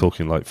start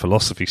talking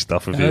philosophy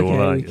stuff with you all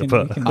night.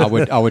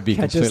 I would be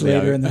catch completely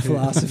us later out. in the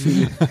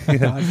philosophy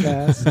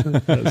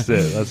podcast.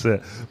 That's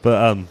it.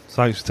 But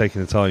thanks for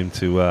taking the time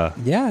to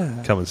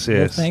come and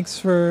see us. Thanks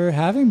for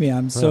having me.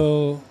 I'm just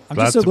so be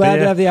glad to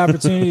here. have the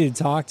opportunity to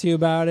talk to you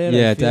about it.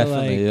 Yeah, I feel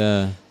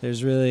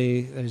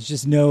definitely. There's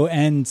just no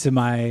end to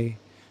my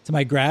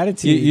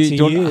gratitude. You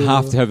don't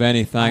have to have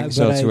any thanks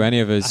to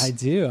any of us. I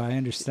do. I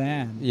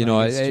understand.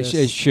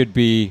 It should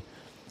be.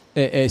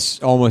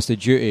 It's almost a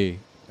duty.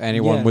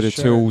 Anyone with the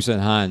tools in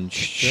hand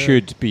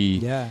should be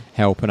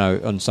helping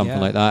out on something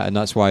like that, and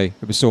that's why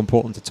it was so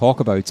important to talk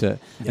about it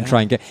and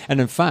try and get. And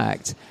in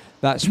fact,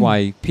 that's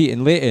why Pete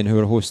and Leighton, who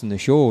are hosting the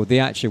show, they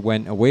actually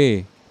went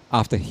away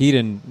after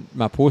hearing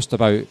my post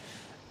about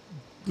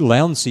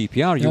learn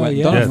CPR, you went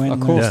and done a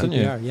course, didn't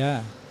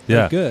you?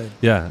 Yeah, good.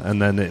 Yeah,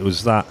 and then it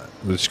was that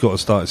Scott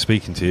started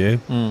speaking to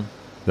you.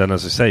 Then,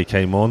 as I say, he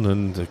came on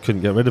and I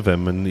couldn't get rid of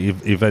him, and he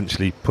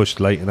eventually pushed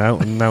Leighton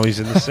out, and now he's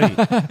in the seat.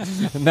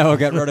 And now I'll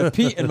get rid of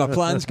Pete, and my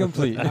plan's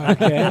complete.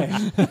 Okay.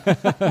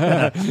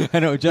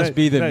 And it'll just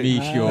be the me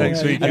show,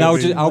 next week and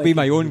I'll be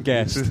my own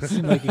guest.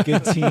 Seem like a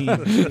good team.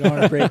 You don't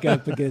want to break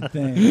up a good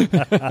thing.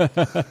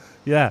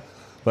 Yeah,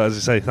 but as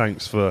I say,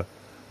 thanks for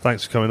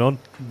coming on.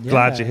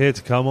 Glad you're here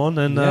to come on,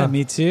 and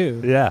me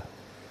too. Yeah.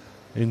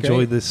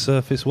 Enjoy this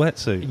surface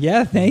wetsuit.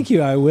 Yeah, thank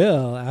you. I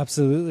will.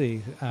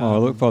 Absolutely. I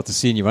look forward to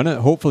seeing you in it,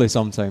 hopefully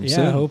sometime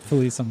soon. Yeah,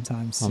 hopefully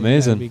sometime soon.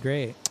 Amazing. That'd be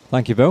great.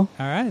 Thank you, Bill.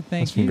 All right,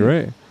 That's been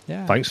great.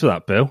 Yeah. Thanks for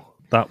that, Bill.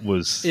 That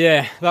was...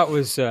 Yeah, that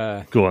was...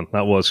 Go on,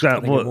 that was... I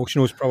think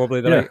emotional is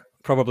probably the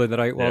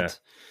right word.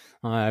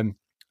 I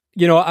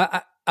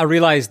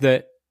realised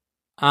that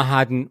I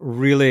hadn't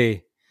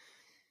really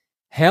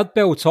heard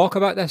Bill talk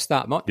about this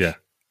that much. Yeah.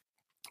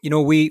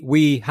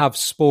 We have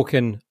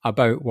spoken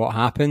about what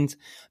happened,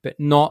 but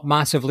not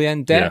massively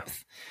in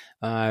depth.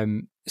 Yeah.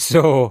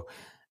 So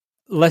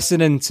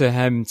listening to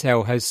him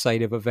tell his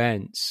side of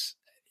events,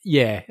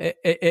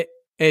 it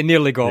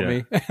nearly got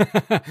me.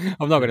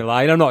 I'm not going to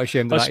lie. I'm not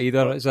ashamed of that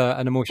either. It's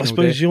an emotional I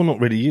suppose day. You're not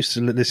really used to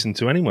listen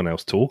to anyone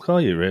else talk,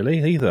 are you,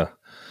 really, either?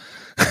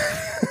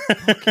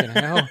 Fucking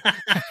hell.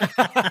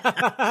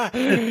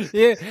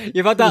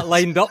 You've had that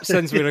lined up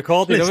since we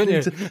recorded, haven't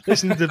you?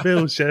 Listen to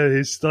Bill share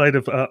his side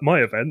of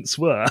my events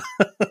were.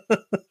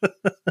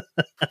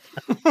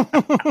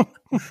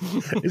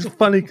 It's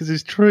funny because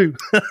it's true.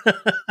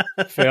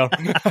 Fair.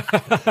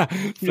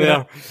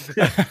 Yeah.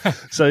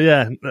 So,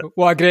 yeah.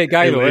 What a great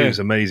guy, though. He was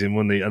amazing,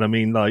 wasn't he? And I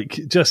mean, like,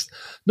 just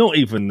not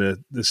even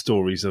the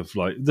stories of,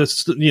 like,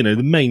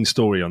 the main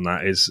story on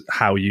that is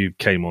how you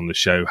came on the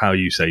show, how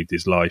you saved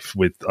his life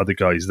with other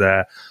guys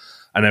there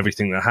and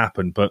everything that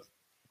happened. But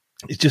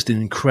he's just an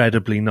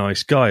incredibly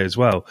nice guy as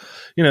well.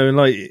 And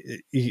like,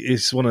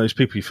 he's one of those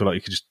people you feel like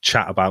you could just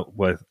chat about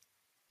with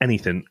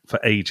anything for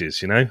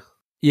ages,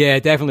 Yeah,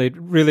 definitely.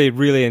 Really,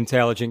 really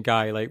intelligent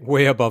guy, like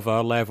way above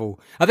our level.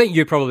 I think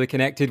you probably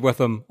connected with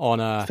him on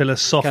a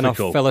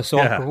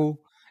philosophical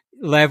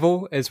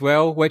level as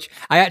well, which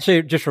I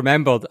actually just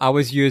remembered I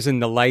was using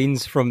the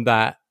lines from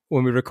that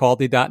when we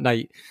recorded that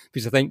night,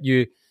 because I think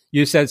you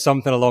said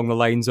something along the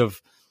lines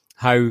of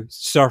how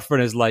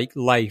surfing is like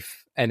life.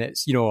 And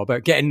it's,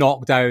 about getting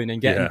knocked down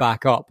and getting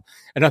back up.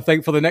 And I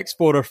think for the next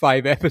 4 or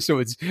 5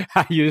 episodes,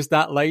 I used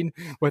that line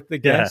with the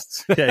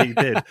guests. Yeah, you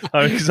did.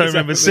 Because I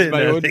remember sitting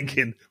there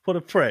thinking, what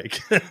a prick.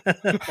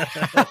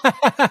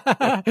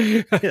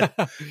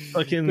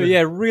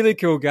 Really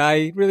cool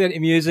guy, really into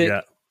music.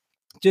 Yeah.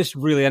 Just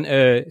really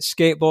into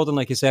skateboarding,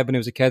 like I said, when he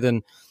was a kid,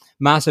 and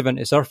massive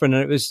into surfing.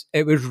 And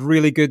it was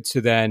really good to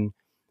then...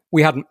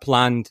 We hadn't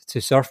planned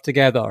to surf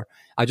together.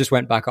 I just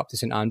went back up to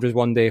St Andrews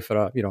one day for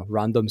a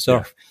random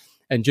surf. Yeah.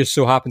 And just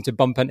so happened to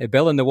bump into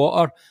Bill in the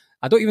water.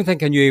 I don't even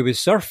think I knew he was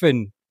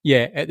surfing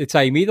yet at the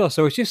time either.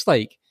 So it's just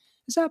like,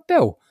 is that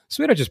Bill? I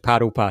swear I just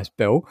paddled past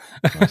Bill.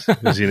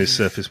 Was he in his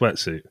surface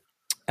wetsuit?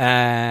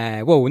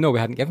 No, we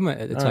hadn't given him it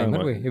at the time,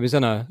 had we? He was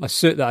in a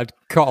suit that I'd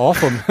cut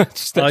off him,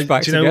 stitched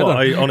back together. Do you know what?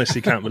 I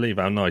honestly can't believe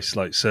how nice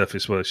like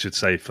surface wear should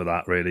say for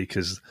that, really,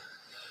 because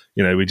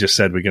we just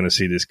said we're going to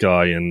see this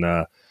guy, and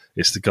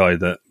it's the guy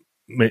that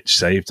Mitch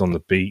saved on the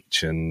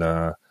beach, and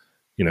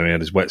he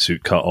had his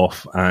wetsuit cut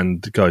off,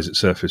 and the guys at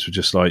Surface were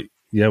just like,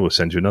 "Yeah, we'll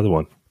send you another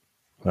one."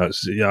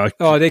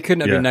 They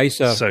couldn't have been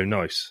nicer. So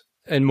nice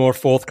and more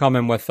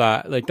forthcoming with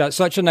that. Like, that's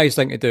such a nice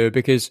thing to do,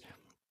 because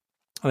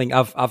I think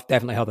I've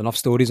definitely heard enough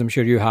stories, I'm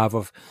sure you have,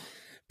 of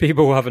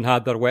people who haven't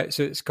had their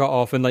wetsuits cut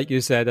off, and like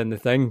you said in the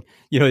thing,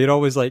 you're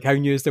always like, how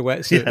new is the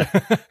wetsuit?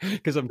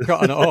 Because I'm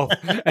cutting it off.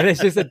 And it's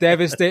just a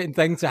devastating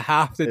thing to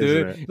have to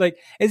do. Like,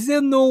 is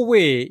there no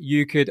way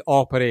you could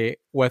operate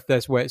with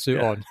this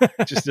wetsuit on?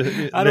 Just a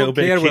little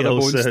bit of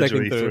keyhole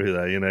surgery through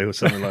there, or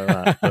something like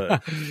that.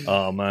 But,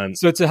 oh, man.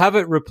 So to have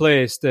it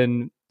replaced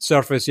in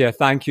Surface,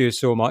 thank you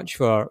so much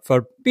for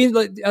being,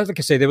 like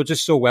I say, they were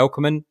just so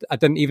welcoming. I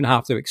didn't even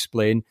have to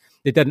explain.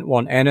 They didn't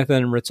want anything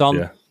in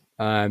return.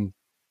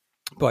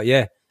 But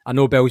I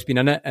know Bill's been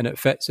in it, and it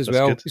fits as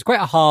well. Good. He's quite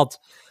a hard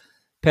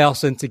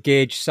person to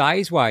gauge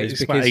size-wise.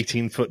 He's about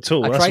 18 foot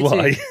tall, that's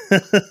why.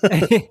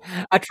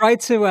 I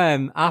tried to,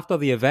 after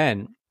the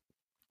event,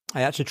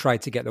 I actually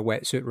tried to get the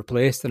wetsuit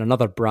replaced, and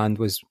another brand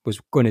was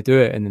going to do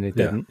it, and then they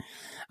didn't.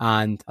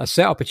 And I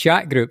set up a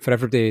chat group for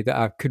everybody that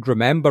I could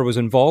remember was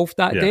involved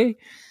that day,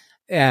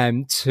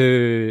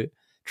 to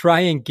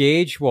try and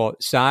gauge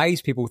what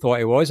size people thought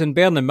he was. And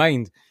bearing in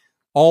mind,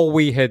 all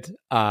we had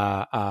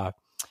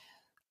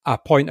a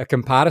point of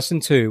comparison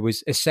to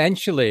was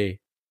essentially,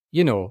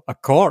 a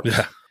corpse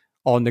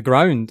on the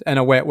ground in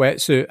a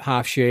wetsuit,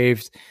 half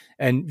shaved,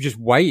 and just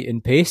white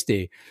and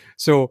pasty.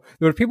 So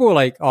there were people who were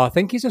like, "Oh, I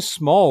think he's a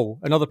small,"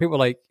 and other people were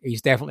like,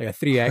 "He's definitely a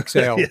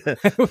 3XL."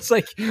 It was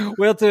like,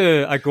 where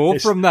do I go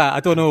from that?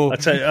 I don't know. I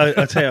tell you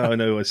how I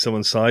know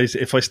someone's size.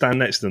 If I stand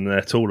next to them and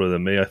they're taller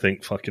than me, I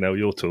think, fucking hell,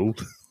 you're tall.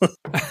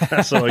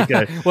 That's how I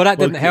go. Well, that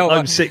didn't help.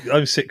 I'm 6'2",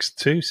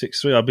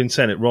 6'3". I've been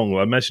saying it wrong.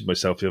 I measured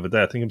myself the other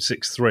day. I think I'm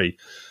 6'3",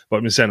 but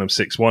I've been saying I'm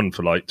 6'1"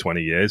 for like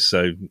 20 years.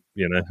 So,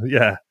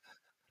 yeah.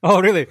 Oh,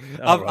 really?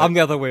 Right. I'm the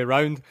other way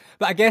around.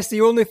 But I guess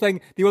the only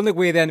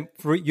way then,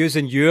 for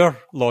using your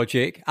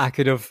logic, I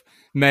could have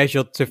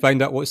measured to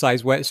find out what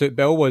size wetsuit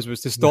Bill was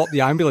to stop the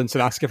ambulance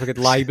and ask if I could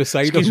lie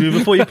beside him. Excuse me,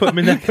 before you put him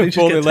in there, can you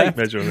just get a tape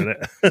measure a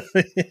minute?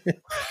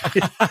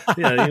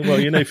 Yeah,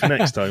 well, for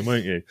next time,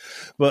 won't you?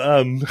 But,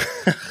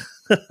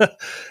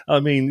 I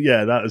mean,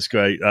 yeah, that was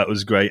great. That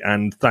was great.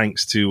 And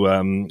thanks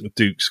to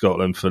Duke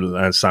Scotland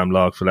for Sam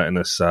Lark for letting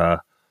us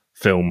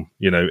film,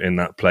 in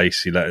that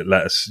place. He let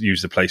us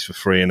use the place for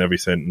free and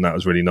everything, and that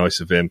was really nice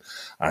of him.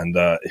 And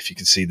if you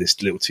can see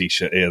this little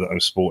t-shirt here that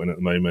I'm sporting at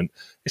the moment,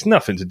 it's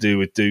nothing to do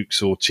with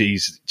Duke's or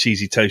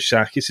Cheesy Toast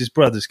Shack. It's his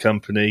brother's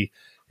company.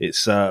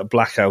 It's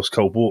Black House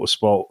Cold Water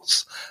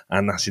Sports,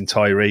 and that's in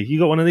Tyree. You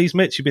got one of these,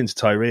 Mitch? You've been to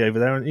Tyree over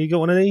there, haven't you?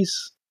 Got one of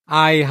these?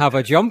 I have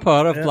a jumper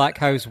of Black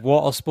House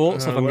Water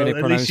Sports, if I'm going to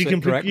pronounce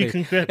it correctly. You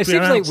can it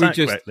seems like we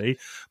just correctly,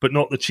 but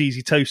not the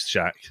Cheesy Toast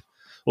Shack.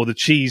 Or the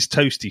Cheese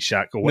Toasty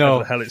Shack, or whatever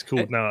the hell it's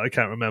called now. I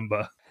can't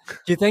remember.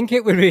 Do you think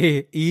it would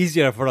be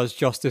easier for us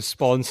just to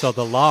sponsor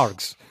the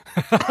Largs?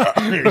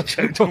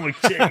 Choked on my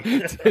tea.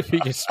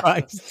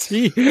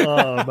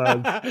 Oh,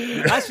 man.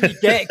 That's what you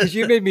get, because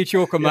you made me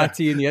choke on my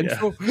tea in the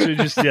intro. So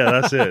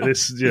that's it.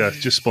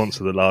 Just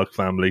sponsor the Larg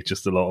family,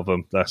 just a lot of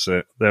them. That's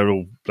it. They're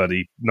all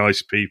bloody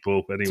nice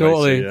people.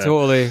 Anyway,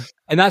 Totally.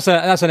 And that's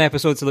an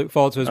episode to look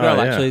forward to as well,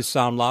 actually,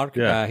 Sam Lark.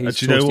 Yeah. He's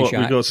do you know what? Shack.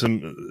 We've got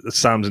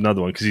Sam's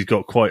another one, because he's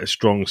got quite a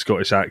strong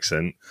Scottish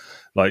accent.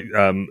 Like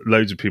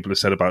loads of people have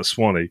said about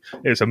Swanee.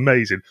 It was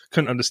amazing.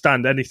 Couldn't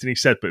understand anything he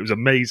said, but it was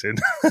amazing.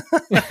 Do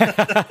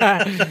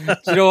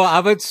you know what?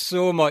 I've had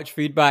so much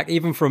feedback,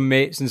 even from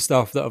mates and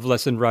stuff that have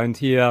listened round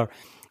here,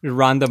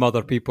 random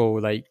other people,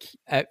 like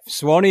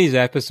Swanee's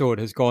episode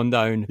has gone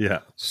down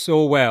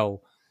so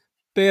well.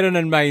 Bearing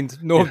in mind,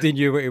 nobody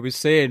knew what he was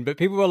saying, but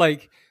people were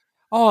like,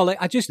 "Oh, it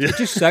just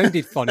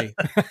sounded funny."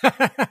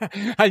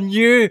 I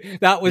knew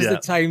that was the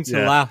time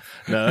to laugh.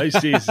 No, he's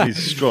a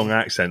strong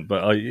accent,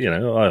 but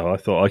I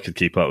thought I could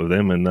keep up with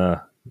him, and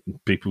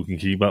people can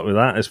keep up with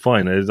that. It's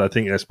fine. I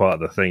think that's part of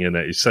the thing, isn't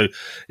it?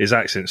 His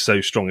accent's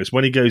so strong. It's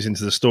when he goes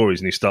into the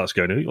stories and he starts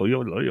going, "Oh,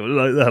 you're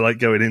like that," like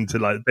going into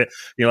like a bit.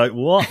 You're like,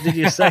 "What did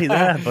you say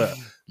there?" But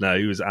no,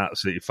 he was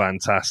absolutely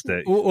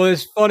fantastic. Well,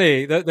 it's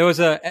funny. There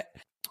was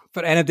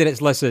for anybody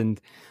that's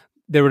listened,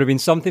 there would have been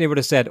something he would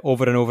have said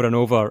over and over and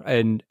over.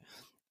 And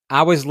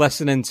I was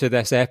listening to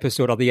this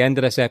episode, or the end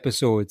of this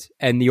episode,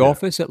 in the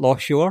office at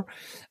Lost Shore.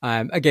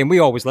 Again, we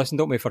always listen,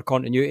 don't we, for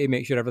continuity,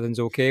 make sure everything's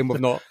okay, and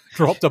we've not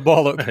dropped a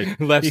bollock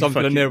and left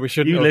something in there we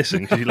shouldn't have. You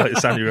listen because you like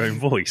the sound of your own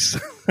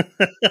voice.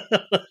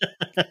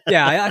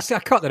 Yeah, I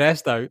cut the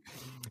rest out.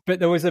 But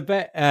there was a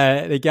bit,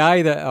 the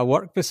guy that I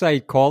worked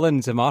beside,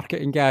 Collins, the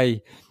marketing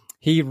guy,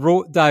 he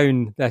wrote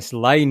down this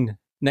line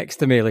next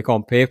to me, like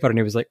on paper, and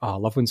he was like, "Oh, I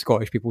love when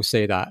Scottish people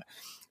say that."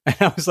 And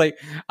I was like,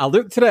 I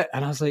looked at it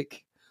and I was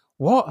like,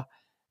 "What?"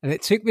 And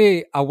it took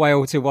me a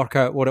while to work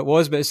out what it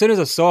was, but as soon as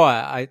I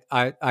saw it,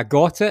 I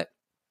got it.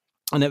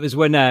 And it was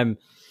when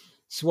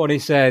Swanee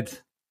said,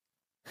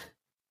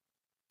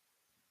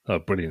 "Oh,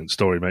 brilliant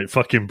story, mate!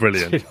 Fucking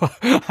brilliant."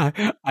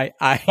 I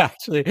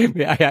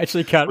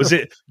actually can't. Was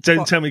it?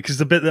 Don't tell me, because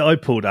the bit that I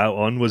pulled out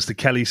on was the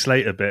Kelly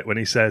Slater bit when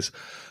he says,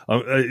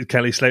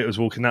 "Kelly Slater was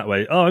walking that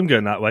way. Oh, I'm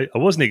going that way. I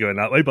wasn't going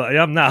that way, but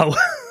I am now."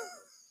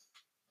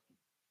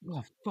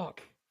 Oh,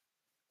 fuck.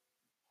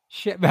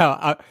 Shit,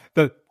 well,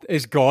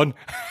 it's gone.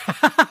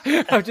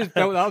 I've just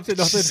built that up to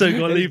nothing. So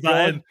got to leave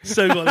that in.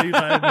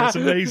 That's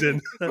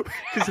amazing.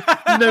 Because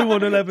no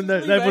one will ever know.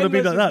 Everyone will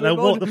be like that. Now,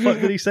 what the fuck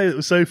did he say that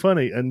was so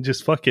funny? And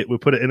just fuck it, we'll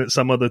put it in at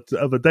some other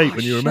date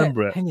when you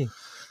remember it.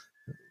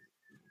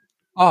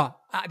 Oh,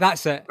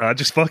 that's it.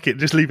 Just fuck it.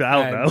 Just leave it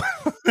out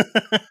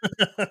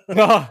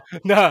now.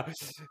 No.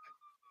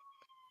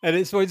 And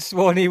it's when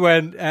Swanee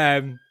went,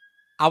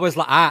 I was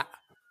like, "Ah."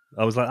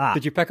 I was like, "Ah."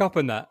 Did you pick up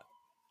on that?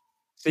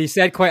 So he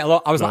said quite a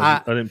lot. I was like,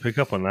 "Ah." I didn't pick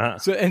up on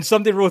that. So, and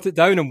somebody wrote it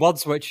down in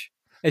words, which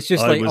it's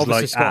just like obviously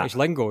like, Scottish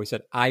lingo. He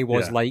said, "I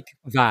was like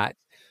that."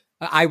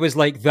 I was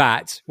like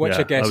that, which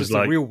I guess is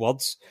the real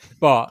words,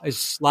 but is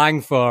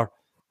slang for.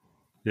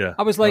 Yeah,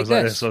 I was like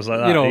this. I was like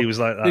that. He was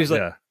like that. He was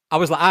like, I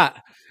was like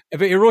that.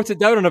 But he wrote it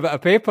down on a bit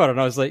of paper,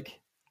 and I was like,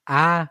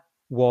 "I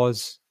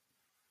was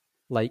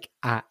like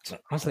at."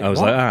 I was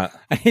like that.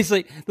 And he's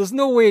like, "There's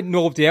no way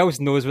nobody else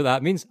knows what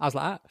that means." I was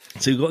like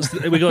that. So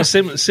we got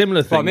a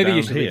similar thing. Well, maybe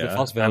you should read the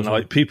first version. And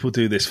like people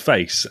do this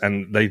face,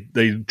 and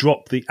they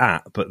drop the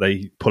 "at," but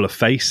they pull a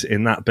face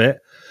in that bit.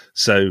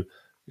 So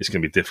it's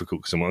going to be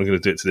difficult because I'm going to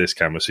do it to this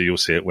camera, so you'll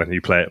see it when you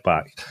play it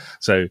back.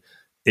 So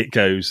it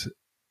goes,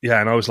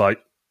 yeah, and I was like,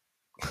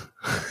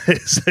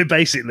 So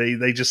basically,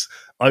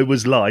 I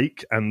was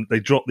like, and they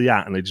drop the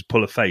at and they just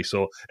pull a face,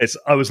 or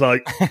I was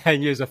like,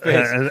 and use a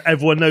face. And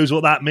everyone knows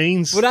what that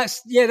means. Well,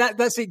 that's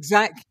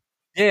exact.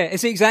 Yeah,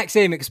 it's the exact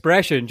same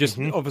expression, just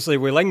obviously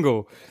with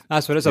lingo.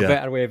 That's what it's a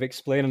better way of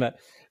explaining it.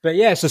 But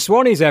yeah, so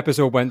Swanee's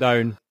episode went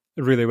down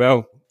really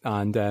well.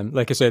 And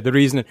like I said, the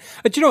reason...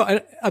 Do you know,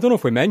 I don't know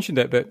if we mentioned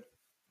it, but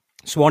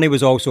Swanee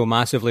was also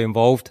massively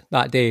involved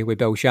that day with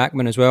Bill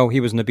Shackman as well.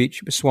 He was on the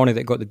beach. It was Swanee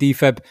that got the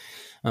defib.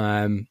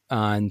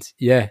 And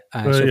yeah, so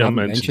I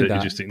mentioned that.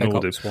 You just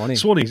ignored him.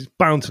 Swanee's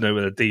bound to know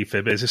where the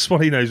defib is.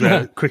 Swanee knows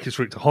where the quickest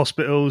route to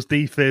hospitals,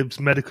 defibs,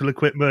 medical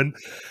equipment,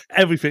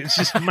 everything. It's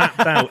just mapped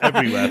out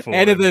everywhere for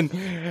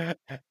him.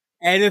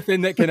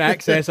 Anything that can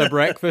access a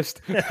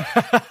breakfast.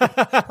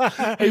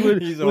 It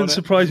wouldn't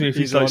surprise me if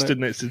he's like stood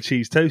next to the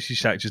Cheese Toasty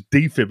Shack just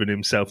defibbing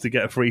himself to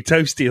get a free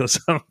toasty or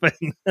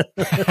something.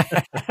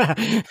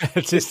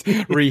 Just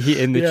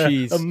reheating the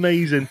cheese.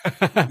 Amazing.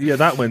 Yeah,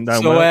 that went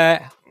down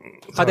well.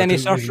 Had any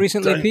surf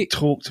recently, Pete?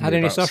 Talk to me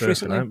about surfing.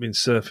 Recently? I haven't been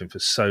surfing for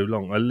so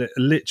long. I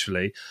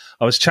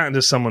was chatting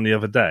to someone the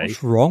other day.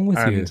 What's wrong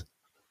with you?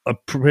 I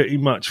pretty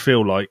much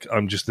feel like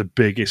I'm just the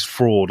biggest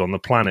fraud on the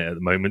planet at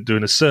the moment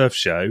doing a surf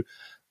show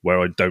where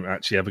I don't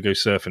actually ever go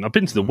surfing. I've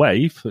been to the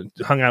Wave,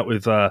 hung out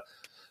with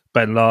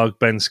Ben Larg,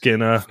 Ben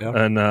Skinner,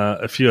 and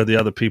a few of the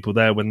other people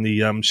there when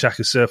the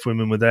Shaka Surf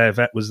women were there.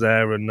 Vet was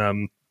there,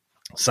 and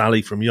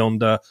Sally from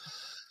Yonder.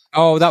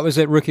 Oh, that was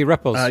at Rookie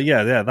Ripples.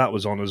 Yeah, that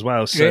was on as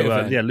well.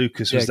 So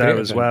Lucas was there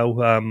as well.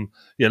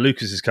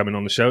 Lucas is coming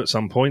on the show at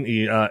some point.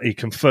 He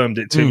confirmed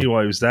it to me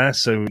while I was there.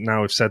 So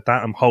now I've said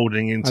that, I'm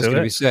holding into it. That's going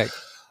to be sick.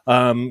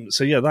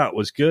 So yeah, that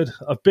was good.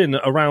 I've been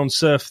around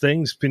surf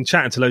things, been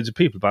chatting to loads of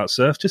people about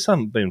surf, just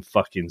haven't been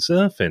fucking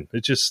surfing.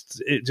 It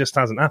just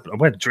hasn't happened. I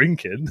went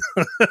drinking.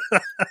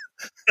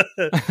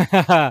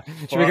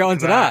 Should we get on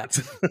to that?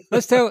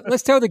 Let's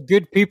tell the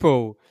good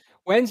people,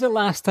 when's the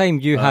last time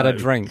you had a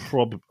drink?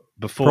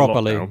 Before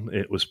lockdown,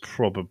 it was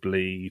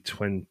probably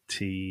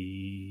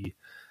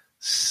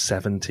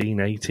 2017,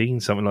 18,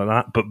 something like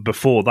that. But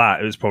before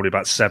that, it was probably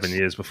about 7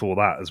 years before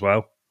that as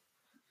well.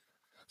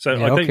 So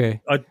I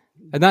think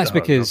and that's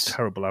because I'm a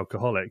terrible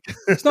alcoholic.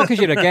 It's not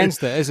because you're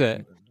against it, is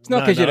it? It's not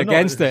because you're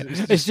against it.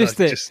 It's just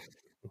that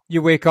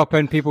you wake up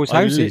in people's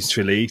houses. I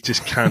literally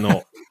just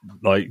cannot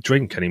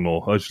drink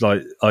anymore. I've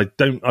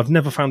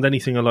never found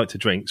anything I like to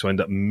drink, so I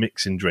end up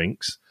mixing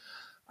drinks,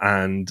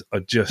 and I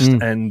just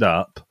end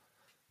up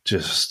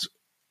just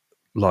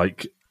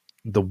like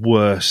the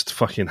worst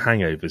fucking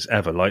hangovers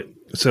ever.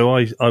 So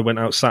I went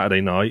out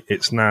Saturday night.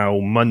 It's now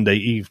Monday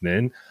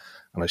evening.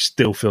 And I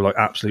still feel like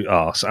absolute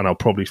arse, and I'll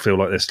probably feel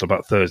like this till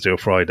about Thursday or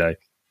Friday.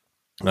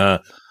 Yeah,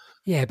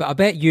 but I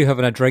bet you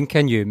having a drink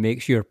in you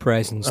makes your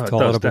presence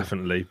tolerable. It does,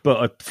 definitely.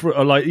 But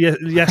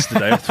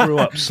yesterday, I threw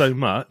up so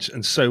much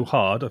and so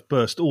hard, I've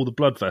burst all the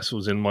blood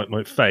vessels in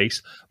my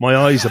face. My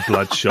eyes are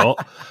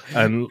bloodshot,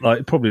 and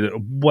probably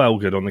well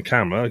good on the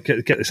camera.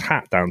 Get this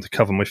hat down to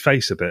cover my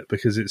face a bit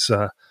because it was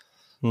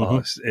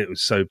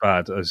so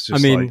bad. I was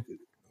just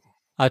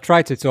I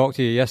tried to talk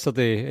to you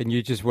yesterday, and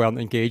you just weren't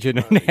engaging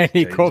in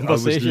any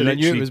conversation. I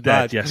knew it was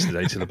bad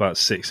yesterday till about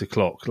 6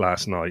 o'clock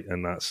last night,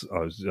 and but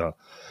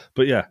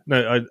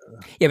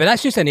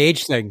that's just an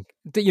age thing.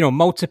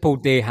 Multiple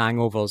day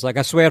hangovers. Like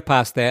I swear,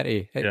 past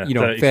 30, 30,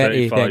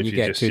 then you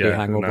get 2 day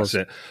hangovers. That's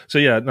it. So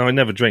I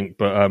never drink,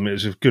 but it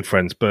was a good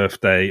friend's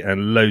birthday,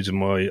 and loads of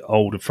my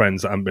older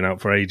friends that haven't been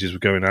out for ages were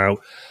going out,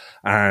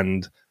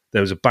 and there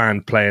was a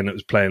band playing that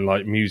was playing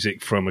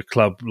music from a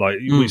club.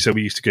 So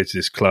we used to go to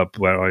this club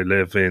where I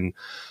live in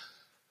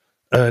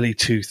early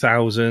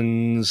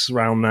 2000s,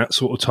 around that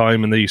sort of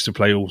time. And they used to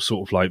play all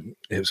sort of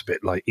it was a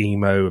bit like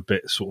emo, a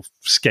bit sort of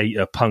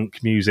skater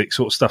punk music,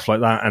 sort of stuff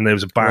like that. And there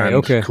was a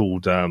band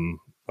called, I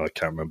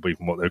can't remember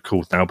even what they were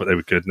called now, but they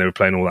were good. And they were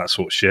playing all that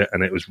sort of shit.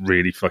 And it was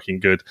really fucking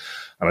good.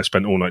 And I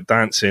spent all night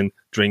dancing,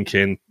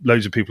 drinking.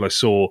 Loads of people I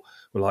saw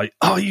were like,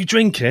 "Oh, are you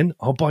drinking?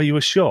 I'll buy you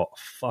a shot."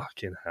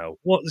 Fucking hell.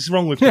 What is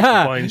wrong with people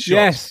buying shots?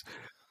 Yes.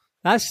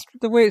 That's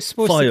the way it's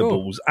supposed to go.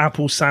 Fireballs,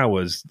 apple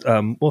sours.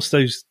 What's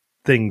those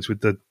things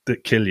that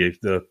kill you?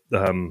 The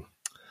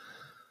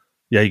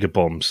Jaeger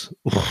bombs.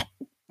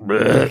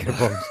 Jaeger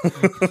bombs.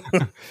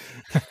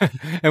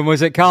 And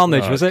was it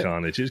Carnage, was it?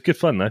 Carnage. It was good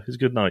fun, though. It was a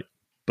good night.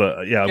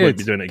 But I won't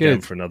be doing it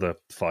again for another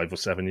 5 or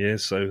 7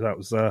 years. So that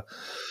was...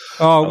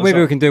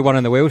 maybe we can do one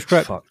on the Wales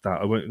trip. Fuck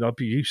that. I'd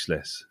be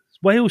useless.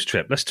 Wales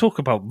trip. Let's talk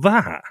about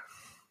that.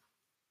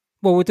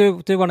 Well, we'll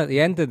do one at the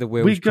end of the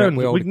Wales trip.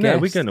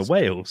 We're going to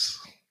Wales.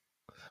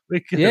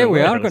 We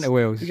are going to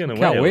Wales.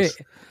 Can't wait.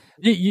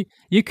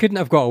 You couldn't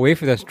have got away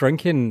for this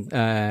drinking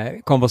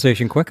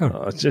conversation quicker.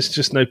 It's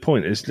just no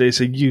point.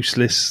 It's a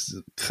useless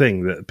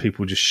thing that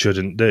people just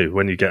shouldn't do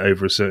when you get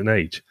over a certain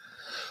age.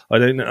 I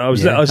don't know.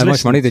 How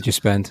much money did you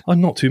spend?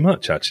 Not too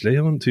much, actually.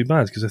 I wasn't too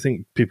bad because I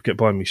think people get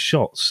buying me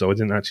shots, so I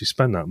didn't actually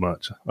spend that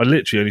much. I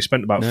literally only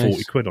spent about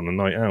 40 quid on a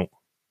night out.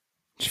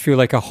 feel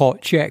like a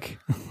hot chick,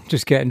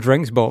 just getting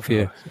drinks bought for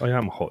you. I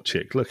am a hot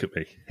chick. Look at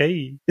me.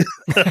 Hey.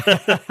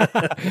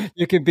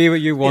 You can be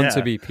what you want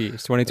to be, Pete.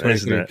 It's 2023.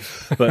 Isn't it?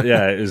 But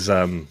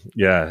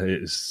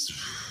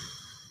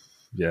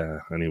yeah,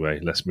 anyway,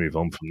 let's move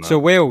on from that. So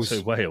Wales.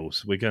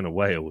 We're going to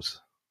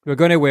Wales. We're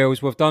going to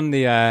Wales. We've done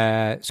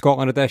the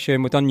Scotland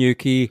edition. We've done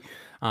Newquay.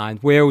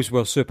 And Wales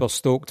we're super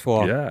stoked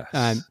for.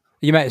 Yes.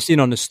 You might have seen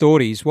on the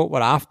stories, what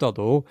we're after,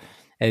 though,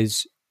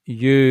 is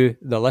you,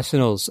 the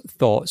listeners'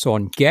 thoughts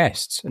on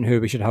guests and who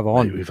we should have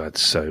on. Mate, we've had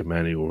so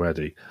many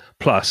already.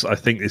 Plus, I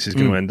think this is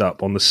going to end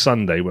up on the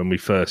Sunday when we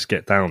first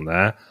get down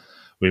there.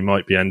 We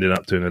might be ending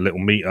up doing a little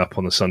meet up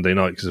on the Sunday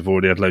night because I've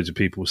already had loads of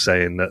people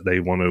saying that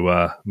they want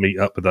to meet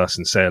up with us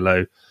and say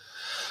hello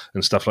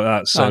and stuff like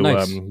that. So,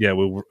 nice.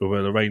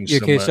 We'll arrange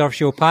UK Surf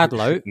Show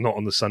paddle out. Not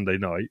on the Sunday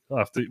night.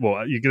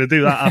 You're going to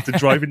do that after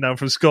driving down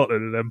from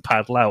Scotland and then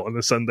paddle out on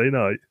the Sunday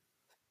night?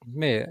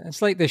 Mate,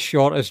 it's like the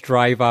shortest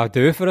drive I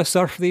do for a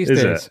surf these days.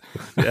 Is it?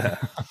 Yeah.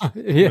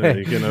 Yeah.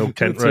 You're going to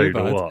Kent Road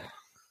or what?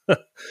 Mate,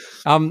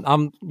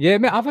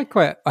 I've had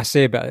quite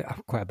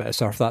a bit of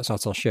surf, that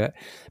sort of shit.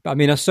 But I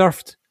mean, I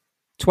surfed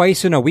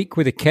twice in a week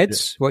with the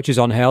kids, which is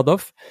unheard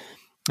of.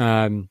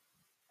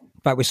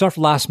 But we surfed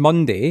last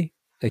Monday,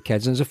 the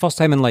kids, and it was the first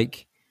time in 2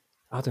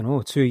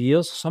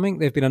 years or something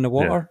they've been in the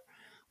water,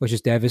 which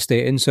is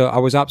devastating. So I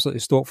was absolutely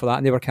stoked for that,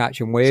 and they were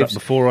catching waves. Is that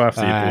before or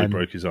after your boy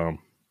broke his arm?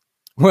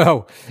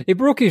 Well, he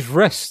broke his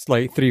wrist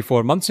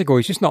 3-4 months ago.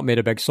 He's just not made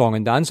a big song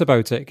and dance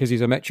about it because he's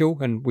a Mitchell,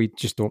 and we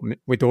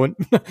don't.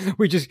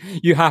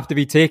 You have to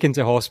be taken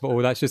to hospital.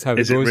 That's just how it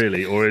goes. Is it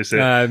really, or is it?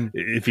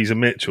 If he's a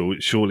Mitchell,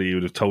 surely he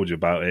would have told you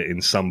about it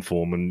in some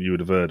form, and you would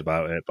have heard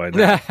about it by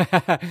now.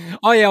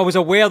 Oh yeah, I was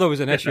aware there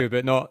was an issue,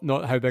 but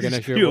not how big an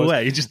issue it was. You were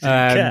aware, you just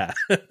didn't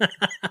care.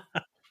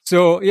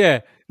 So yeah,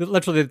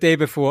 literally the day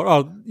before,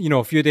 or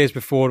a few days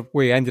before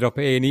we ended up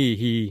at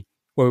A&E,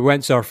 we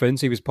went surfing,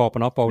 so he was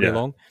popping up all day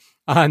long.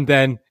 And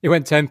then he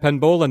went 10-pin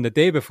bowling the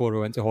day before we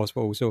went to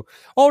hospital. So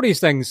all these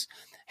things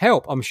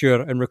help, I'm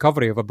sure, in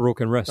recovery of a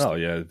broken wrist. Oh,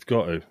 yeah, it's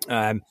got to.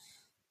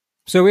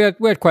 So we had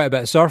quite a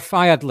bit of surf.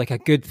 I had a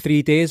good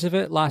 3 days of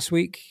it last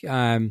week.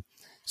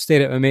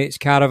 Stayed at my mate's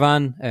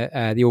caravan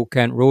at the Old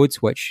Kent Road,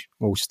 which,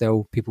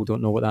 still, people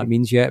don't know what that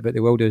means yet, but they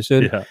will do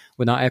soon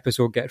when that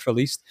episode gets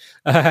released.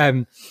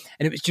 And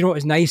it was, it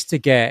was nice to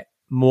get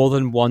more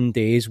than 1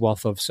 day's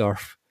worth of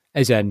surf.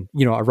 As in,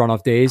 a run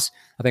of days.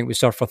 I think we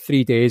surfed for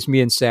 3 days,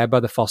 me and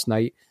Seba the first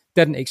night.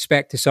 Didn't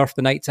expect to surf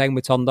the night time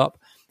we turned up,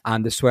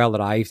 and the swell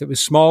arrived. It was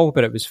small,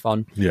 but it was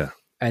fun. Yeah.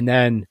 And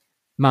then,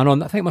 I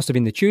think it must have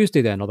been the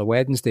Tuesday then, or the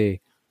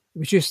Wednesday. It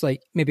was just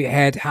maybe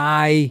head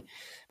high. It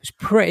was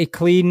pretty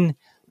clean,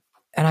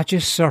 and I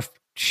just surfed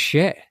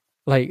shit.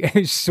 It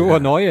was so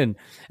annoying.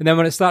 And then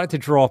when it started to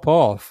drop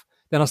off,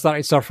 then I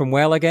started surfing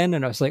well again,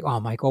 and I was like,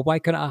 oh my God, why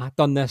couldn't I have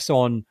done this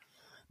on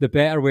the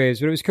better waves?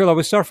 But it was cool. I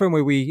was surfing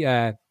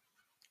with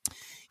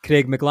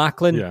Craig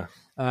McLachlan,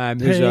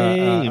 who's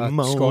a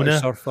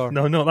Scottish surfer.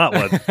 No, not that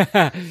one.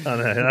 Oh,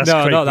 no, that's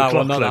no, Craig not that McLachlan,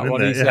 one. Not that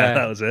one. He's,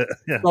 that was it.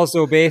 Yeah.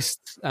 Also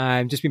based,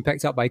 just been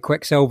picked up by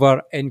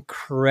Quicksilver.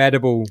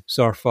 Incredible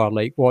surfer.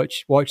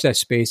 Watch this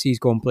space. He's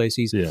going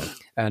places. Yeah.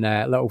 And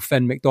little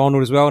Finn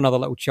McDonald as well, another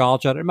little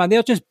charger. And man,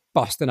 they're just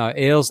busting out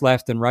airs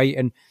left and right,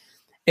 and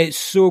it's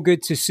so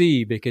good to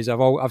see because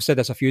I've said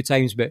this a few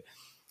times, but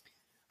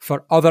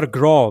for other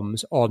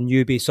Groms or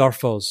newbie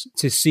surfers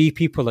to see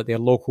people at their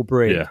local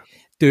break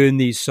doing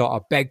these sort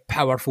of big,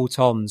 powerful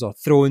turns or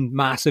throwing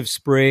massive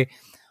spray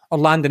or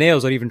landing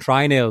airs or even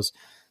trying airs,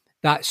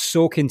 that's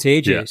so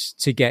contagious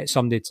to get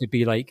somebody to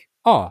be like,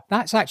 oh,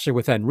 that's actually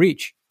within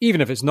reach. Even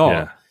if it's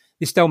not,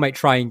 they still might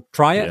try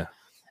it. Yeah.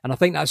 And I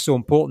think that's so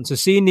important. So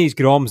seeing these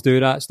Groms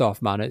do that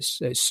stuff, man, it's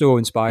so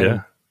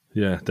inspiring.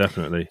 Yeah,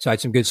 definitely. So I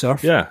had some good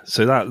surf. Yeah,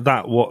 so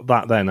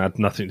that then had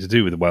nothing to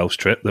do with the Welsh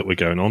trip that we're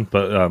going on,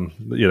 but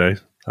that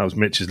was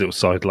Mitch's little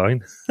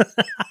sideline.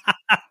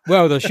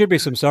 Well, there should be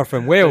some surf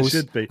in Wales.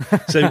 There should be.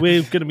 So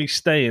we're going to be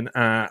staying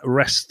at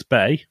Rest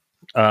Bay,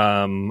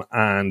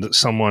 and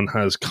someone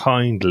has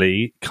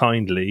kindly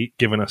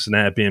given us an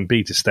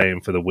Airbnb to stay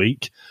in for the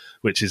week,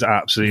 which is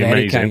absolutely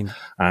Very amazing. kind.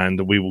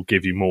 And we will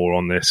give you more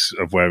on this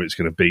of where it's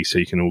going to be, so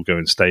you can all go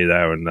and stay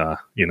there and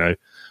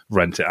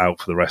rent it out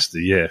for the rest of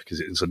the year because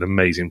it's an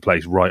amazing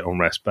place right on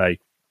Rest Bay.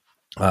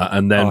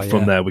 And then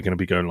from there, we're going to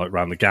be going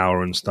around the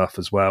Gower and stuff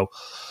as well.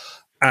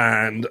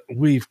 And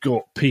we've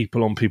got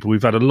people.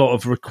 We've had a lot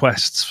of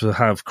requests to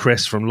have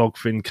Chris from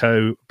Logfin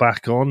Co.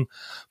 back on,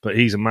 but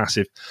he's a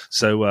massive.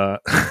 So we'll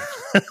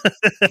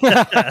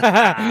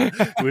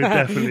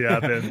definitely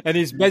have him. And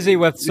he's busy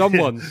with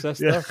someone,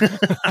 sister.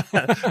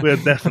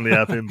 We'll definitely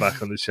have him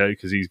back on the show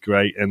because he's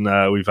great. And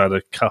we've had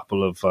a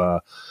couple of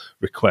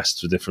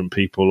requests for different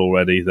people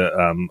already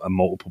that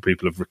multiple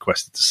people have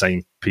requested the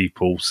same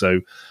people.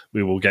 So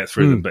we will get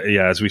through them. But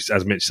yeah, as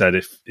Mitch said,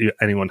 if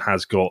anyone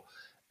has got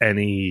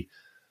any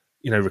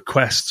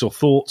requests or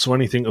thoughts or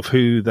anything of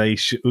who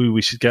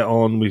we should get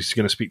on, we're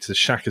going to speak to the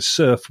Shaka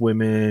Surf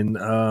women.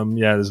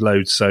 There's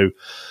loads. So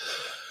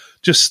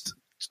just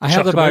I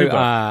heard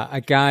about a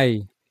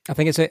guy I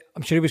think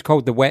I'm sure he was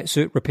called the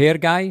wetsuit repair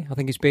guy. I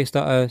think he's based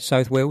out of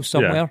South Wales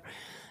somewhere. Yeah.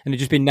 And it'd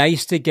just be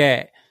nice to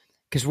get,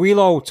 because we'll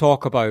all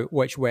talk about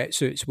which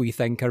wetsuits we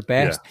think are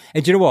best. Yeah.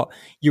 And do you know what?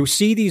 You'll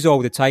see these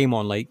all the time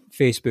on like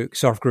Facebook,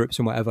 surf groups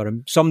and whatever.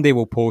 And someday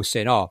we'll post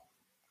saying,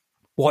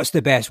 what's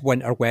the best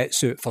winter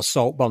wetsuit for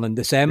Saltburn in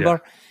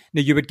December? Yeah.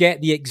 Now, you would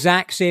get the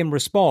exact same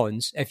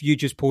response if you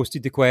just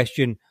posted the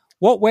question,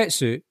 what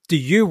wetsuit do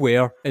you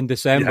wear in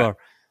December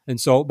in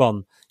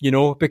Saltburn?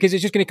 Because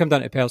it's just going to come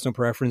down to personal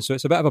preference. So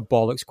it's a bit of a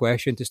bollocks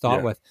question to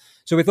start with.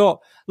 So we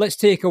thought, let's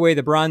take away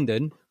the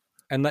branding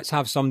and let's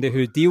have somebody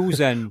who deals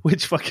in...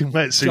 Which fucking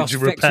wetsuit do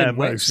you repair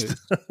most?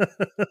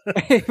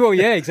 Well,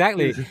 yeah,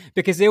 exactly.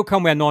 Because they'll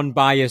come with a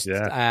non-biased,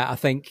 I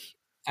think,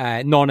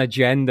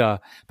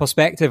 non-agenda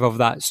perspective of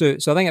that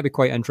suit. So I think it'd be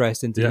quite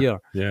interesting to hear.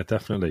 Yeah,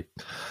 definitely.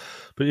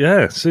 But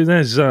yeah, so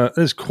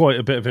there's quite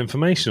a bit of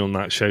information on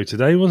that show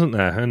today, wasn't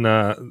there?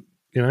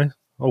 And,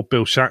 old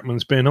Bill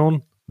Shackman's been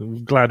on.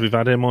 I'm glad we've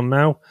had him on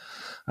now.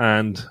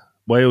 And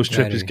Wales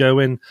trip is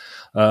going.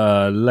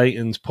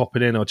 Leighton's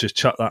popping in. I'll just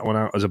chuck that one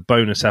out as a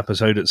bonus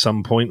episode at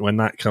some point when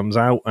that comes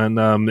out.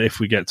 And if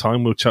we get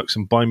time, we'll chuck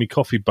some Buy Me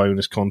Coffee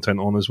bonus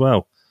content on as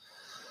well.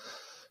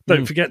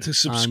 Don't forget to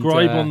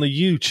subscribe on the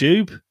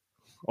YouTube.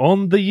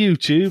 On the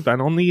YouTube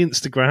and on the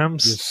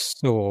Instagrams. You're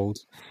so old.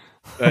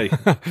 Hey,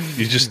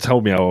 you just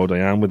told me how old I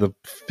am with a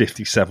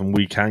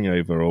 57-week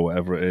hangover or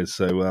whatever it is.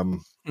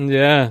 So,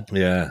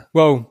 yeah.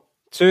 Well,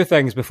 two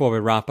things before we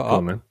wrap it up.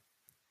 On,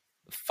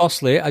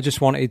 Firstly, I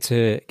just wanted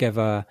to give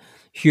a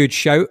huge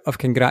shout of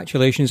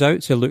congratulations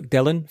out to Luke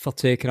Dillon for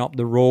taking up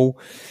the role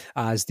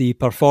as the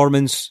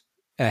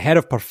head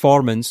of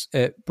performance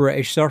at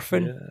British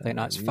Surfing. Yeah, I think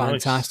that's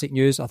fantastic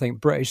news. I think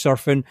British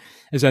Surfing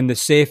is in the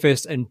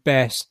safest and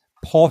best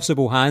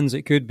possible hands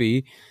it could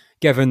be,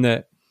 given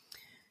that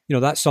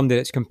that's somebody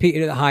that's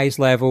competed at the highest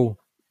level,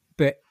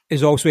 but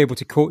is also able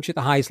to coach at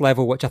the highest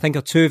level, which I think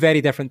are two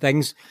very different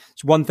things.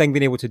 It's one thing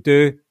being able to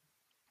do,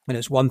 and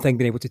it's one thing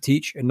being able to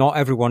teach, and not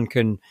everyone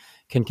can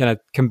kind of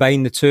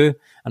combine the two.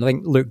 And I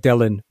think Luke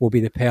Dillon will be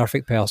the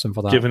perfect person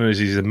for that. Given as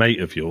he's a mate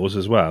of yours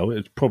as well,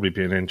 it'd probably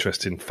be an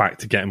interesting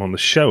fact to get him on the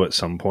show at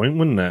some point,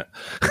 wouldn't it?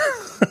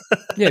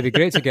 Yeah, it'd be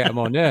great to get him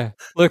on, yeah.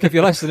 Luke, if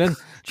you're listening,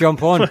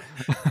 jump on.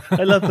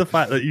 I love the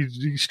fact that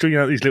you string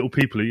out these little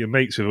people that you're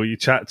mates with or you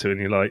chat to and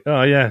you're like,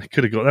 oh yeah,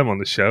 could have got them on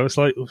the show. It's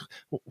like,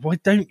 why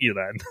don't you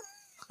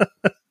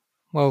then?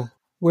 Well,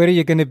 where are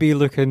you going to be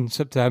looking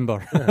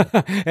September?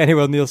 Yeah.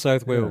 Anywhere near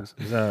South Wales.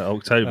 Yeah.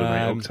 October,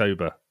 mate,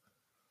 October.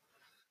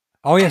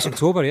 Oh yes,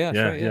 October, yeah.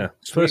 Yeah, right, yeah.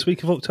 First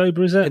week of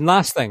October, is it? And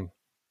last thing,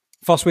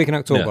 first week in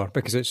October,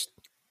 because it's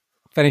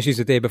finishes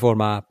the day before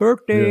my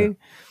birthday. Yeah.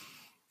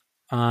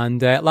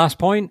 And last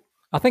point,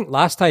 I think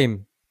last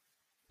time,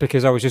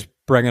 because I was just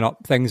bringing up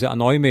things that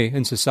annoy me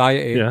in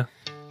society,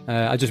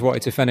 I just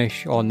wanted to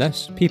finish on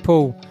this.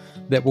 People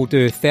that will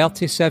do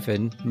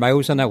 37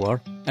 miles an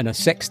hour in a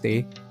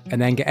 60 and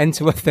then get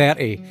into a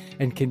 30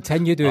 and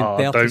continue doing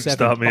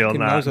 37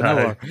 miles an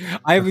hour.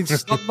 I've been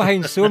stuck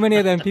behind so many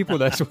of them people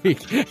this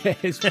week.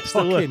 It's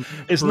fucking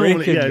it's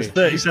normally, it's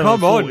 37 and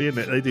 40,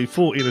 isn't it? They do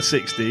 40 and a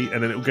 60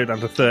 and then it'll go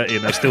down to 30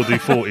 and they still do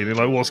 40 and you're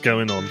like, what's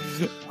going on?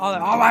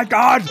 Oh my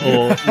God!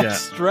 It's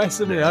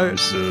stressing me out.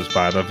 It's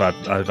bad. I've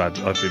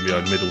been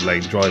behind middle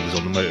lane drivers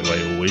on the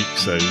motorway all week,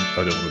 so I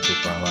don't want to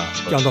talk about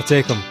that. Do you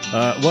undertake them?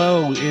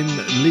 Well, in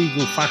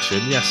legal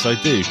fashion, yes,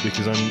 I do,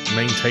 because I'm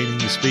maintaining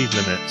the speed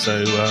limit.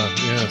 So,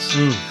 yes.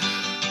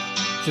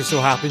 Just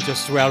so happens you're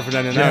swerving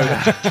in and out.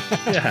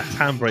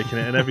 Handbraking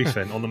it and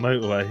everything on the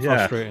motorway.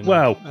 Yeah.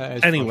 Well,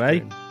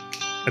 anyway,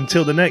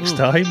 until the next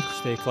time,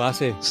 stay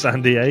classy.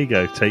 San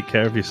Diego, take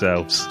care of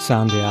yourselves.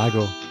 San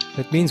Diego.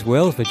 It means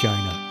well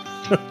vagina.